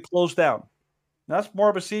basically close down. Now, that's more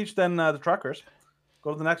of a siege than the truckers.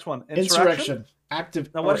 Go to the next one. Insurrection.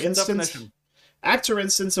 Now, what is the definition? Act or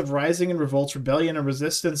instance of rising in revolt, rebellion, or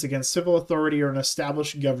resistance against civil authority or an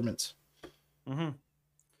established government. Mm-hmm.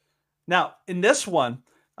 Now, in this one,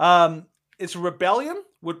 it's rebellion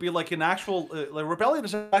would be an actual rebellion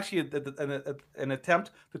is actually an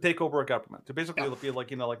attempt to take over a government, to basically be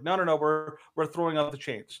no, we're throwing out the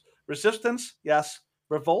chains. Resistance, yes.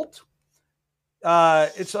 Revolt,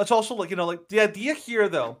 it's also the idea here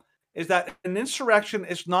though is that an insurrection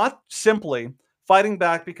is not simply fighting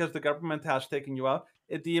back because the government has taken you out.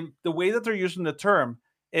 The way that they're using the term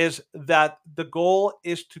is that the goal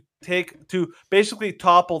is to basically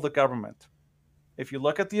topple the government. If you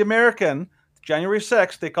look at the American January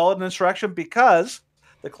 6th, they call it an insurrection because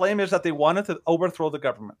the claim is that they wanted to overthrow the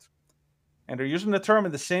government. And they're using the term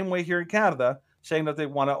in the same way here in Canada, saying that they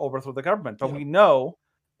want to overthrow the government. But we know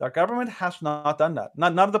our government has not done that.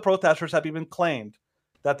 None of the protesters have even claimed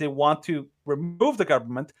that they want to remove the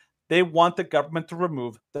government. They want the government to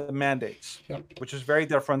remove the mandates, which is very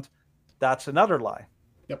different. That's another lie.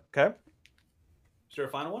 Yep. Okay. Is there a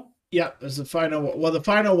final one? Yeah, there's a final one. Well, the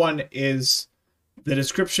final one is the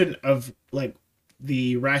description of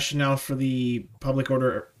the rationale for the public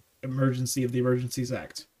order emergency of the Emergencies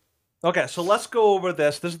Act. Okay, so let's go over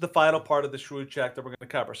this. This is the final part of the Shrewd check that we're going to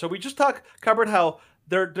cover. So we just covered how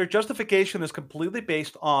their justification is completely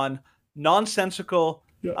based on nonsensical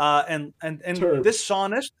and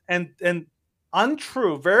dishonest and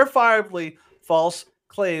untrue, verifiably false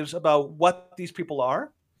claims about what these people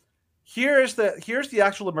are. Here's the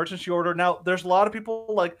actual emergency order. Now, there's a lot of people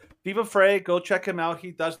like Viva Frey. Go check him out.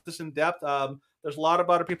 He does this in depth. There's a lot of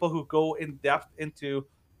other people who go in depth into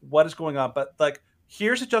what is going on. But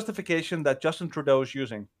here's a justification that Justin Trudeau is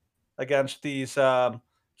using against these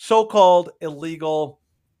so-called illegal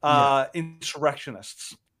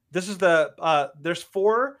insurrectionists. This is there's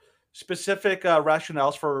 4 specific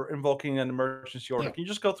rationales for invoking an emergency order. Can you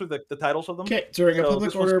just go through the titles of them? Okay, during a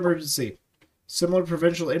public order emergency, similar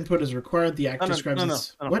provincial input is required. The act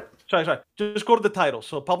describes no. What? Sorry. Just go to the titles.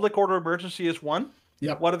 So public order emergency is one.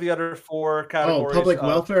 Yep. What are the other 4 categories? Public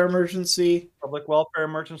welfare emergency. Public welfare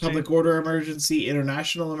emergency. Public order emergency,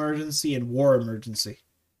 international emergency, and war emergency.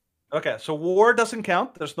 Okay, so war doesn't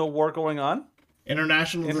count. There's no war going on.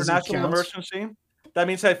 International emergency. That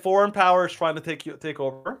means that foreign power is trying to take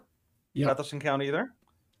over. Yeah, that doesn't count either.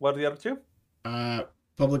 What are the other 2?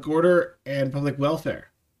 Public order and public welfare.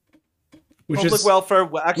 Welfare.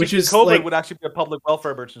 Actually, COVID would actually be a public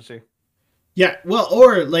welfare emergency. Yeah, well,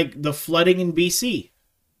 or the flooding in BC.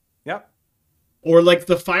 Yeah. Or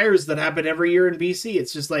the fires that happen every year in BC.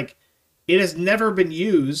 It's just it has never been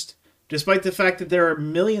used, despite the fact that there are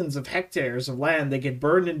millions of hectares of land that get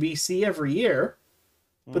burned in BC every year.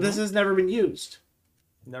 But this has never been used.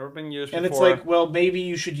 Never been used and before. It's well, maybe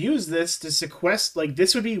you should use this to sequester.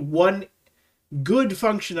 This would be one good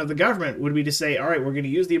function of the government, would be to say, all right, we're going to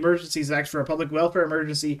use the Emergencies Act for a public welfare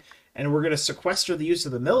emergency, and we're going to sequester the use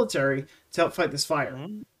of the military to help fight this fire.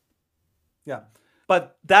 Mm-hmm. Yeah.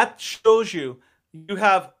 But that shows you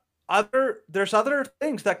have there's other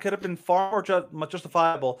things that could have been far more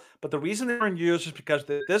justifiable, but the reason they weren't used is because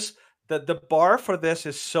the bar for this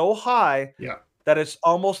is so high that it's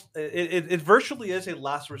almost it virtually is a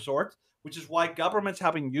last resort, which is why governments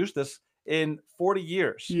haven't used this in 40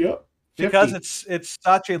 years. Yep. Because it's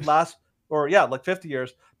such a 50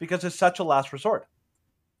 years, because it's such a last resort.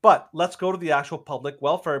 But let's go to the actual public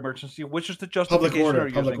welfare emergency, which is the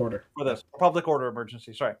justification Public order. for this. Public order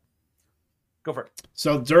emergency. Sorry. Go for it.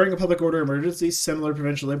 So during a public order emergency, similar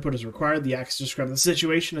provincial input is required. The acts describe the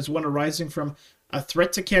situation as one arising from a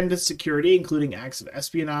threat to Canada's security, including acts of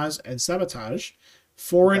espionage and sabotage,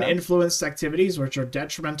 foreign influenced activities which are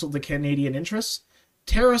detrimental to Canadian interests,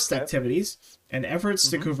 terrorist activities, and efforts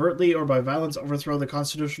to covertly or by violence overthrow the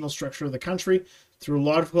constitutional structure of the country through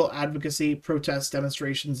lawful advocacy, protests,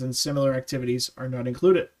 demonstrations, and similar activities are not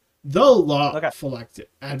included. Though lawful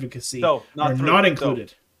advocacy are not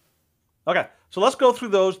included. Okay, so let's go through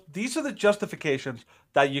those. These are the justifications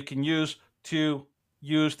that you can use to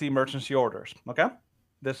use the emergency orders, okay?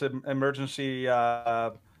 This emergency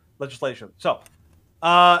legislation. So,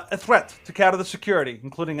 a threat to Canada's security,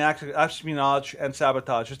 including espionage and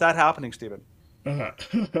sabotage. Is that happening, Stephen?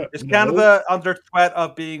 Is Canada under threat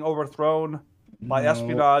of being overthrown by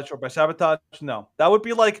espionage or by sabotage? No. That would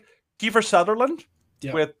be like Kiefer Sutherland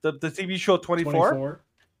with the TV show 24.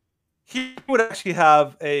 He would actually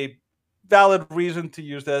have a valid reason to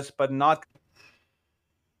use this, but not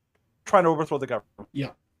trying to overthrow the government.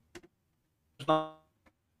 Yeah.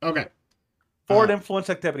 Okay. Foreign influence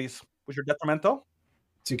activities, which are detrimental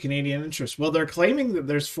to Canadian interests. Well, they're claiming that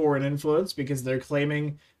there's foreign influence because they're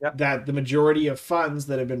claiming that the majority of funds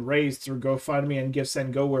that have been raised through GoFundMe and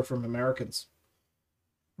GiveSendGo were from Americans.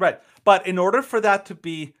 Right. But in order for that to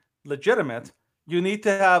be legitimate, you need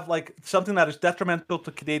to have like something that is detrimental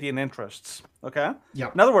to Canadian interests. Okay? Yeah.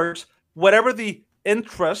 In other words, whatever the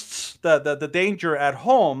interests, the danger at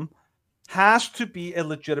home has to be a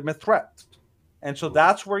legitimate threat. And so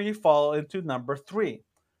that's where you fall into number 3.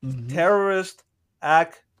 Terrorist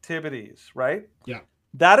activities, right? Yeah.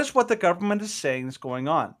 That is what the government is saying is going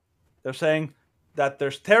on. They're saying that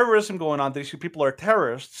there's terrorism going on. These people are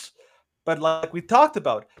terrorists. But like we talked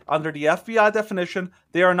about, under the FBI definition,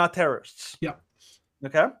 they are not terrorists. Yeah.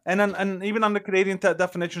 Okay? And even under Canadian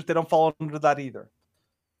definitions, they don't fall under that either.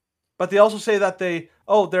 But they also say that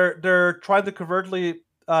they're trying to covertly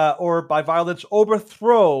or by violence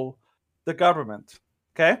overthrow the government.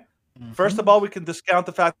 Okay? First of all, we can discount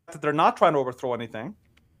the fact that they're not trying to overthrow anything.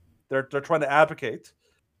 They're trying to advocate.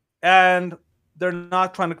 And they're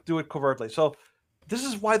not trying to do it covertly. So this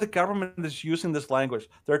is why the government is using this language.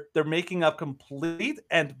 They're making up complete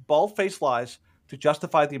and bald-faced lies to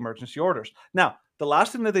justify the emergency orders. Now, the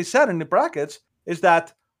last thing that they said in the brackets is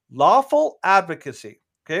that lawful advocacy.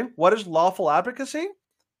 Okay, what is lawful advocacy?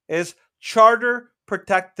 Is charter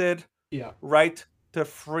protected right to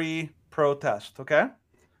free protest. Okay,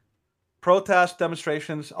 protest,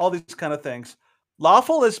 demonstrations, all these kind of things.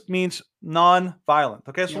 Lawful means non-violent.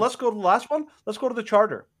 Okay, so let's go to the last one. Let's go to the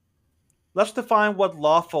charter. Let's define what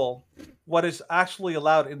is actually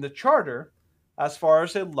allowed in the charter as far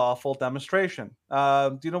as a lawful demonstration.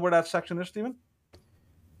 Do you know where that section is, Stephen?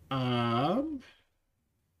 That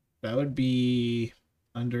would be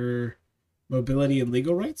under mobility and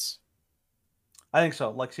legal rights. I think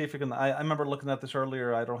so. Like, see if you can. I remember looking at this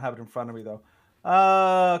earlier. I don't have it in front of me though.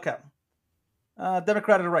 Okay.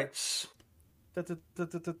 Democratic rights. Where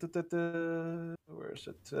is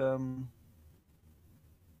it?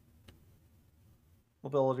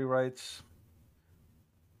 Mobility rights.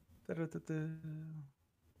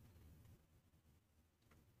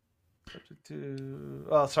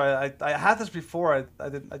 Oh, sorry. I had this before. I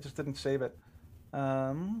just didn't save it.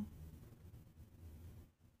 Oh,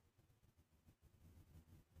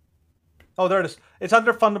 there it is. It's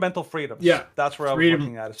under fundamental freedoms. Yeah, that's where I was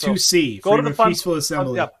looking at it. So 2C. Go to the peaceful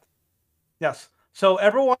assembly. Yes. So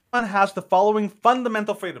everyone has the following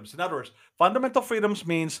fundamental freedoms. In other words, fundamental freedoms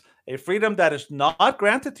means a freedom that is not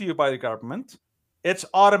granted to you by the government. It's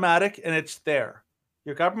automatic and it's there.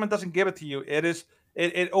 Your government doesn't give it to you.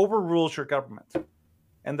 It overrules your government.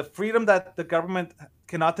 And the freedom that the government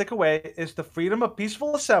cannot take away is the freedom of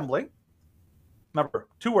peaceful assembly. Remember,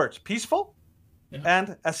 2 words, peaceful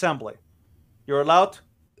and assembly. You're allowed,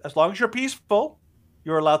 as long as you're peaceful,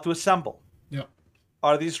 you're allowed to assemble. Yeah.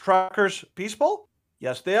 Are these truckers peaceful?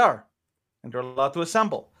 Yes, they are. And they're allowed to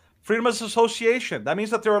assemble. Freedom of association. That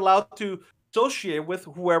means that they're allowed to associate with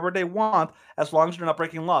whoever they want as long as they're not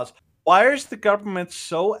breaking laws. Why is the government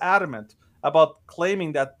so adamant about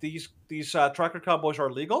claiming that these trucker convoys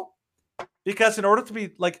are legal? Because in order to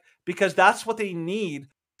be because that's what they need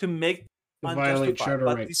to make to violate charter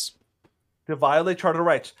rights. To violate charter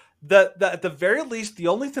rights. At the very least, the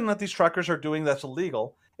only thing that these truckers are doing that's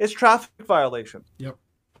illegal is traffic violation. Yep.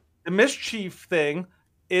 The mischief thing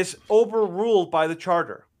is overruled by the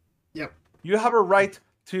charter. Yep. You have a right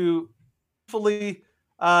to peacefully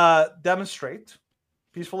demonstrate,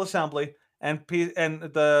 peaceful assembly, and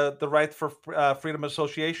the right for freedom of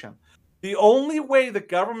association. The only way the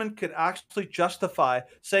government could actually justify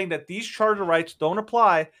saying that these charter rights don't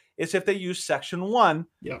apply is if they use Section 1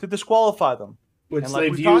 to disqualify them. Which and like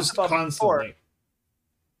they've we talked used about constantly.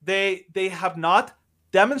 Before, they have not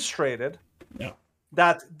demonstrated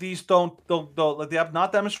that these don't like they have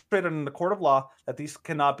not demonstrated in the court of law that these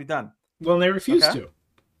cannot be done. Well, and they refuse to.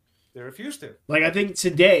 They refuse to. Like, I think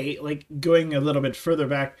today, like going a little bit further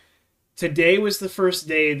back, today was the first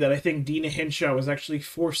day that I think Dina Hinshaw was actually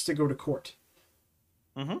forced to go to court.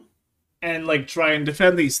 And like try and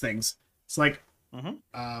defend these things. It's like,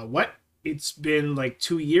 what? It's been like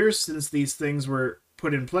 2 years since these things were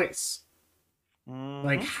put in place.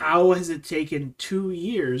 Like, how has it taken 2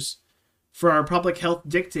 years for our public health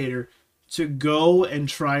dictator to go and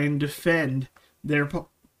try and defend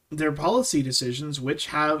their policy decisions, which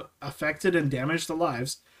have affected and damaged the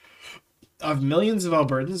lives of millions of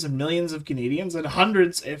Albertans and millions of Canadians and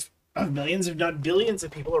hundreds of millions, if not billions,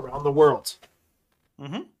 of people around the world?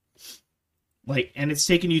 Like, and it's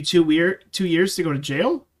taken you 2 years to go to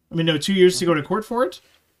jail? I mean, no, 2 years to go to court for it?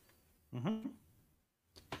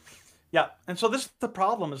 Yeah, and so this is the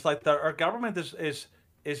problem. Is like our government is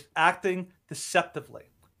acting deceptively.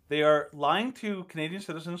 They are lying to Canadian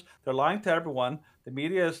citizens. They're lying to everyone. The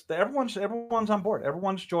media is everyone's on board.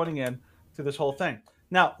 Everyone's joining in to this whole thing.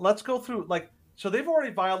 Now let's go through so they've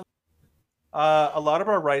already violated a lot of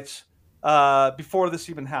our rights before this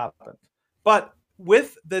even happened. But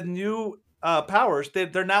with the new powers,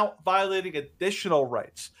 they're now violating additional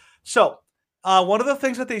rights. So one of the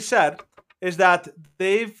things that they said is that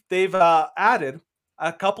they've added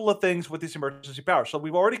a couple of things with these emergency powers. So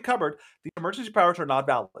we've already covered the emergency powers are not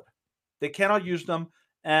valid. They cannot use them,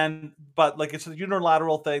 but like it's a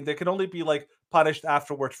unilateral thing. They can only be like punished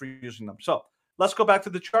afterwards for using them. So let's go back to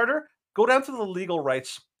the charter. Go down to the legal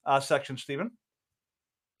rights section, Stephen,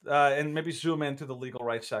 and maybe zoom into the legal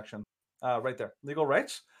rights section right there. Legal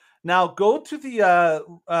rights. Now go to the.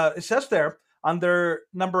 It says there under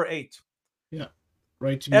number 8. Yeah,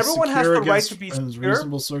 right to be everyone secure has the right against to be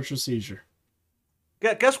unreasonable search or seizure.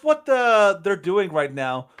 Guess what they're doing right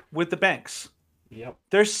now with the banks? Yep.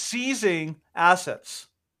 They're seizing assets.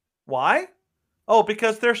 Why? Oh,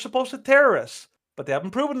 because they're supposed to terrorists, but they haven't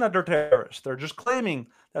proven that they're terrorists. They're just claiming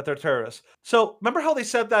that they're terrorists. So remember how they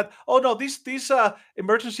said that? Oh no, these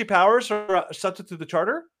emergency powers are subject to the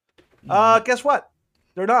charter. Guess what?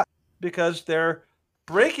 They're not, because they're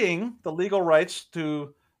breaking the legal rights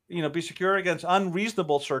to be secure against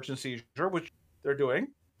unreasonable search and seizure, which they're doing.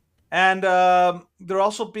 And they're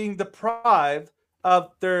also being deprived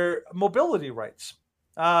of their mobility rights.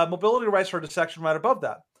 Mobility rights are the section right above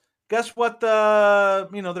that. Guess what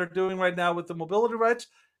they're doing right now with the mobility rights?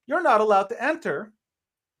 You're not allowed to enter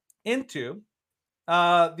into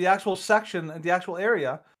the actual section, the actual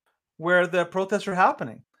area where the protests are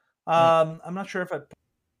happening. I'm not sure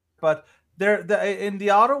but they're in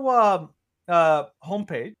the Ottawa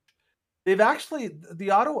homepage. They've actually,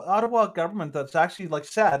 the Ottawa government that's actually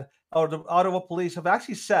said, or the Ottawa police have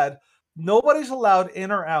actually said, nobody's allowed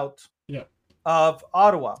in or out of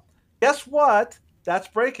Ottawa. Guess what? That's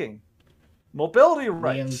breaking mobility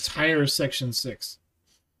rights. The entire Section 6.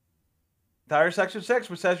 Entire Section 6,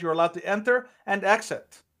 which says you're allowed to enter and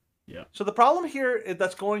exit. Yeah. So the problem here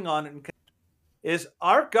that's going on is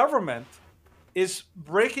our government is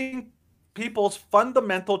breaking people's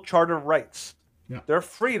fundamental charter rights, their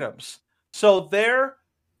freedoms. So their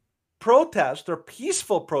protest, their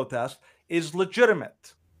peaceful protest, is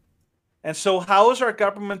legitimate. And so how is our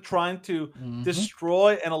government trying to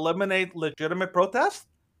destroy and eliminate legitimate protest?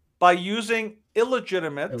 By using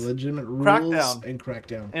illegitimate rules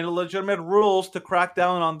crackdown and illegitimate rules to crack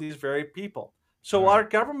down on these very people. So our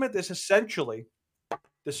government is essentially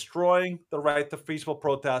destroying the right to peaceful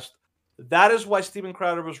protest. That is why Stephen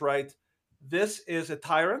Crowder was right. This is a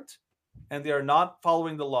tyrant, and they are not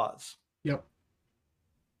following the laws. Yep.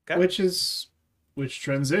 Okay. Which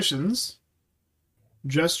transitions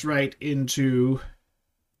just right into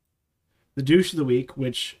the douche of the week,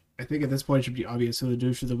 which I think at this point should be obvious who the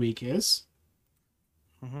douche of the week is.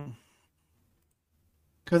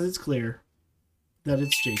 Because it's clear that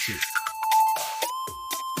it's JC.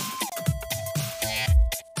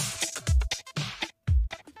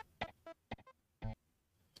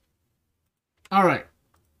 All right.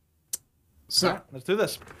 So let's do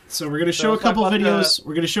this. So we're going to show a couple videos.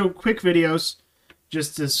 We're going to show quick videos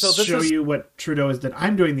just to show you what Trudeau has done.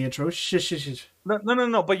 I'm doing the intro.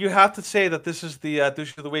 No. But you have to say that this is the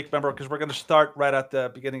douche of the week, remember, because we're going to start right at the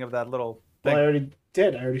beginning of that little thing. Well, I already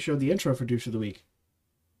did. I already showed the intro for douche of the week.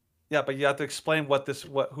 Yeah, but you have to explain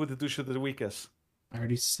who the douche of the week is. I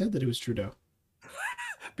already said that it was Trudeau.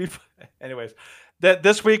 Anyways,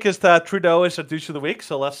 this week is Trudeau is a douche of the week.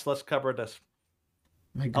 So let's cover this.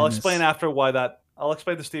 I'll explain after why that. I'll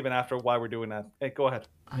explain to Stephen after why we're doing that. Hey, go ahead.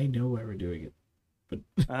 I know why we're doing it, but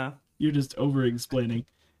you're just over-explaining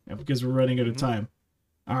because we're running out of time.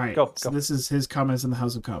 All right, go. This is his comments in the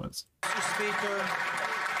House of Commons. Mr. Speaker,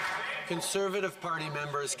 Conservative Party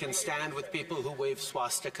members can stand with people who wave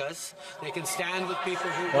swastikas. They can stand with people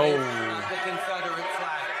who wave the Confederate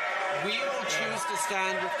flag. We will choose to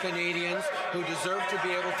stand with Canadians who deserve to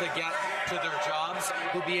be able to get to their jobs,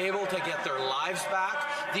 who be able to get their lives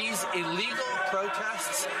back. These illegal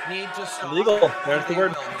protests need to stop. Illegal. There's the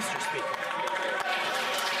word. Mr. Speaker.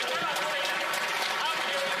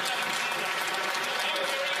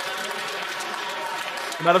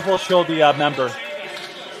 Might as well show the member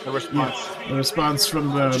the response. Yeah, the response from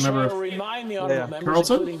the member. To remind the honourable members,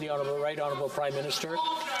 Carlton? including the honourable Prime Minister,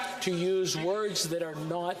 to use words that are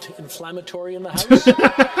not inflammatory in the House.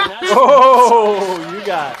 Oh, you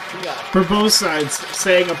got. For both sides,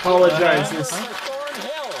 saying apologizes.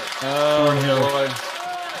 Thornhill. Boy.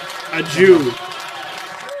 A Jew.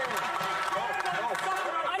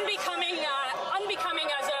 Unbecoming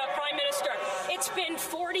as a Prime Minister. It's been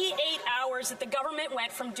 48 hours that the government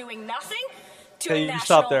went from doing nothing to a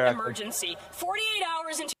national emergency. 48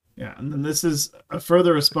 hours into... Yeah, and then this is a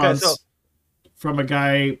further response from a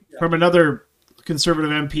guy, from another Conservative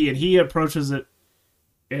MP, and he approaches it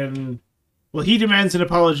in, well, he demands an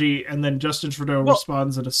apology, and then Justin Trudeau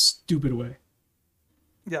responds in a stupid way.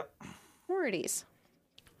 Yep. Priorities.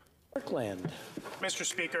 Parkland. Mr.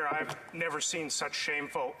 Speaker, I've never seen such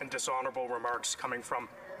shameful and dishonorable remarks coming from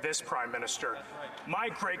this Prime Minister. My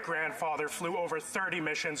great-grandfather flew over 30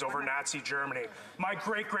 missions over Nazi Germany. My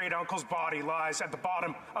great-great-uncle's body lies at the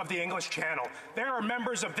bottom of the English Channel. There are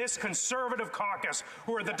members of this Conservative caucus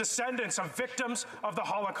who are the descendants of victims of the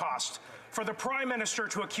Holocaust. For the Prime Minister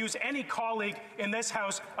to accuse any colleague in this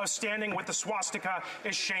House of standing with the swastika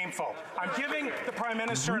is shameful. I'm giving the Prime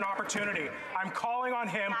Minister an opportunity. I'm calling on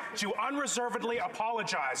him to unreservedly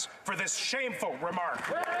apologize for this shameful remark.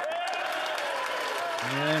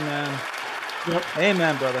 Amen. Yep.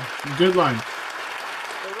 Amen, brother. Good line.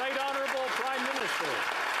 The Right Honourable Prime Minister.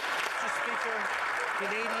 Mr. Speaker,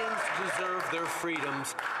 Canadians deserve their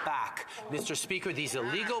freedoms back. Mr. Speaker, these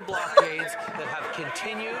illegal blockades that have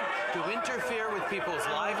continued to interfere with people's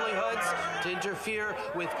livelihoods, to interfere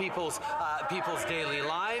with people's daily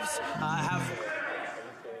lives,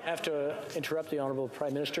 have to interrupt the Honourable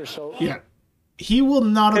Prime Minister. So yeah, he will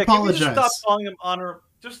not apologize. Can you just stop calling him honorable?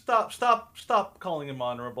 Just stop calling him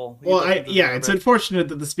honorable. Well, it's unfortunate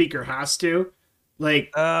that the speaker has to.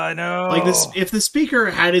 Like, I know. Like this, if the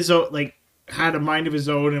speaker had his own, like, had a mind of his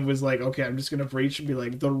own and was like, okay, I'm just gonna breach and be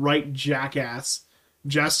like the right jackass,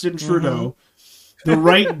 Justin Trudeau, the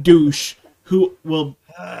right douche who will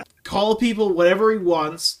call people whatever he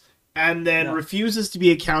wants and then refuses to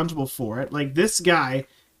be accountable for it. Like, this guy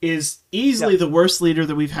is easily the worst leader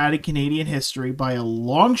that we've had in Canadian history by a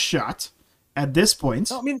long shot. At this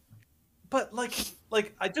point, no, I mean, but like,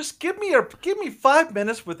 I just give me 5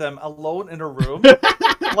 minutes with them alone in a room.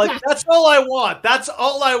 Like, that's all I want. That's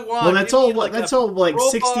all I want. Well, that's all. Like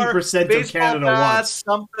 60% of Canada wants.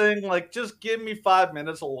 Something like, just give me 5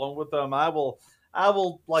 minutes alone with them. I will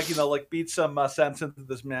beat some sense into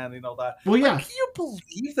this man. You know that. Well, yeah. Like, can you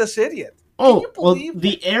believe this idiot? Oh, well,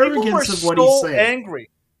 the arrogance of what he's saying. Angry.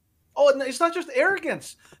 Oh, it's not just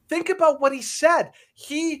arrogance. Think about what he said.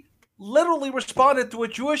 He literally responded to a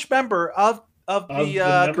Jewish member of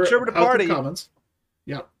the Conservative Party.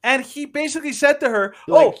 Yeah, and he basically said to her,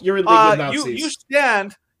 you're in league with Nazis.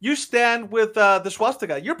 You stand with the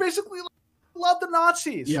swastika. You're basically love the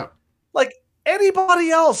Nazis." Yeah, like anyone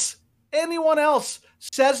else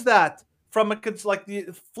says that from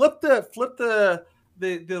flip the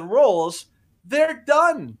roles, they're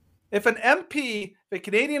done. If a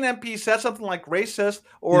Canadian MP said something like racist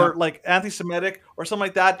or like anti-Semitic or something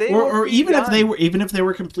like that, even if they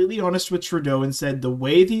were completely honest with Trudeau and said the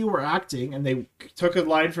way that you were acting, and they took a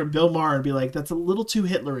line from Bill Maher and be like, "That's a little too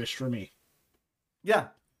Hitlerish for me." Yeah,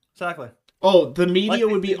 exactly. Oh, the media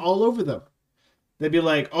would be all over them. They'd be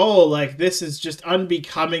like, "Oh, like this is just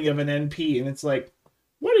unbecoming of an NP," and it's like,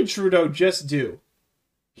 what did Trudeau just do?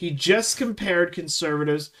 He just compared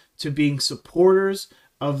Conservatives to being supporters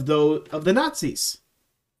of the Nazis.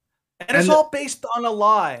 And it's all based on a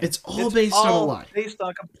lie. It's all based on a lie. Based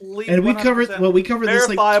on a complete. And we covered this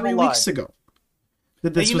like 3 weeks ago.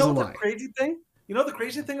 That this was a lie. The crazy thing? You know the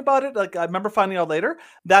crazy thing about it? Like, I remember finding out later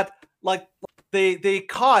that like they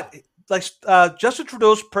caught like Justin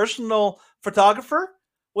Trudeau's personal photographer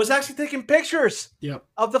was actually taking pictures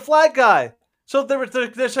of the flag guy. So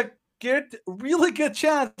there's a really good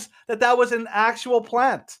chance that was an actual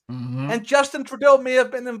plant. And Justin Trudeau may have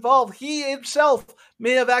been involved. He himself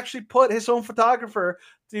may have actually put his own photographer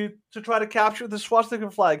to try to capture the swastika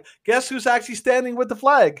flag. Guess who's actually standing with the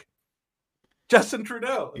flag? Justin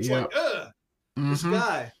Trudeau. It's like, this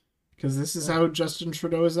guy. Because this is how Justin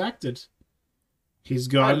Trudeau has acted. He's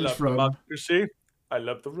gone from democracy. I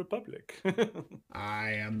love the Republic.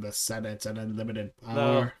 I am the Senate and unlimited power.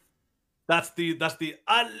 No. That's the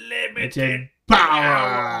unlimited power.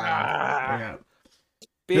 Yeah.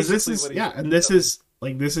 Because this is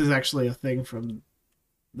this is actually a thing from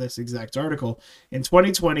this exact article. In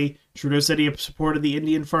 2020, Trudeau said he supported the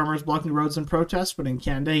Indian farmers blocking roads in protest, but in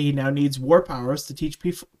Canada, he now needs war powers to teach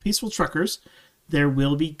peaceful truckers there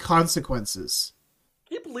will be consequences.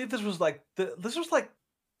 Can you believe this was like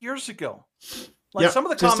years ago? Like some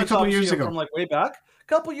of the comments a couple years ago from like way back. A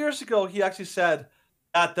couple years ago, he actually said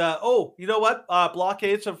that you know what?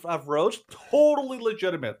 Blockades of roads, totally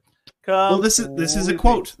legitimate. Well, this is a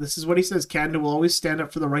quote. This is what he says: Canada will always stand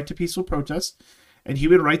up for the right to peaceful protest and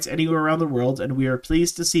human rights anywhere around the world, and we are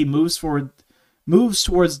pleased to see moves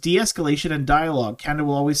towards de-escalation and dialogue. Canada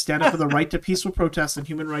will always stand up for the right to peaceful protest and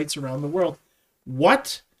human rights around the world.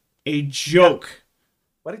 What a joke!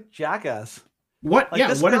 What a jackass! What?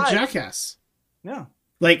 Like, what a jackass! Yeah,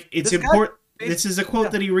 like it's important. This is a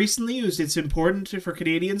quote that he recently used. It's important for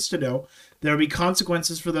Canadians to know there will be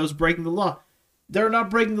consequences for those breaking the law. They're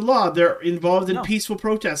not breaking the law. They're involved in peaceful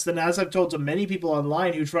protests. And as I've told to many people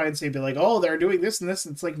online who try and say, be like, oh, they're doing this and this.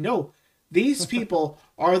 And it's like, no, these people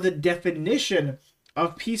are the definition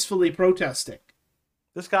of peacefully protesting.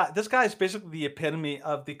 This guy is basically the epitome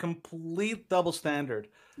of the complete double standard.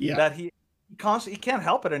 Yeah. That he can't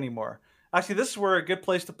help it anymore. Actually, this is where a good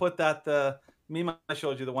place to put that meme I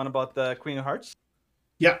showed you, the one about the Queen of Hearts.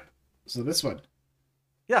 Yeah. So this one.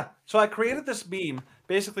 Yeah. So I created this meme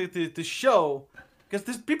basically to show,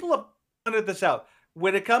 because people have pointed this out.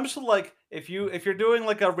 When it comes to like if you're doing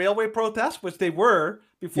like a railway protest, which they were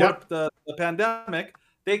before the pandemic,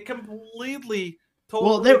 they completely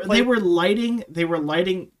they were lighting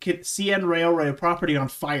CN Railway property on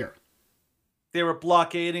fire. They were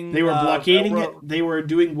blockading. They were blockading it. They were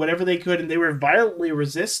doing whatever they could, and they were violently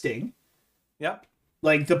resisting. Yep.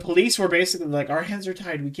 Like the police were basically like, our hands are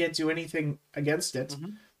tied. We can't do anything against it.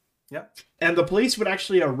 Mm-hmm. Yep. And the police would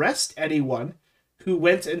actually arrest anyone who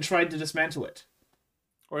went and tried to dismantle it.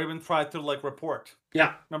 Or even tried to like report.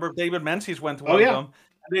 Yeah. Remember David Menzies went to one of them.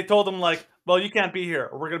 And they told him like, well, you can't be here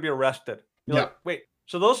or we're going to be arrested. You're like, wait,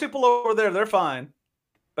 so those people over there, they're fine.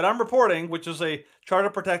 But I'm reporting, which is a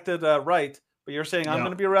charter protected right. But you're saying I'm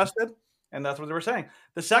going to be arrested? And that's what they were saying.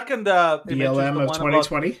 The second BLM of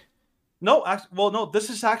 2020? No,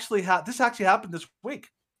 this actually happened this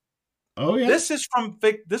week. Oh yeah. This is from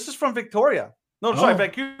Victoria. No, sorry,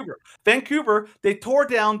 Vancouver. Vancouver, they tore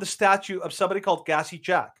down the statue of somebody called Gassy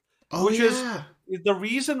Jack, which is the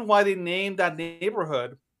reason why they named that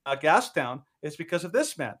neighborhood Gastown is because of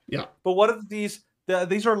this man. Yeah. But what are these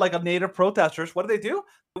are like a native protesters. What did they do?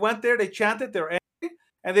 They went there, they chanted, they're angry,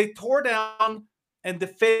 and they tore down and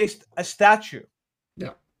defaced a statue.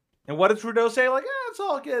 Yeah. And what did Trudeau say? Like, it's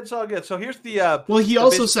all good, it's all good. So here's the... well, he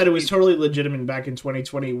also said it was totally legitimate back in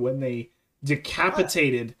 2020 when they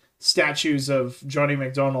decapitated statues of Johnny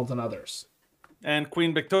MacDonald and others. And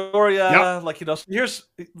Queen Victoria,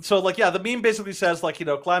 the meme basically says, like,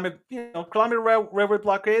 climate railway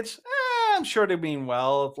blockades, I'm sure they mean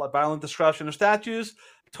well. Violent destruction of statues,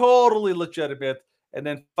 totally legitimate. And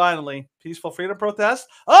then finally, peaceful freedom protests,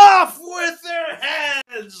 off with their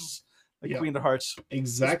heads! Like Queen of Hearts.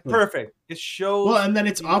 Exactly. It's perfect. It shows... well, and then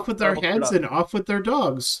it's off with their heads and off with their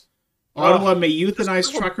dogs. Ottawa may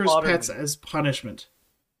euthanize truckers' pets as punishment.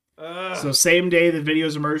 So same day, the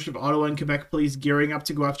videos emerged of Ottawa and Quebec police gearing up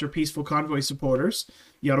to go after peaceful convoy supporters.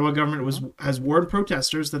 The Ottawa government has warned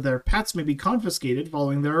protesters that their pets may be confiscated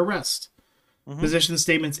following their arrest. Position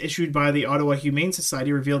statements issued by the Ottawa Humane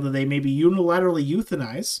Society revealed that they may be unilaterally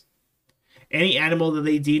euthanize any animal that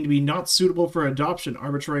they deem to be not suitable for adoption.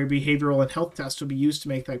 Arbitrary behavioral and health tests will be used to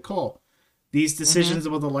make that call. These decisions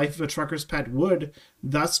about the life of a trucker's pet would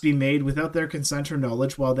thus be made without their consent or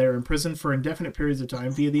knowledge while they are imprisoned for indefinite periods of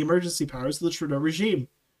time via the emergency powers of the Trudeau regime.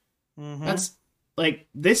 That's like,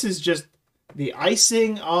 this is just the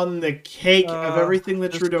icing on the cake of everything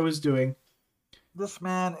that Trudeau is doing. This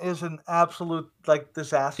man is an absolute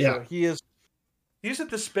disaster. Yeah. He's a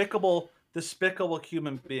despicable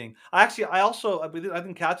human being. I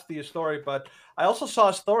didn't catch the story, but I also saw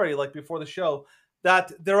a story before the show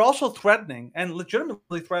that they're also threatening, and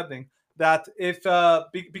legitimately threatening, that if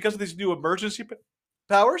because of these new emergency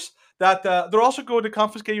powers, that they're also going to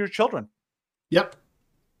confiscate your children. Yep.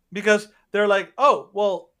 Because they're like, oh,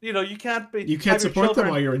 well, you can't support them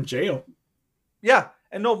while you're in jail. Yeah,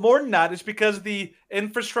 and no more than that, it's because the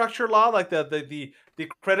infrastructure law, like the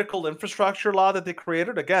critical infrastructure law that they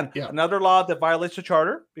created, again, another law that violates the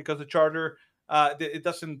charter, because the charter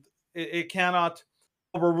it cannot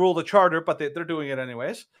overrule the charter, but they're doing it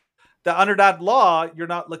anyways. That under that law,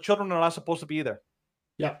 children are not supposed to be there.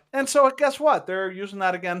 Yeah. And so guess what? They're using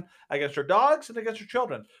that again against your dogs and against your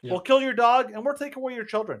children. We'll kill your dog and we'll take away your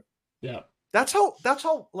children. Yeah. That's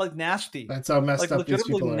how like nasty. That's how messed up these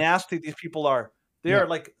people are. Nasty these people are. They are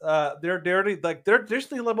like they're dirty, like they're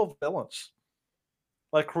Disney level villains.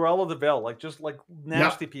 Like Cruella de Vil, like just like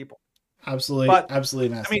nasty people. Absolutely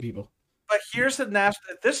nasty people. But here's the nasty.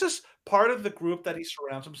 This is part of the group that he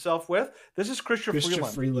surrounds himself with. This is Christopher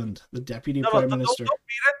Freeland, the deputy prime minister. Don't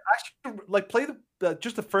read it. Actually, like play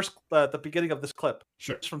just the beginning of this clip.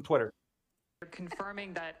 Sure. It's from Twitter.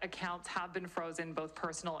 Confirming that accounts have been frozen, both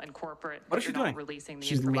personal and corporate. What is she doing? Releasing the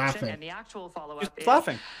She's information. laughing. And the actual follow-up is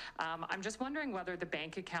laughing. I'm just wondering whether the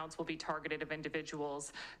bank accounts will be targeted of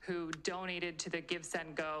individuals who donated to the Give,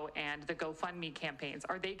 Send, Go and the GoFundMe campaigns.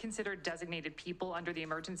 Are they considered designated people under the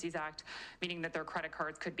Emergencies Act, meaning that their credit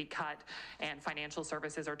cards could be cut and financial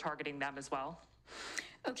services are targeting them as well?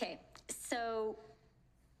 Okay, so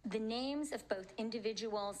the names of both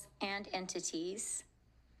individuals and entities,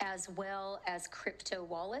 as well as crypto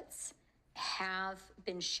wallets, have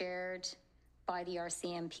been shared by the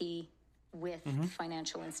RCMP with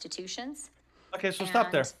financial institutions. Okay, so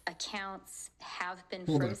stop there. Accounts have been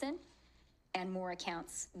frozen, and more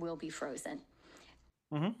accounts will be frozen.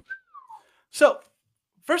 So,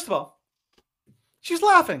 first of all, she's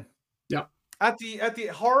laughing. Yeah. At the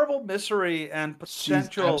horrible misery and potential.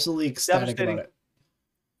 She's absolutely ecstatic about it.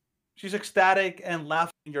 She's ecstatic and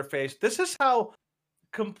laughing in your face. This is how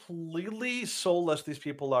completely soulless these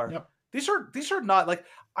people are. Yep. These are not like,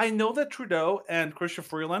 I know that Trudeau and Christopher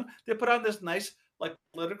Freeland, they put on this nice like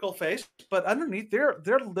political face, but underneath they're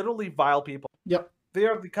literally vile people. Yep. They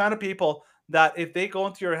are the kind of people that if they go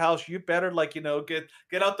into your house, you better get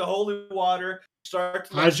out the holy water, start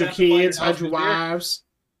to hide your kids, hide your wives.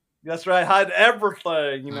 That's right, hide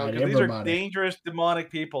everything. Hide because these are dangerous,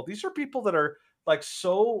 demonic people. These are people that are like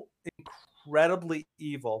so incredibly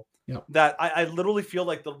evil. Yep. That I literally feel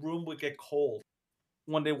like the room would get cold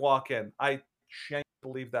when they walk in. I genuinely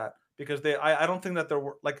believe that because I don't think that they're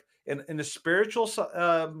like in a spiritual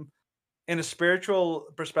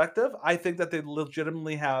perspective. I think that they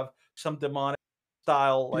legitimately have some demonic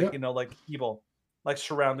style, like like evil, like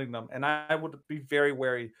surrounding them, and I would be very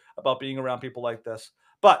wary about being around people like this.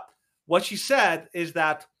 But what she said is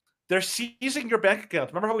that they're seizing your bank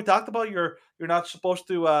accounts. Remember how we talked about you're not supposed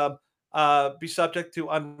to be subject to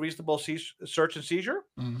unreasonable search and seizure?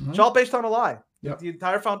 It's all based on a lie. Yep. The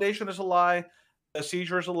entire foundation is a lie. The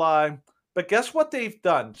seizure is a lie. But guess what they've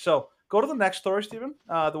done? So go to the next story, Stephen.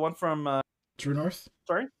 The one from True North.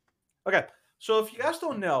 Sorry. Okay. So if you guys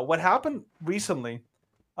don't know what happened recently,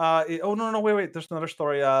 wait. There's another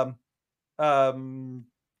story. Oh,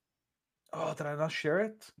 did I not share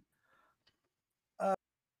it?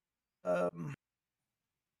 I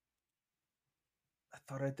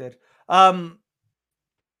thought I did.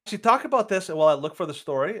 To talk about this, while I look for the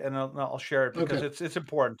story, and I'll share it because it's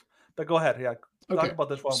important. But go ahead, yeah. Talk about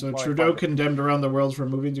this. So Trudeau condemned around the world for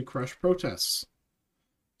moving to crush protests.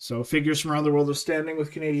 So figures from around the world are standing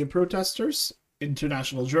with Canadian protesters.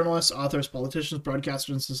 International journalists, authors, politicians, broadcasters,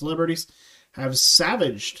 and celebrities have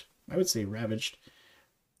ravaged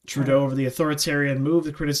Trudeau over the authoritarian move.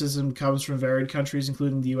 The criticism comes from varied countries,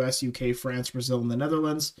 including the US, UK, France, Brazil, and the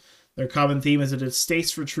Netherlands. Their common theme is a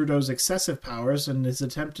distaste for Trudeau's excessive powers and his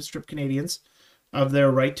attempt to strip Canadians of their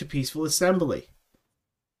right to peaceful assembly.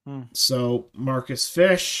 So Marcus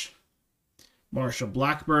Fish, Marshall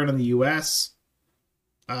Blackburn in the US,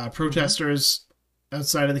 protesters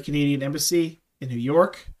outside of the Canadian Embassy in New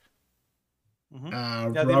York.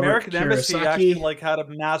 The American Embassy actually had a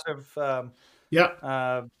massive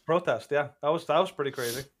protest. Yeah, that was pretty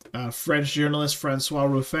crazy. French journalist Francois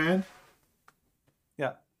Ruffin.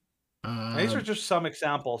 Yeah. These are just some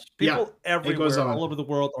examples. People everywhere, all over the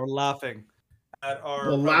world, are laughing at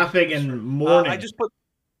our laughing and mourning. I just put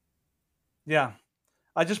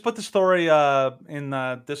the story in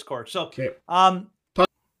Discord. So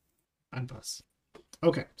unpause.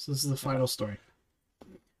 Okay, so this is the final story.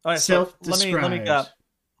 All right, self-described. Let me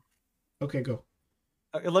okay, go.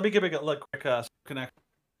 Let me give it a quick connection.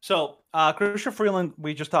 So, Christopher Freeland,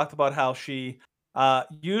 we just talked about how she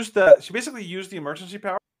basically used the emergency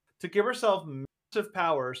power to give herself massive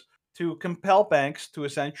powers to compel banks to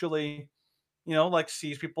essentially,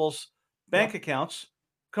 seize people's bank accounts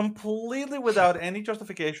completely without any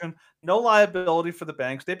justification, no liability for the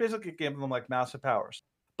banks. They basically gave them like massive powers.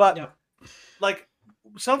 But like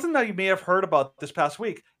something that you may have heard about this past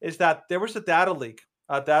week is that there was a data leak,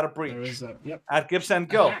 a data breach at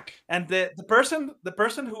GiveSendGo, and the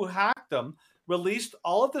person who hacked them released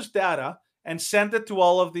all of this data and sent it to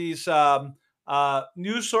all of these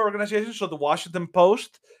news organizations, so the Washington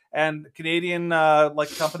Post and Canadian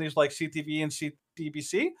like companies like CTV and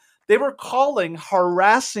CBC. They were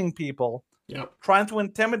harassing people, trying to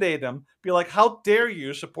intimidate them, be like, how dare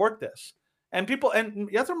you support this? And people, and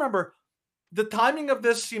you have to remember, the timing of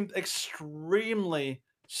this seemed extremely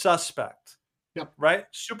suspect. Right?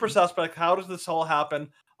 Super suspect. How does this all happen?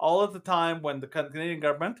 All at the time when the Canadian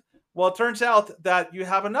government, well, it turns out that you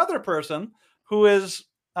have another person who is,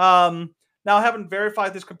 now I haven't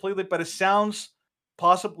verified this completely, but it sounds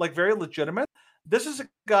possible, like very legitimate. This is a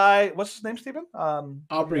guy, what's his name, Stephen?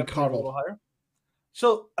 Aubrey Cottle.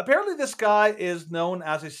 So apparently this guy is known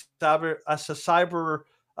as a cyber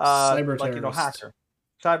terrorist. hacker,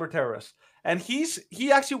 cyber terrorist. And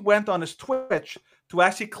he actually went on his Twitch to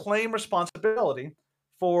actually claim responsibility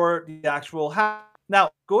for the actual hack. Now,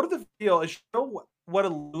 go to the video and show what a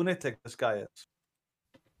lunatic this guy is.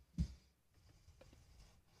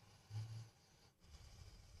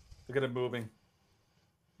 Look at him moving.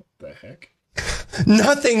 What the heck?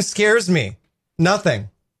 Nothing scares me. Nothing.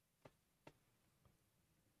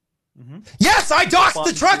 Yes, I doxed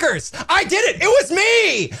the truckers. I did it. It was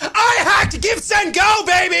me. I hacked GiveSendGo,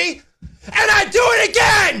 baby. And I do it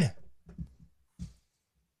again.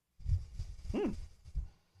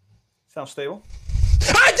 Sounds stable.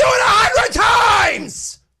 I do it 100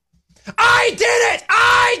 times. I did it.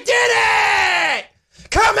 I did it.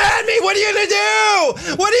 Come at me. What are you going to do?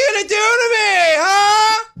 What are you going to do to me,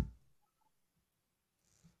 huh?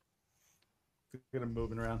 Look at him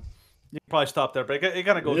moving around. You can probably stop there, but it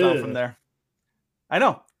kind of goes down from there. I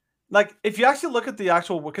know. Like, if you actually look at the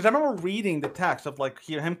actual, because I remember reading the text of like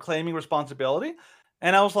him claiming responsibility,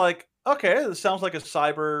 and I was like, okay, this sounds like a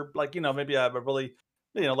cyber, like, maybe a really,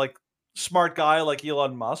 like smart guy like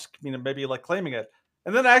Elon Musk, maybe like claiming it.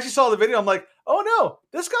 And then I actually saw the video. I'm like, oh no,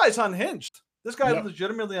 this guy's unhinged. This guy's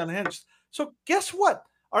legitimately unhinged. So guess what?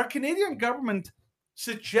 Our Canadian government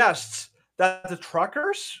suggests that the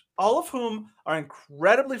truckers, all of whom are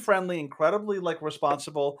incredibly friendly, incredibly like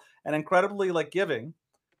responsible, and incredibly like giving,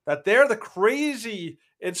 that they're the crazy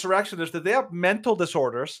insurrectionists, that they have mental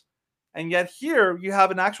disorders. And yet here you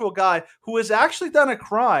have an actual guy who has actually done a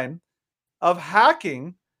crime of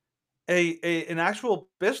hacking an actual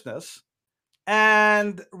business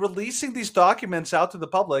and releasing these documents out to the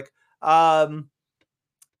public. And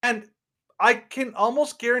I can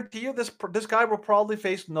almost guarantee you this guy will probably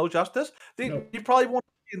face no justice. He probably won't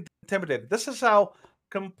be intimidated. This is how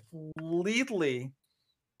completely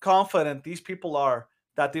confident these people are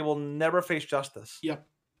that they will never face justice.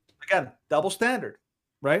 Again, double standard,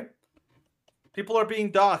 right? People are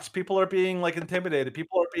being doxxed. People are being like intimidated.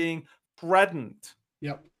 People are being threatened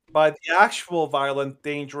by the actual violent,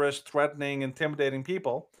 dangerous, threatening, intimidating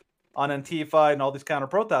people on Antifa and all these counter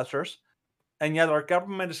protesters. And yet our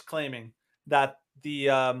government is claiming that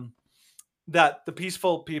the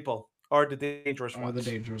peaceful people are the dangerous ones.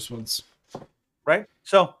 The dangerous ones. Right?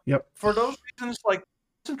 So for those reasons, like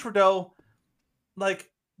Trudeau, like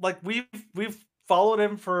we've followed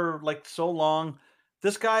him for like so long.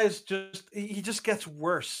 This guy is he just gets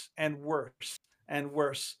worse and worse and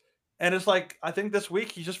worse. And it's like, I think this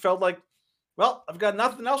week he just felt like, well, I've got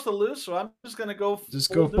nothing else to lose, so I'm just gonna go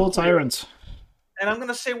full tyrant. And I'm going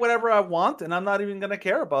to say whatever I want, and I'm not even going to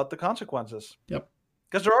care about the consequences.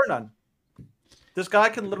 Because there are none. This guy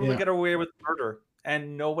can literally get away with murder,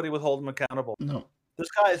 and nobody would hold him accountable. No. This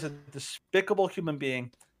guy is a despicable human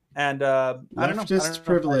being. And I don't know. Leftist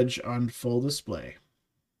privilege on full display.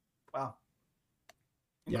 Wow.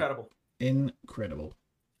 Incredible. Incredible.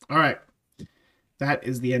 All right. That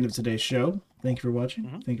is the end of today's show. Thank you for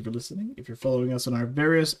watching. Thank you for listening. If you're following us on our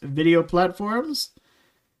various video platforms,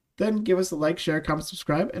 then give us a like, share, comment,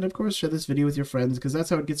 subscribe, and of course share this video with your friends, because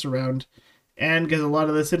that's how it gets around. And because a lot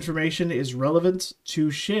of this information is relevant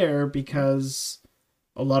to share, because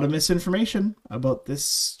a lot of misinformation about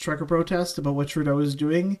this trucker protest, about what Trudeau is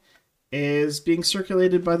doing, is being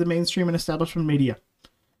circulated by the mainstream and establishment media.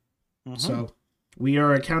 So we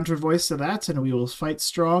are a counter voice to that, and we will fight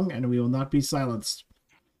strong, and we will not be silenced.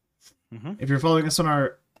 If you're following us on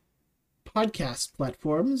our podcast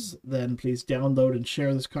platforms, then please download and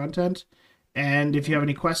share this content. And if you have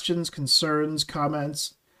any questions, concerns,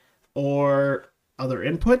 comments, or other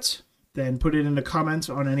input, then put it in a comment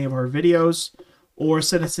on any of our videos, or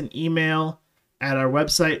send us an email at our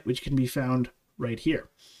website, which can be found right here.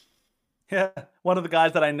 Yeah, one of the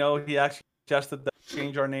guys that I know, he actually suggested that we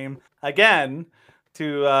change our name again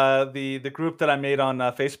to the group that I made on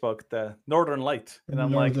Facebook, the Northern Light. And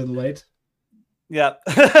I'm Northern Light. Yeah,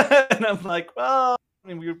 and I'm like, well, I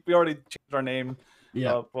mean, we already changed our name.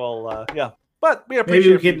 Yeah. Yeah, but we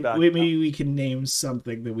appreciate feedback. Maybe we can name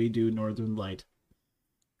something that we do Northern Light.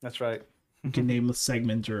 That's right. We can name a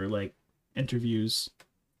segment or like interviews.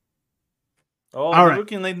 Oh, all right.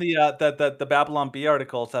 Looking in the Babylon Bee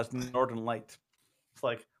articles as Northern Light. It's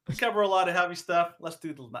like, we cover a lot of heavy stuff. Let's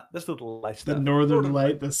do the light stuff. The Northern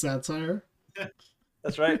Light, the satire.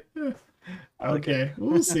 That's right. Okay,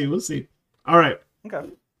 we'll see. All right. Okay.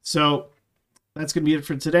 So that's gonna be it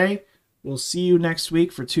for today. We'll see you next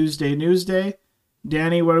week for Tuesday Newsday.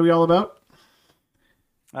 Danny, what are we all about?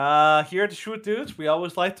 Here at the Shrewd Dudes, we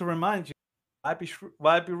always like to remind you, why be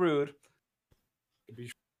rude?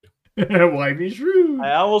 Why be shrewd?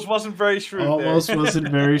 I almost wasn't very shrewd. Wasn't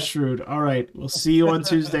very shrewd. All right. We'll see you on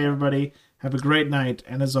Tuesday, everybody. Have a great night.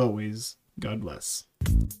 And as always, God bless.